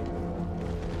weird, like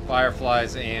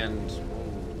fireflies and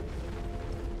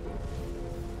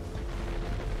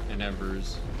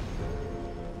embers.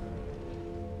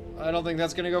 I don't think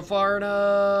that's gonna go far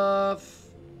enough.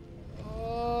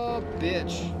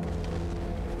 bitch.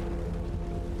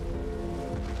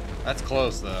 That's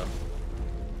close, though.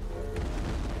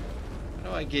 How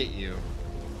do I get you?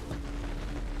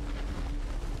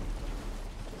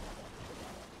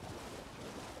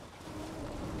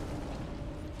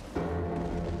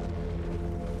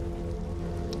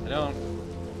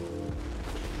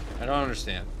 I don't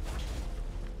understand.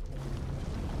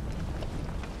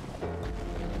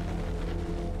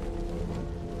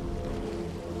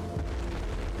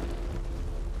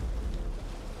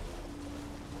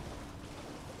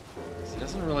 He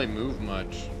doesn't really move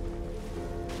much.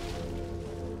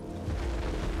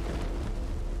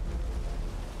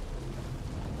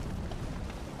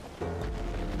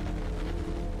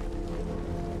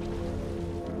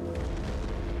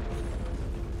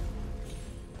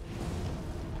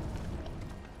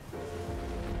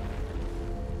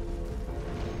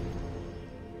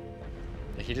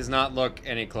 He does not look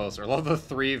any closer. I love the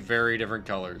three very different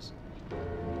colors.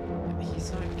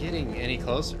 He's not getting any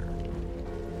closer.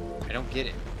 I don't get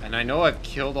it. And I know I've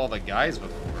killed all the guys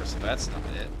before, so that's not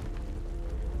it.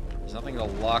 There's nothing to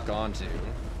lock onto.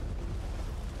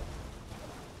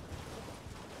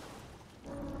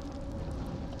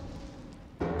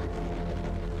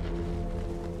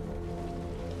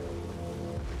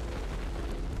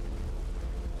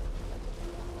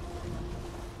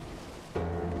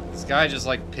 This guy just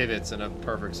like pivots in a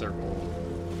perfect circle.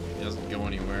 He doesn't go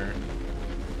anywhere.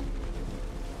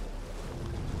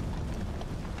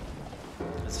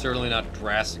 It's certainly not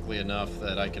drastically enough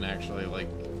that I can actually like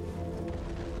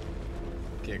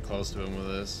get close to him with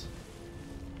this.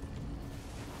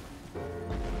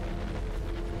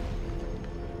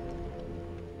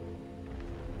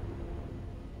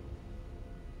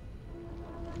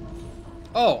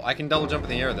 Oh, I can double jump in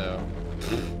the air though.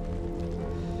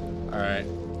 Alright.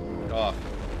 Off.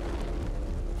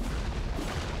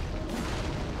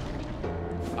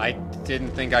 I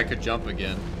didn't think I could jump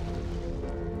again.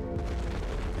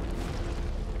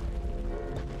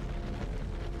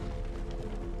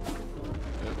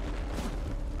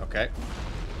 Okay.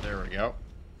 There we go.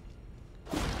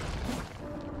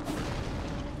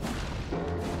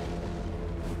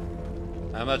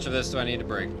 How much of this do I need to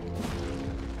break?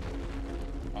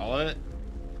 All of it?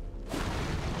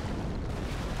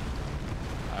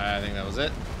 I think that was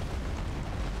it.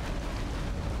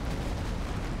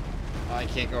 Oh, I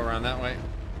can't go around that way.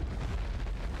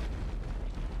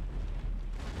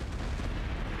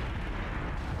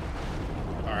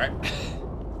 Alright.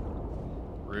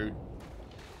 Rude.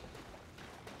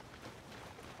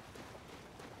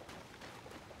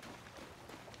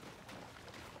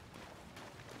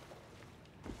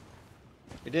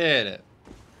 We did it.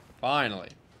 Finally.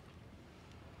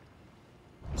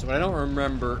 So what I don't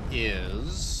remember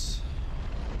is...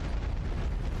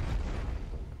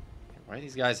 Why are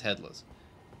these guys headless?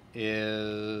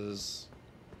 These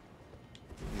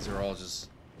are all just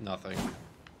nothing.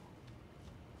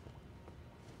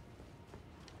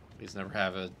 These never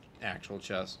have an actual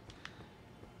chest.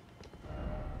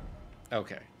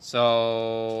 Okay,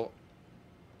 so...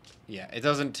 Yeah, it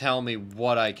doesn't tell me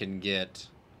what I can get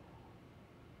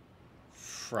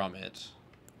from it.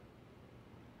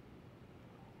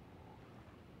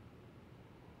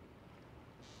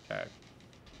 Okay.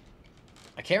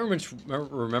 I can't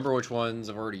remember which ones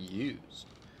I've already used.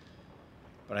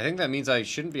 But I think that means I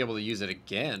shouldn't be able to use it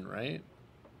again, right?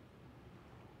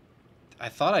 I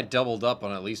thought I doubled up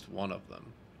on at least one of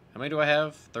them. How many do I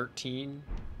have? 13?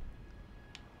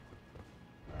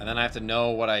 And then I have to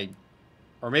know what I...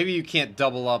 Or maybe you can't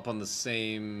double up on the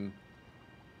same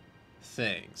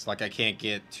things. Like I can't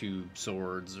get 2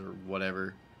 swords or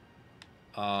whatever.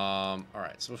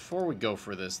 Alright, so before we go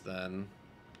for this then...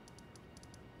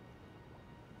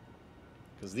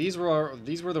 Because these were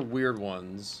the weird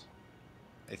ones,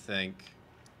 I think,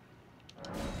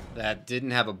 that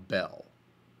didn't have a bell,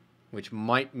 which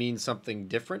might mean something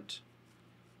different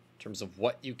in terms of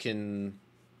what you can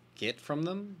get from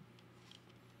them.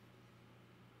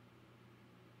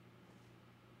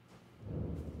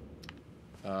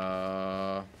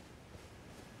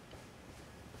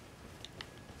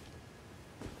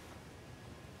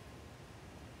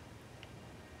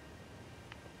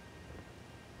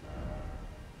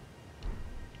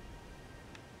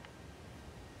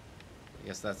 I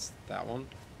guess that's that one.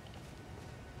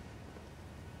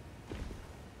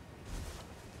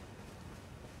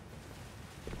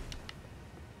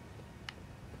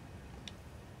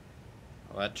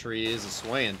 Well, that tree is a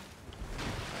swaying.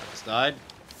 Just died.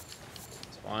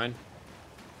 It's fine.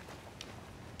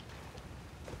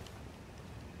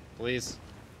 Please.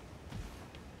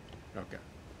 Okay.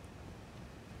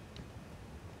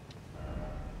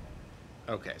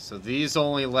 Okay, so these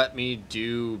only let me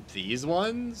do these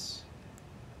ones?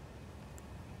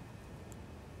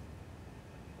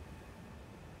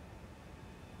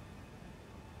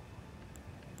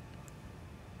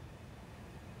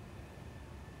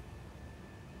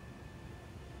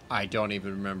 I don't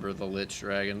even remember the Lich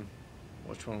Dragon.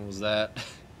 Which one was that?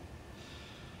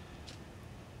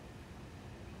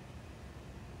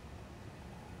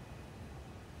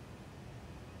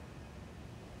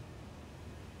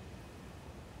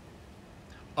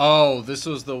 Oh, this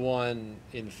was the one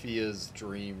in Fia's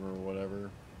dream or whatever.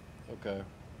 Okay.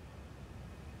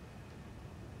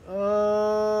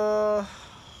 Oh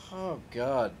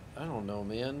god. I don't know,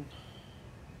 man.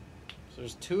 So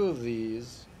there's 2 of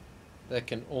these that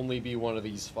can only be one of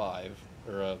these 5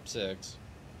 or 6.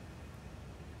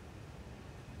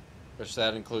 Which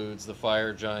that includes the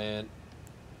fire giant.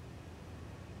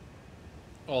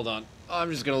 Hold on. I'm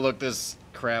just gonna look this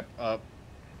crap up.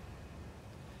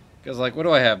 Because, like, what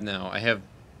do I have now? I have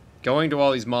going to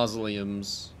all these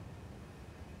mausoleums.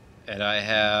 And I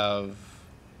have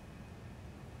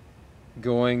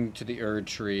going to the Erd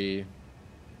Tree.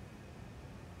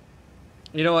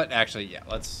 You know what? Actually, yeah,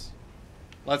 let's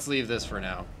leave this for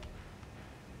now.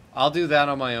 I'll do that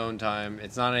on my own time.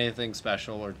 It's not anything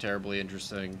special or terribly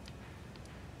interesting.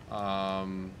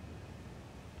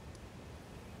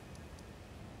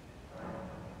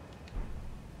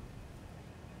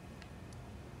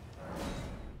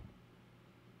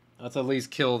 Let's at least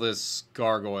kill this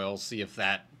gargoyle, see if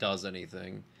that does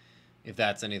anything. If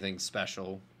that's anything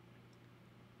special.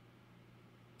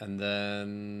 And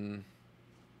then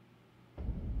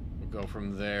we'll go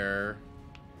from there.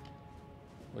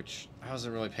 Which, I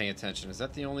wasn't really paying attention. Is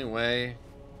that the only way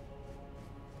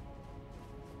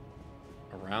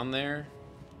around there?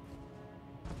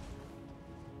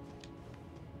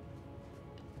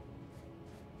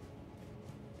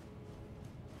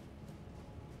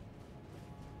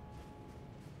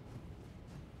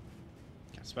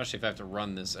 Especially if I have to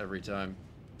run this every time.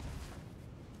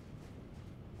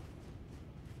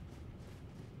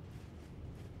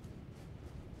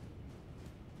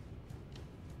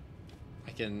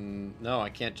 I can... No, I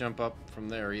can't jump up from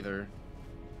there either.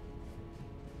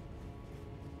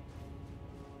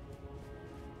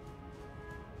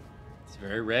 It's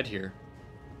very red here.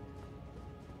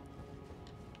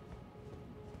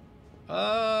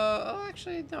 Oh,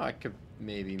 actually, no, I could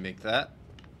maybe make that.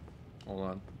 Hold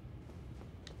on.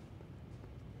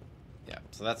 Yeah,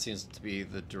 so that seems to be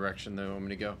the direction they want me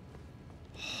to go.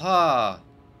 Ha!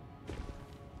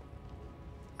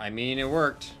 I mean, it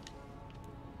worked.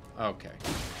 Okay.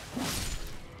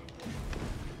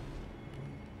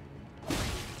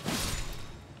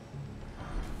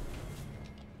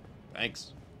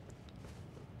 Thanks.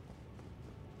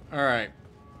 Alright,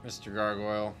 Mr.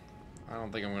 Gargoyle. I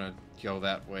don't think I'm gonna go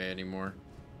that way anymore.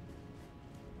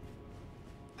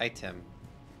 Item.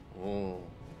 Oh.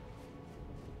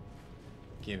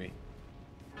 Gimme.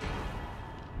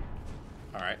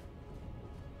 Alright.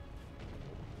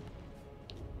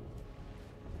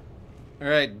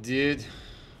 Alright, dude.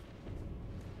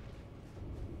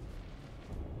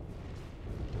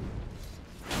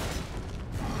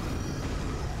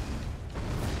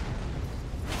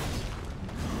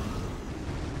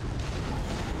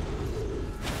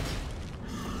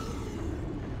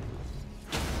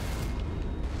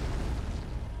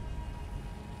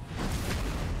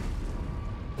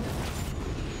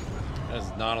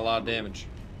 That's not a lot of damage.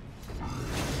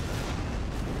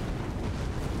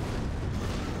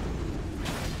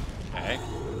 Okay.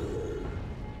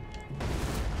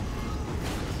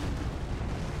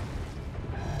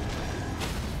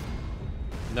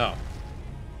 No.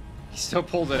 He still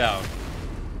pulled it out.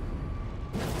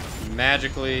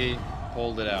 Magically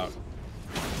pulled it out.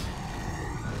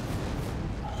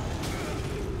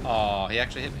 Oh, he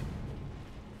actually hit me.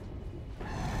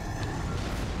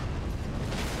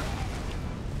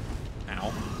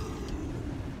 Ow.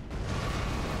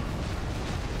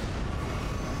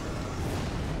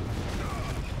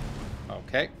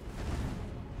 Okay.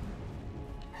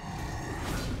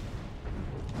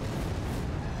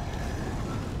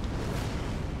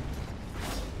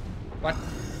 What?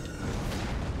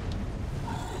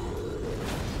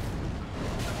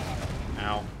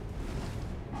 Ow.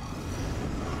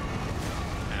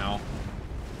 Ow.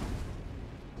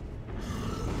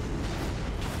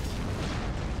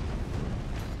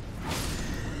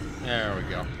 There we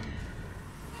go.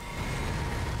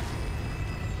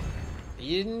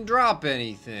 You didn't drop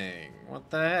anything. What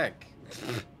the heck?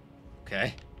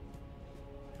 Okay.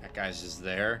 That guy's just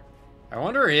there. I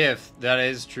wonder if that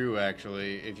is true,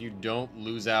 actually. If you don't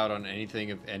lose out on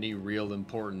anything of any real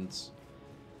importance,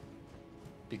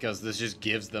 Because this just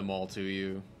gives them all to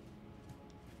you.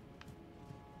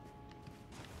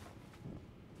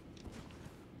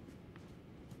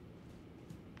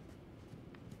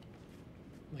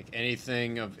 Like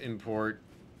anything of import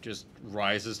just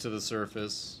rises to the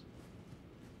surface.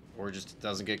 Or just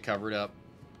doesn't get covered up.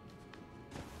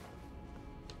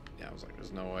 Yeah, I was like,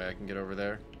 there's no way I can get over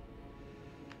there.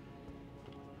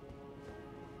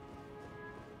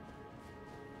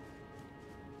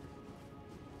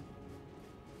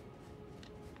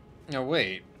 Now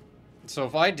wait, so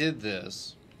if I did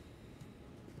this,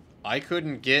 I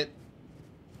couldn't get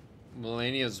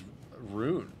Melania's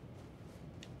rune.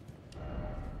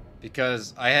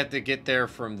 Because I had to get there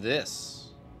from this.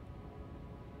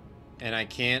 And I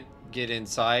can't get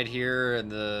inside here,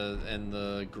 and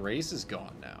the grace is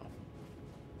gone now.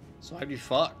 So I'd be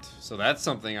fucked. So that's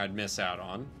something I'd miss out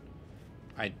on.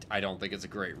 I don't think it's a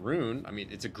great rune. I mean,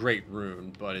 it's a great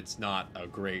rune, but it's not a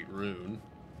great rune.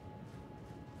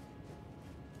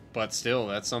 But still,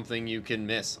 that's something you can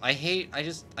miss. I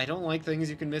don't like things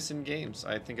you can miss in games.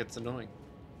 I think it's annoying.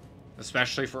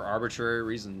 Especially for arbitrary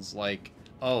reasons, like,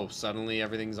 oh, suddenly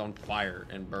everything's on fire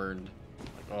and burned.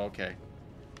 Like, oh, okay.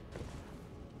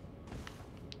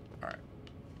 Alright.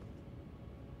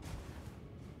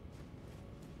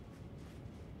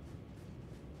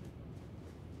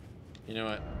 You know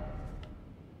what?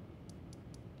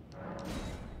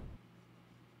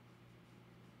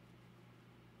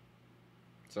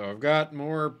 So I've got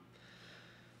more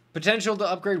potential to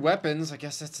upgrade weapons. I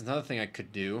guess that's another thing I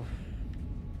could do.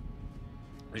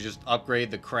 Is just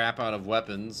upgrade the crap out of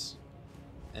weapons.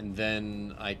 And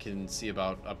then I can see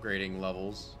about upgrading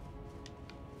levels.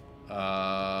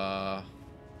 Okay.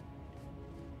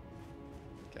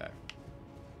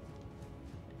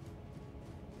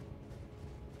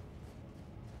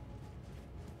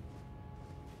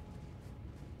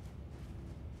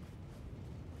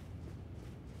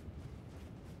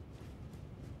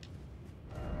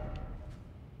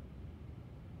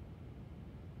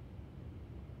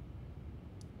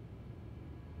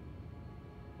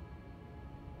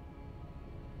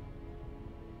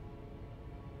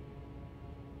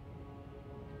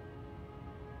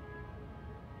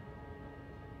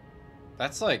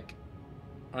 That's like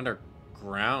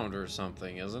underground or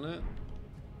something, isn't it?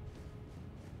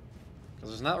 Because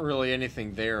there's not really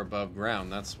anything there above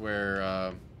ground. That's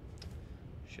where,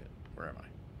 shit, where am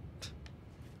I?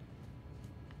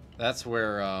 That's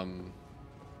where,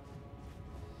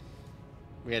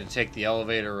 we had to take the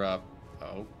elevator up.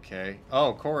 Okay.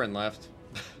 Oh, Corin left.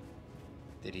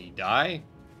 Did he die?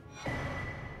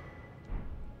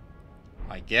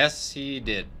 I guess he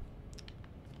did.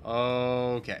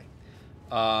 Okay.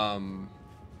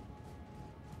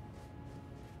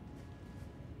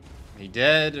 He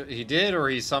did, or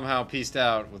he somehow pieced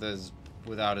out with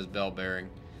without his bell bearing.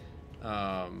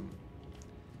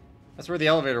 That's where the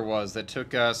elevator was that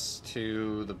took us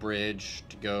to the bridge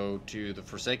to go to the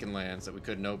Forsaken Lands that we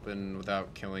couldn't open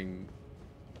without killing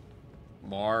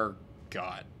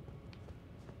God.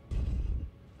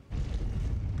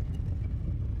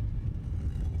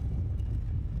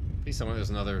 Please, someone, there's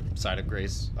another side of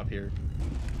grace up here.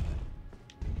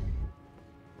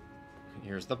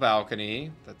 Here's the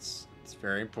balcony. It's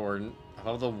very important. I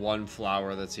love the one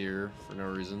flower that's here for no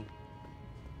reason.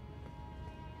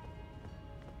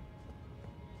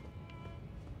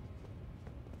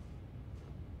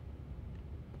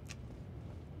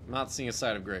 I'm not seeing a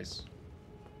side of grace.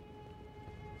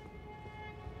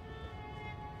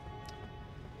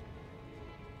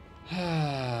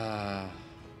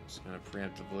 Just gonna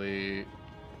preemptively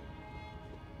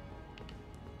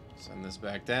send this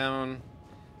back down.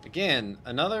 Again,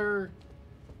 another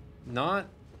not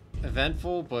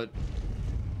eventful but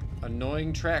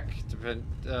annoying trek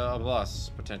of loss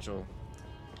potential.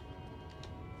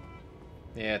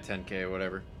 Yeah, 10k,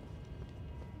 whatever.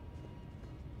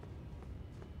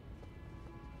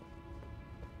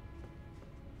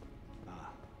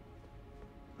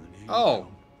 Oh,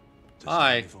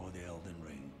 hi. Before the Elden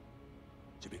Ring,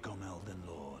 to become Elden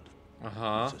Lord.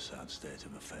 Uh-huh. It's a sad state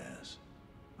of affairs.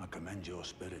 I commend your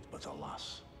spirit, but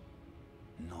alas,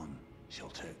 none shall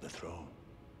take the throne.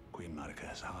 Queen Marika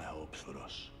has high hopes for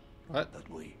us. What? That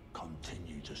we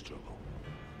continue to struggle.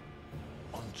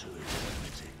 Unto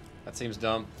eternity. That seems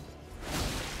dumb.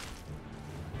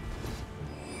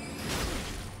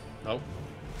 Nope.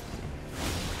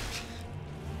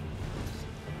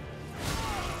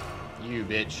 You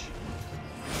bitch.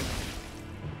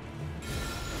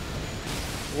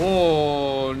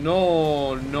 Whoa,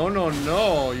 no, no, no,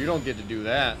 no. You don't get to do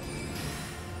that.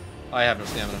 I have no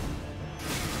stamina.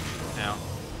 Ow.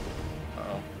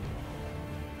 Uh-oh.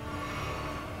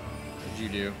 What'd you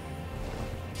do?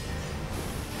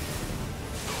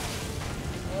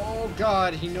 Oh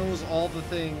god, he knows all the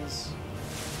things.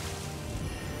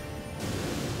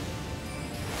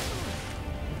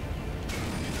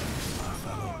 My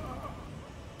fellow,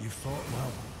 you fought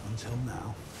well until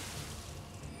now.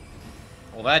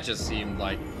 Well, that just seemed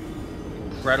like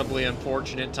incredibly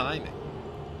unfortunate timing.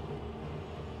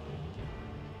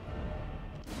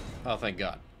 Oh, thank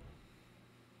God.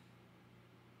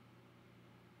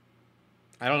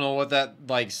 I don't know what that,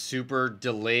 like, super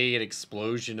delayed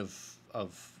explosion of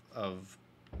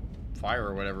fire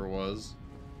or whatever it was.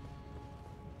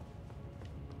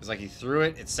 It's like he threw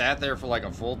it, it sat there for like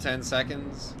a full 10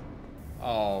 seconds.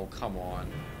 Oh, come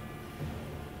on.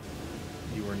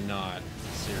 You were not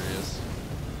serious.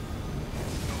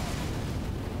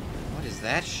 What is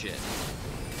that shit?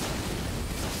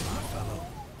 My fellow,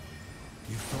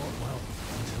 you fought well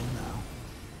until now.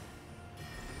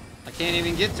 I can't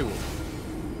even get to him.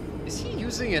 Is he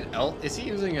using an is he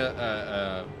using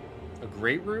a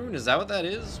great rune? Is that what that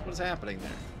is? What's happening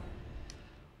there?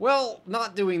 Well,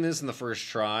 not doing this in the first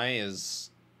try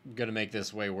is gonna make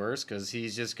this way worse, because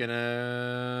he's just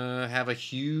gonna have a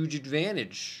huge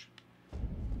advantage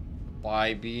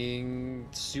by being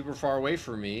super far away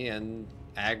from me and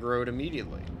aggroed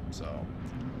immediately. So,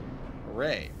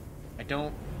 hooray. I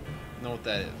don't know what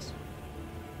that is.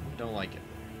 Don't like it.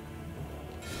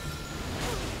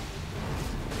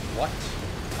 What?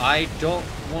 I don't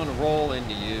want to roll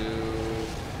into you.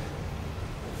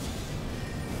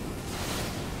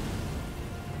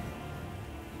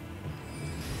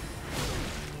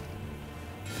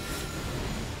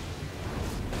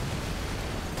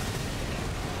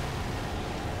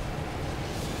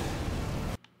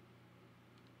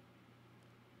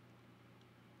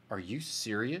 Are you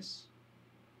serious?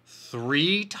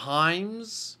 3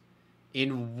 times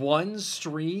in one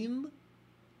stream?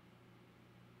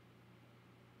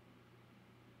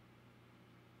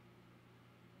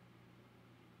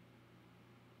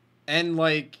 And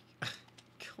like,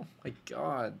 oh my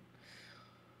god.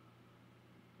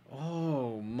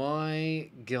 Oh my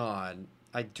god.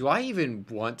 Do I even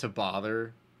want to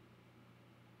bother?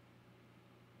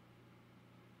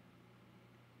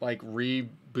 Like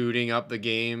rebooting up the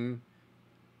game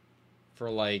for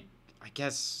like, I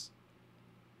guess,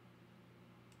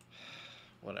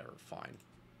 whatever, fine.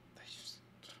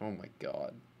 Oh my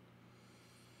god.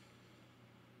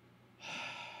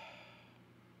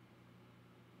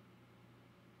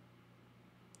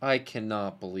 I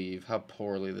cannot believe how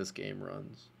poorly this game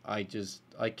runs. I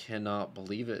cannot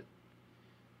believe it.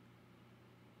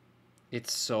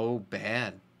 It's so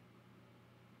bad.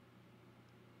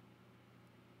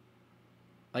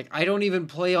 Like, I don't even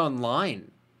play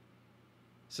online.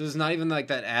 So there's not even like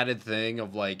that added thing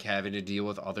of like having to deal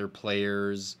with other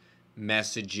players,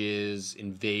 messages,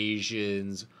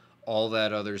 invasions, all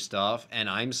that other stuff, and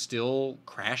I'm still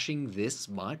crashing this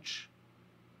much?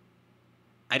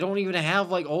 I don't even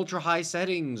have like ultra high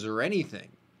settings or anything.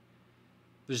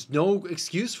 There's no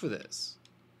excuse for this.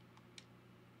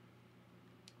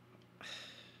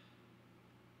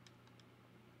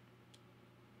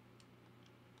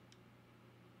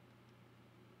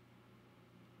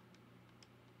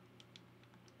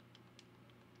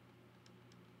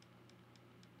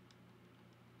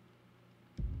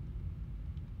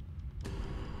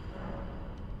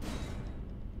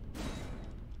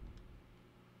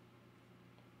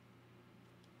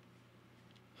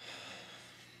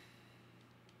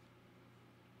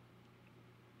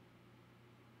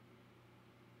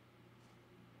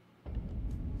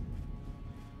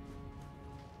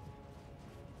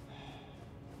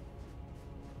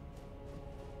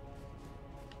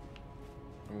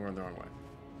 I'm going the wrong way.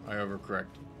 I overcorrect.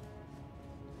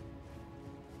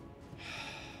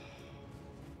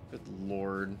 Good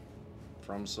lord.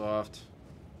 FromSoft.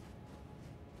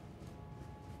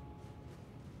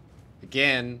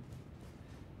 Again,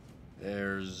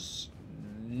 there's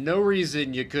no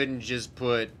reason you couldn't just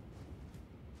put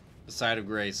the Side of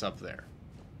Grace up there.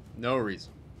 No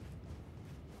reason.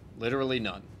 Literally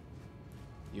none.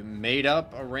 You made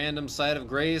up a random Side of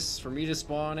Grace for me to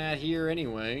spawn at here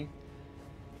anyway.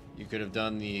 You could have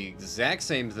done the exact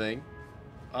same thing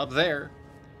up there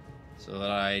so that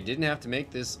I didn't have to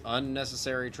make this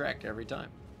unnecessary trek every time.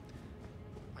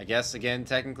 I guess, again,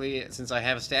 technically, since I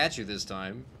have a statue this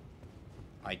time,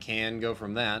 I can go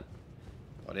from that.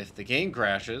 But if the game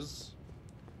crashes,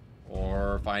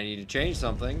 or if I need to change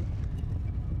something,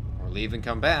 or leave and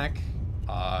come back,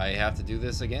 I have to do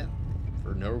this again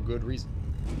for no good reason.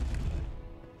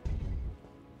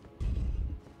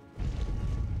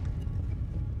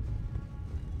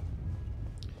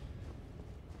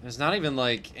 There's not even,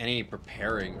 like, any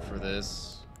preparing for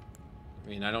this. I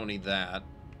mean, I don't need that.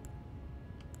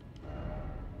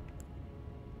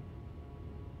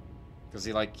 Because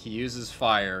he uses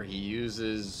fire. He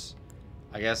uses,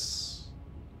 I guess,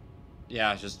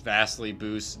 yeah, just vastly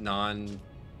boost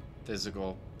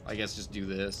non-physical. I guess just do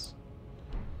this.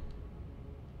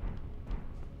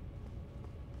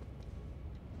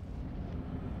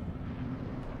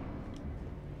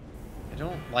 I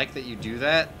don't like that you do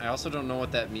that. I also don't know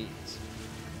what that means.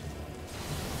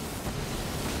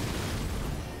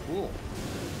 Cool.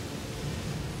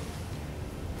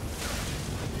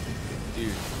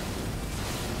 Dude.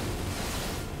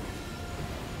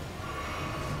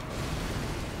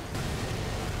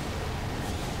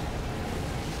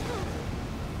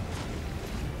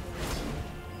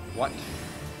 What?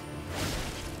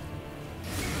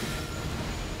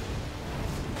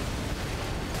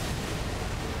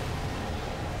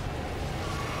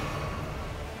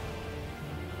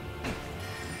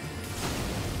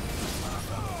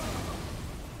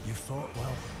 You fought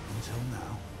well until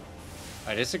now.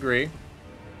 I disagree.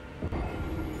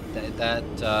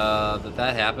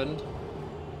 That happened.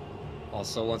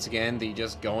 Also, once again, the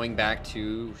just going back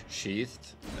to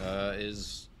Sheathed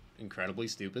is incredibly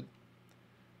stupid.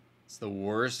 It's the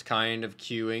worst kind of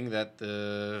queuing that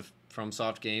the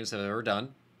FromSoft games have ever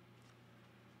done.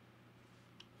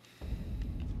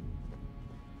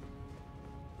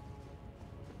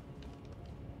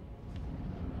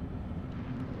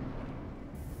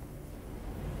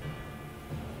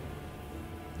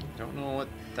 Don't know what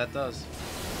that does.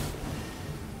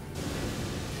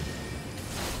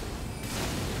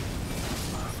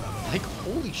 Like,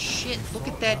 holy shit, look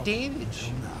at that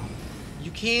damage.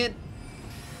 You can't...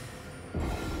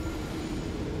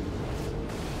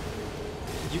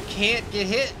 You can't get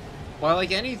hit by,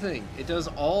 like, anything. It does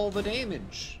all the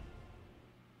damage.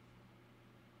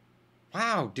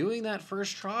 Wow, doing that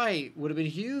first try would have been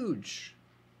huge.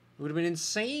 It would have been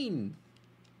insane.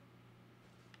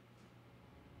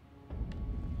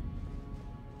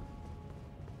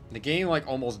 The game, like,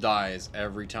 almost dies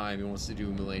every time he wants to do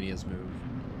a Melania's move.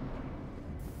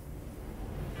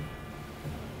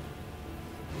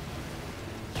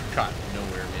 You got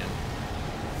nowhere, man.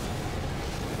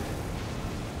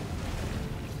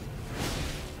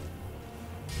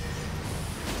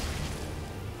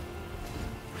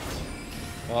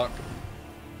 Fuck.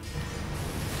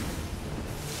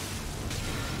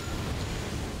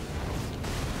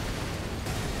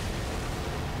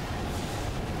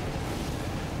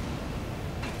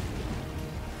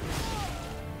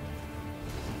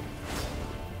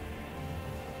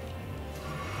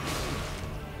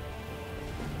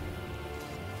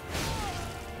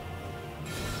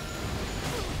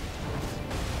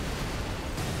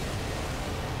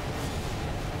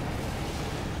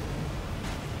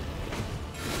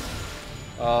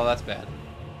 Oh, that's bad.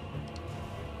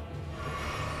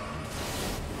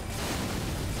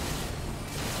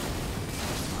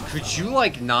 Could you,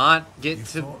 like, not get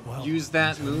to use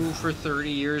that move for 30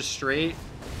 years straight?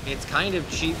 It's kind of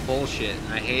cheap bullshit,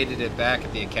 and I hated it back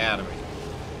at the academy.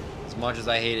 As much as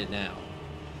I hate it now.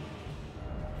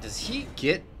 Does he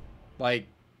get, like,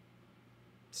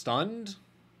 stunned?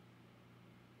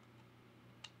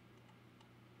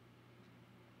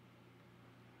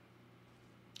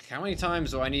 How many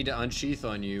times do I need to unsheath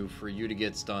on you for you to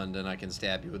get stunned and I can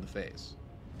stab you in the face?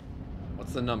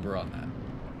 What's the number on that?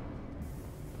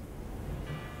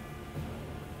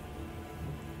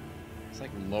 It's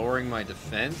like lowering my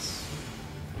defense.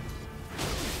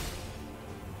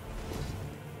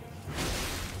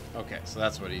 Okay, so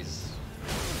that's what he's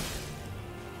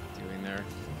doing there.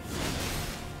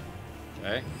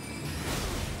 Okay.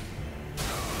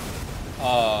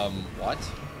 What?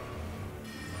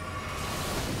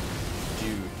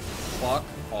 Dude, fuck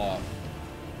off.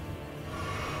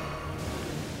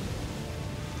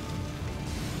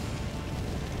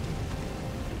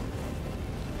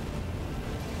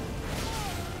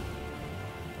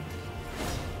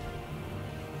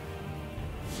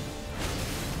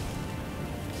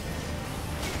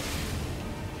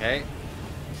 Okay.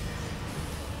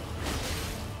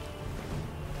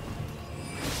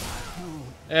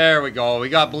 There we go. We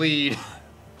got bleed.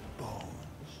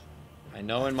 I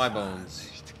know in my bones.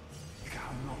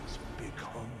 Cannot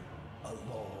become a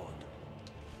lord.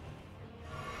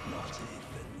 Not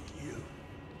even you.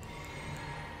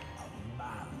 A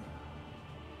man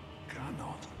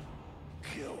cannot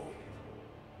kill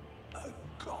a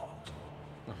god.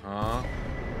 Uh-huh.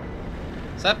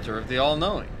 Scepter of the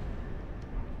All-Knowing.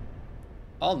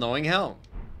 All-Knowing Helm.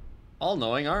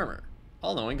 All-Knowing Armor.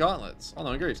 All-Knowing Gauntlets.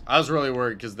 All-Knowing Greaves. I was really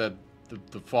worried because the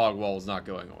fog wall was not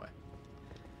going away.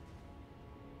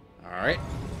 Alright.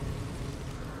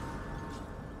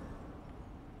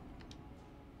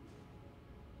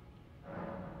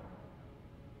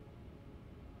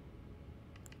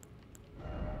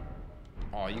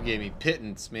 Oh, you gave me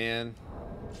pittance, man.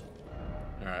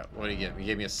 Alright, what do you give me? You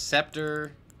gave me a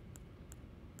scepter.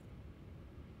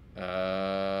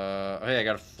 Oh yeah, I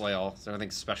got a flail. Is there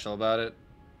anything special about it?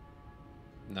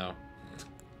 No.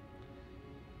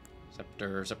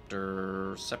 Scepter,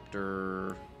 scepter,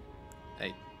 scepter.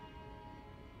 Hey.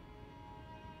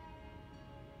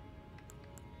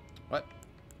 What?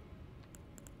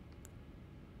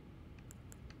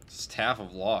 Staff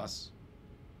of Loss.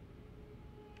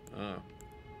 Oh.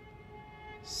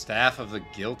 Staff of the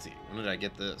Guilty. When did I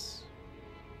get this?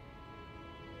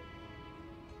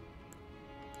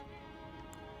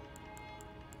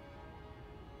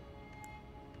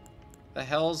 The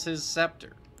hell's his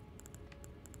scepter?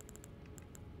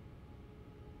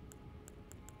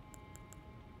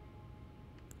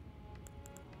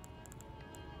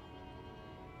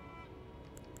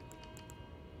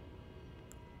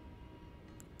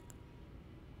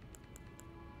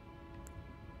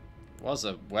 Was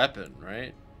a weapon,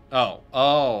 right?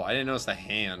 Oh, I didn't notice the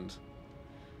hand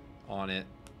on it.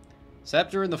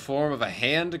 Scepter in the form of a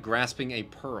hand grasping a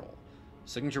pearl.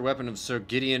 Signature weapon of Sir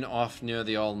Gideon Ofnir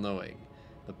the All-Knowing.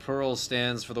 The pearl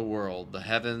stands for the world, the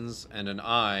heavens, and an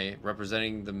eye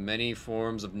representing the many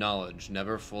forms of knowledge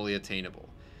never fully attainable.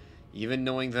 Even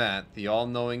knowing that, the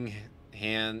all-knowing's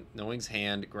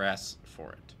hand grasps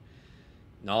for it.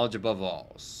 Knowledge above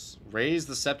all. Raise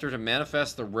the scepter to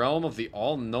manifest the realm of the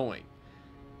all-knowing.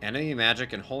 Enemy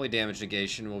magic and holy damage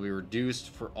negation will be reduced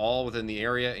for all within the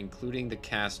area, including the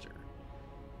caster.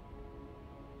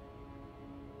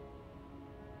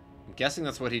 I'm guessing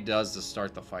that's what he does to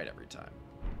start the fight every time.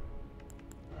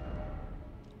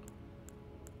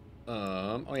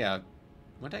 Oh yeah.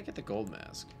 When did I get the gold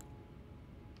mask?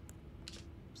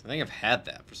 I think I've had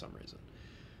that for some reason.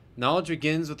 Knowledge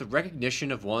begins with the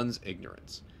recognition of one's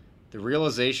ignorance. The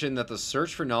realization that the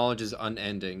search for knowledge is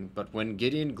unending, but when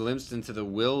Gideon glimpsed into the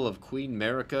will of Queen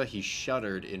Marika, he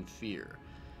shuddered in fear.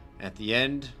 At the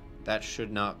end, that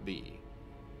should not be.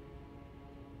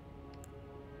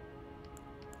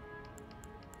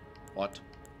 What?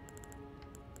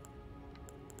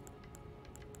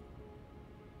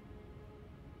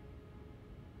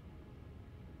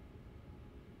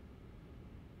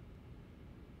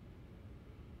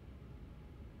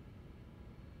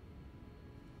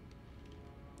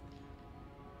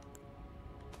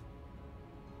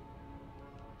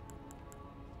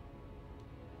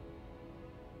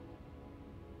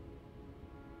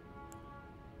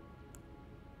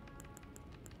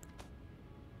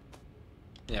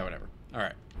 Yeah, whatever.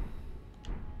 Alright.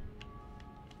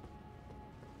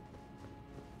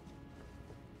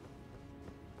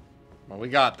 Well, we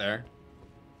got there.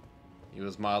 He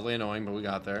was mildly annoying, but we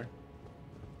got there.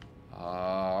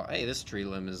 Hey, this tree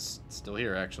limb is still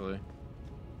here, actually.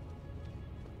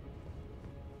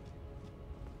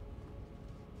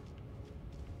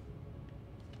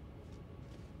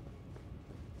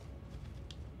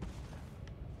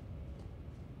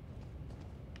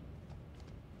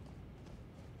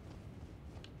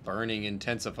 Burning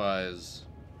intensifies.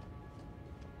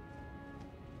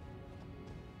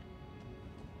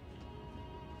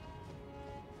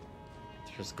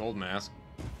 Here's gold mask.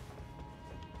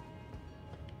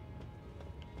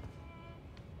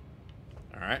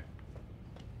 Alright.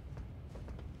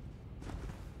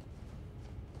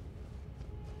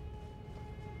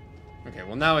 Okay,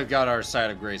 well now we've got our side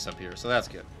of grace up here, so that's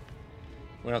good.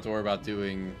 We don't have to worry about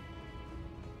doing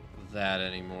that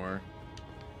anymore.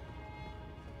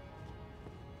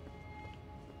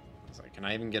 Can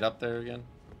I even get up there again?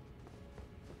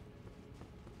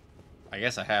 I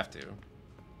guess I have to.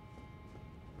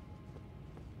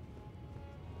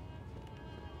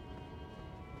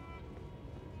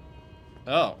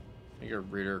 Oh, finger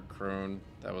reader crone.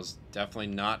 That was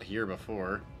definitely not here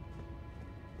before.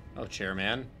 Oh,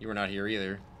 chairman, you were not here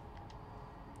either.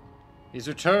 He's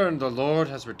returned. The Lord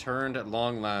has returned at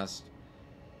long last.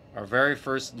 Our very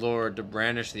first Lord to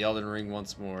brandish the Elden Ring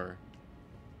once more.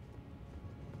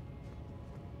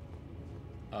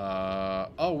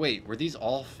 Oh wait, were these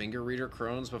all finger reader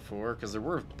crones before? Because there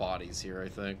were bodies here, I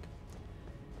think.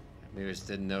 Maybe I just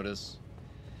didn't notice.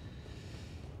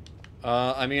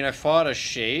 I mean, I fought a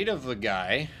shade of the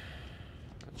guy.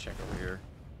 Let's check over here.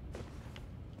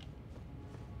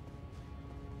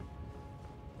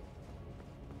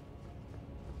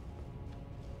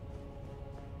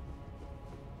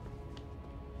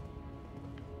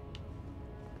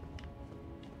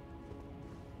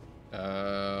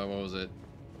 What was it?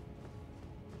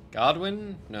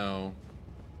 Godwin? No.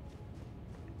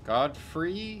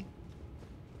 Godfrey?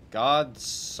 God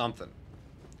something.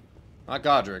 Not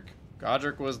Godric.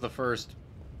 Godric was the first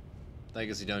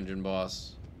Legacy Dungeon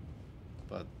boss.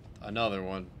 But another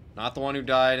one. Not the one who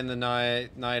died in the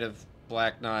night of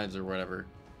Black Knives or whatever.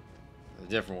 A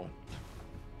different one.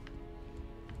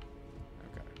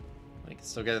 Okay. I can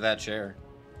still get to that chair.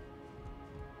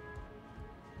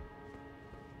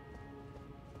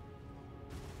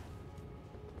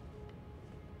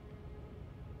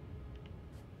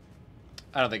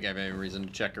 I don't think I have any reason to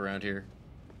check around here.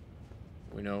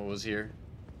 We know it was here.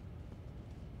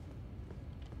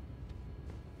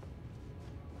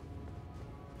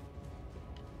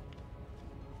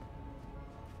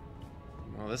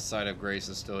 Well, this side of Grace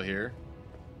is still here.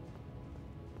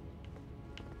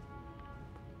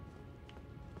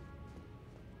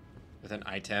 With an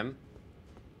item.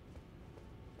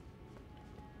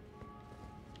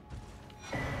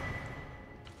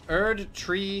 Erd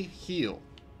Tree Heal.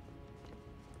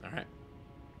 Alright.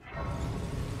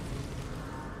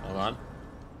 Hold on.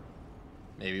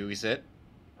 Maybe we sit.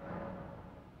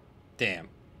 Damn.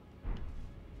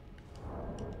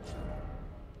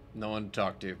 No one to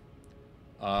talk to.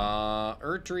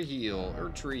 Erdtree Heal.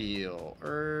 Erdtree Heal.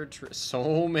 Erdtree.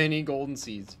 So many golden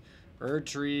seeds.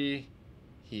 Erdtree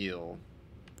Heal.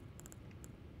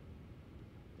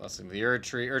 Blessing the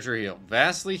Erdtree. Erdtree Heal.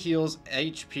 Vastly heals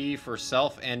HP for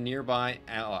self and nearby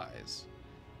allies.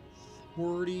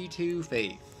 42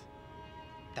 faith.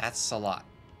 That's a lot.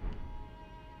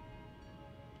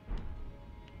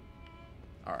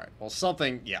 Alright, well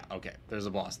something... Yeah, okay, there's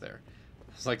a boss there.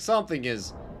 It's like something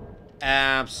is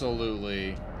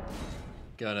absolutely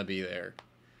gonna be there.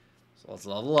 So let's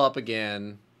level up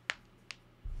again.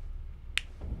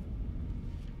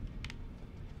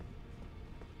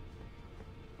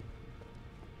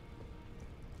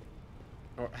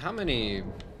 How many...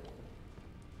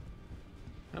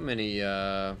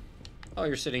 Oh,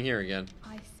 you're sitting here again.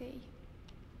 I see.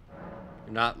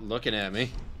 You're not looking at me.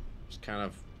 Just kind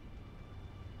of...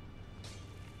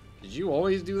 Did you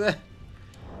always do that?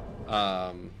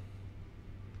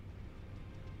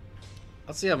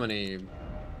 Let's see how many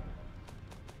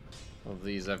of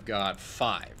these I've got.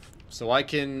 5. So I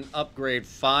can upgrade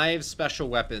 5 special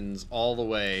weapons all the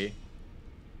way.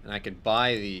 And I could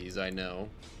buy these, I know.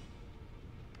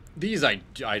 These I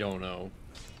don't know.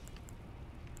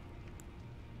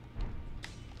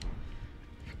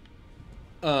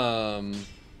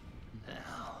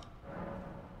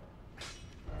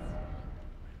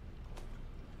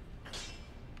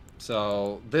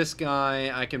 So this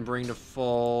guy I can bring to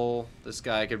full. This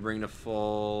guy I can bring to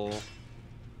full.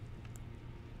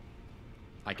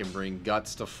 I can bring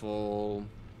guts to full.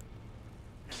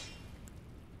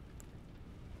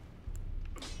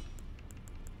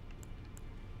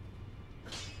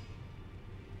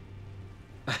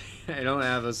 I don't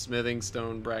have a smithing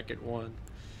stone bracket 1.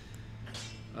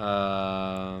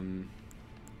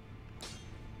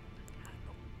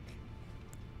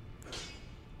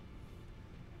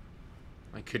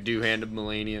 I could do Hand of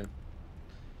Melania.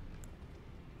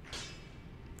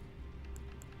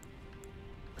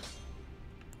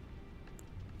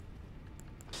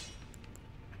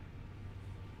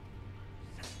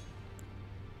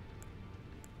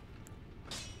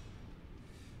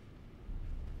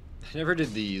 I never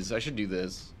did these. I should do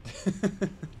this.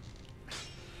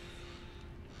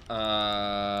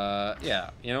 Yeah.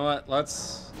 You know what?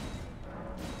 Let's...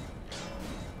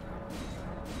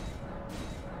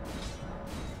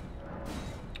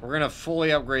 We're gonna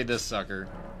fully upgrade this sucker.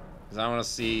 Because I want to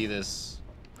see this,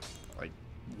 like,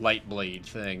 light blade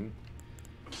thing.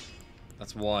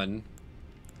 That's 1.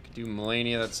 Could do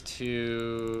Melania, that's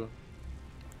 2.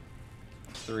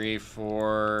 3,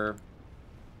 4...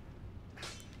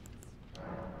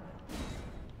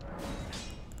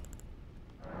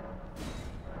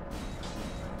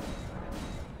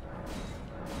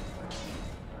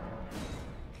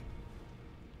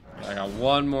 I got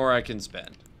 1 more I can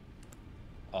spend.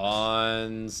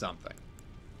 On something.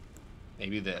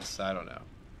 Maybe this, I don't know.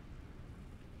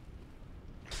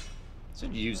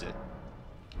 Should use it.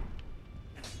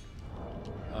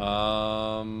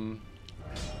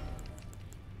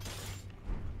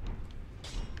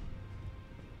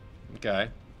 Okay.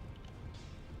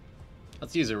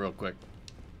 Let's use it real quick.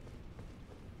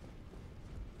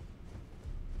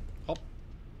 Oh.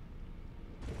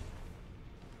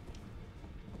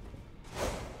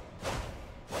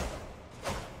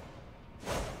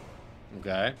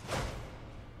 Okay.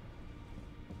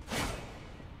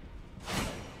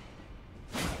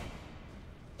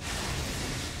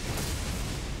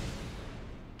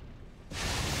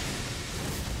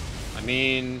 I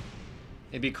mean,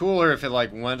 It'd be cooler if it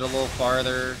like went a little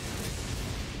farther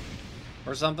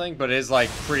or something, but it is like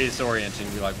pretty disorienting.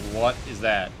 You'd be like, what is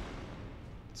that?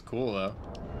 It's cool though.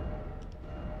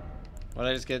 What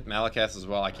did I just get? Malakath as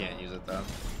well? I can't use it though.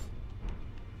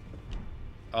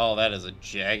 Oh, that is a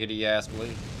jaggedy ass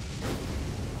blade.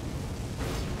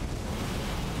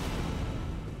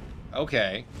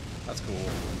 Okay, that's cool.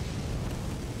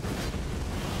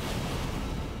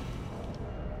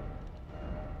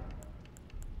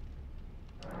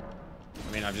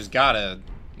 I mean, I've just gotta,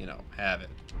 you know, have it.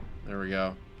 There we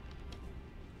go.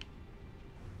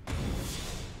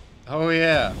 Oh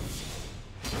yeah.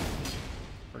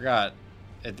 Forgot.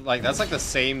 It like that's like the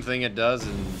same thing it does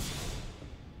in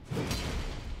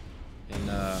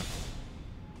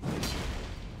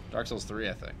Dark Souls 3,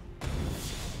 I think.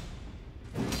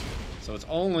 So it's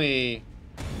only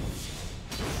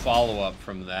follow-up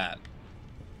from that.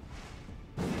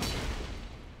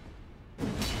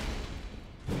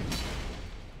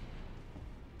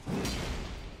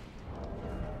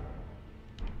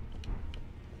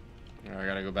 I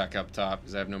gotta go back up top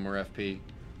because I have no more FP. I'm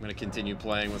gonna continue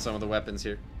playing with some of the weapons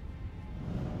here.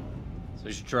 So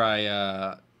you should try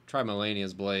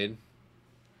Melania's blade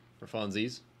for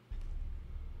funsies.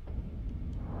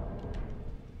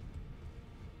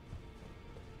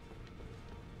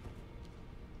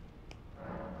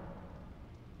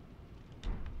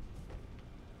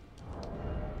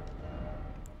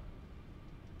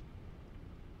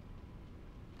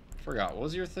 Forgot, what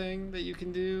was your thing that you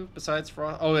can do besides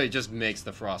frost? Oh, it just makes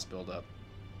the frost build up.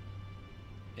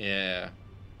 Yeah.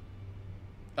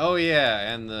 Oh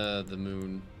yeah, and the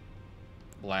moon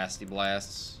blasty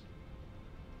blasts.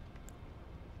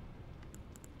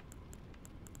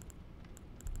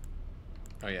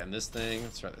 Oh yeah, and this thing,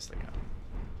 let's try this thing out.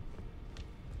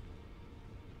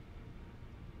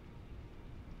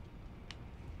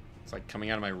 It's like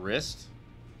coming out of my wrist.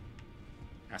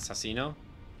 Assassino.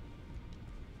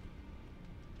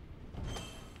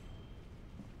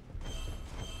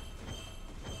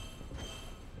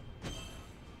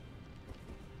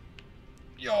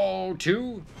 Yo,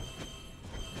 two.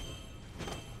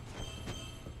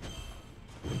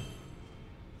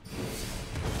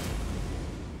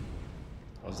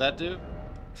 What does that do?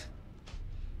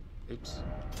 Oops.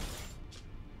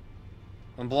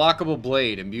 Unblockable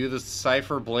blade. Imbue the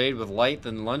cipher blade with light,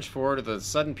 then lunge forward with a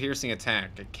sudden piercing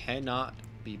attack. It cannot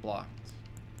be blocked.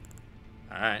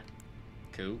 Alright.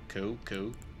 Cool, cool,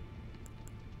 cool.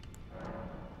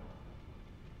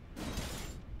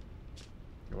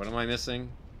 What am I missing?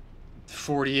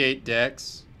 48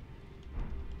 decks.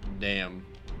 Damn.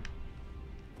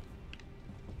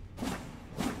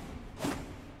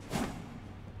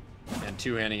 And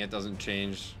two-handing it doesn't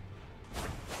change.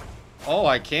 Oh,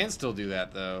 I can still do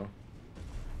that though.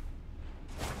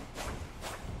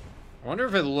 I wonder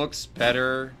if it looks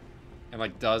better and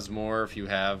like does more if you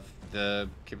have the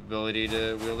capability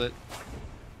to wield it.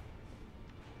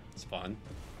 It's fun.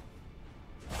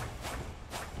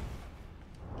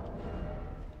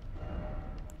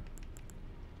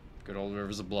 Good old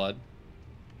Rivers of Blood.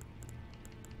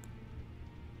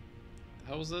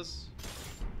 How was this?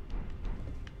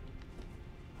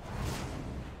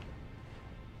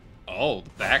 Oh, the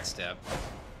backstep.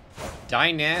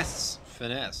 Dynast's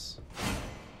Finesse.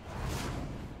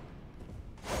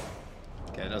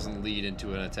 Okay, it doesn't lead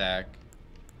into an attack.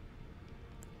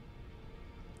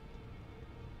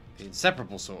 The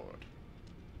Inseparable Sword.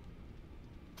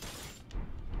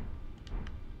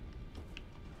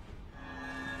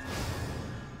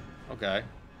 Okay.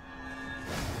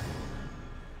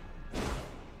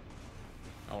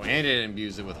 Oh, and it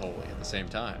imbues it with Holy at the same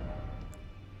time.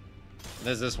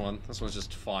 There's this one. This one's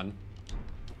just fun.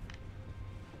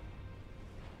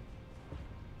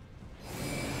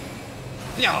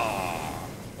 Yeah.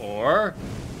 Or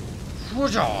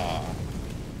Whoosha.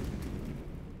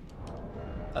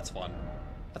 That's fun.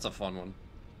 That's a fun one.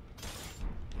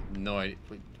 No idea.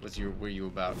 Wait, what are you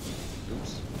about?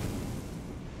 Oops.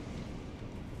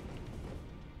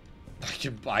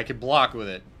 I can block with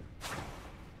it.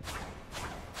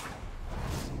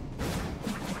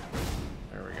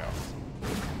 There we go.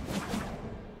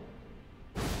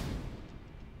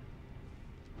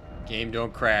 Game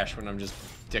don't crash when I'm just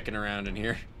dicking around in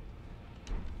here.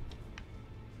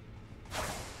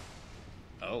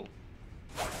 Oh.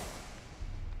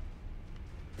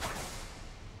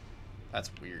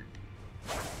 That's weird.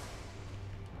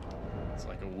 It's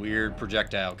like a weird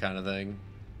projectile kind of thing.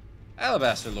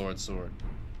 Alabaster Lord Sword.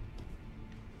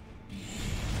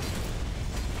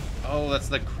 Oh, that's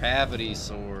the gravity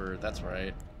sword. That's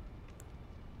right.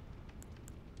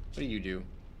 What do you do?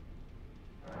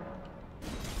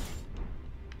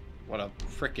 What a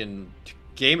frickin'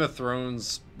 Game of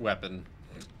Thrones weapon.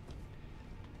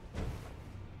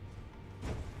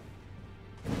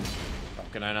 How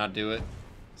can I not do it?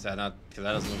 Is that not... Because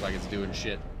that doesn't look like it's doing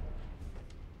shit.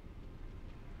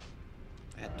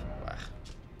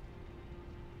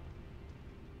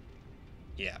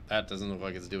 Yeah, that doesn't look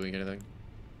like it's doing anything.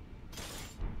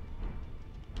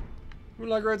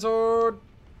 Moonlight Greatsword!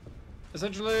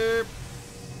 Essentially...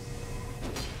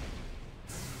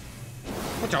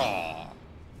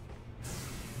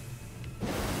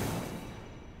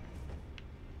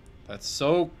 That's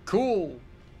so cool!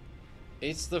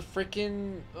 It's the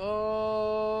freaking...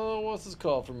 Oh, what's this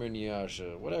called from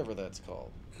Inuyasha? Whatever that's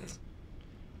called.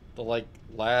 The, like,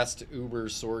 last uber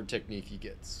sword technique he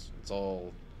gets. It's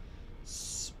all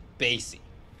spacey.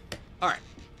 Alright,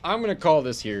 I'm going to call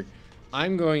this here.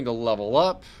 I'm going to level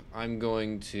up. I'm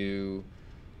going to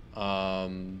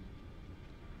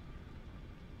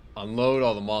unload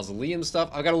all the mausoleum stuff.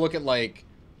 I've got to look at, like,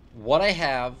 what I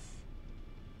have,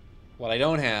 what I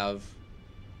don't have,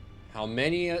 how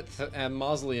many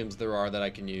mausoleums there are that I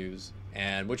can use,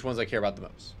 and which ones I care about the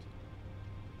most.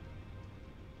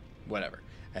 Whatever.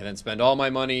 And then spend all my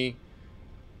money,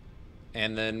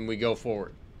 and then we go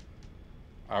forward.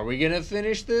 Are we going to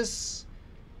finish this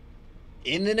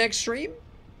in the next stream?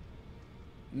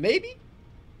 Maybe?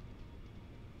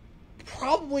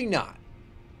 Probably not.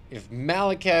 If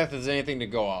Malakath is anything to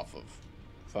go off of.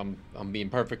 If I'm being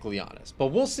perfectly honest. But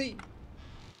we'll see.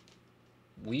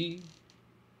 We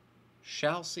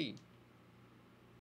shall see.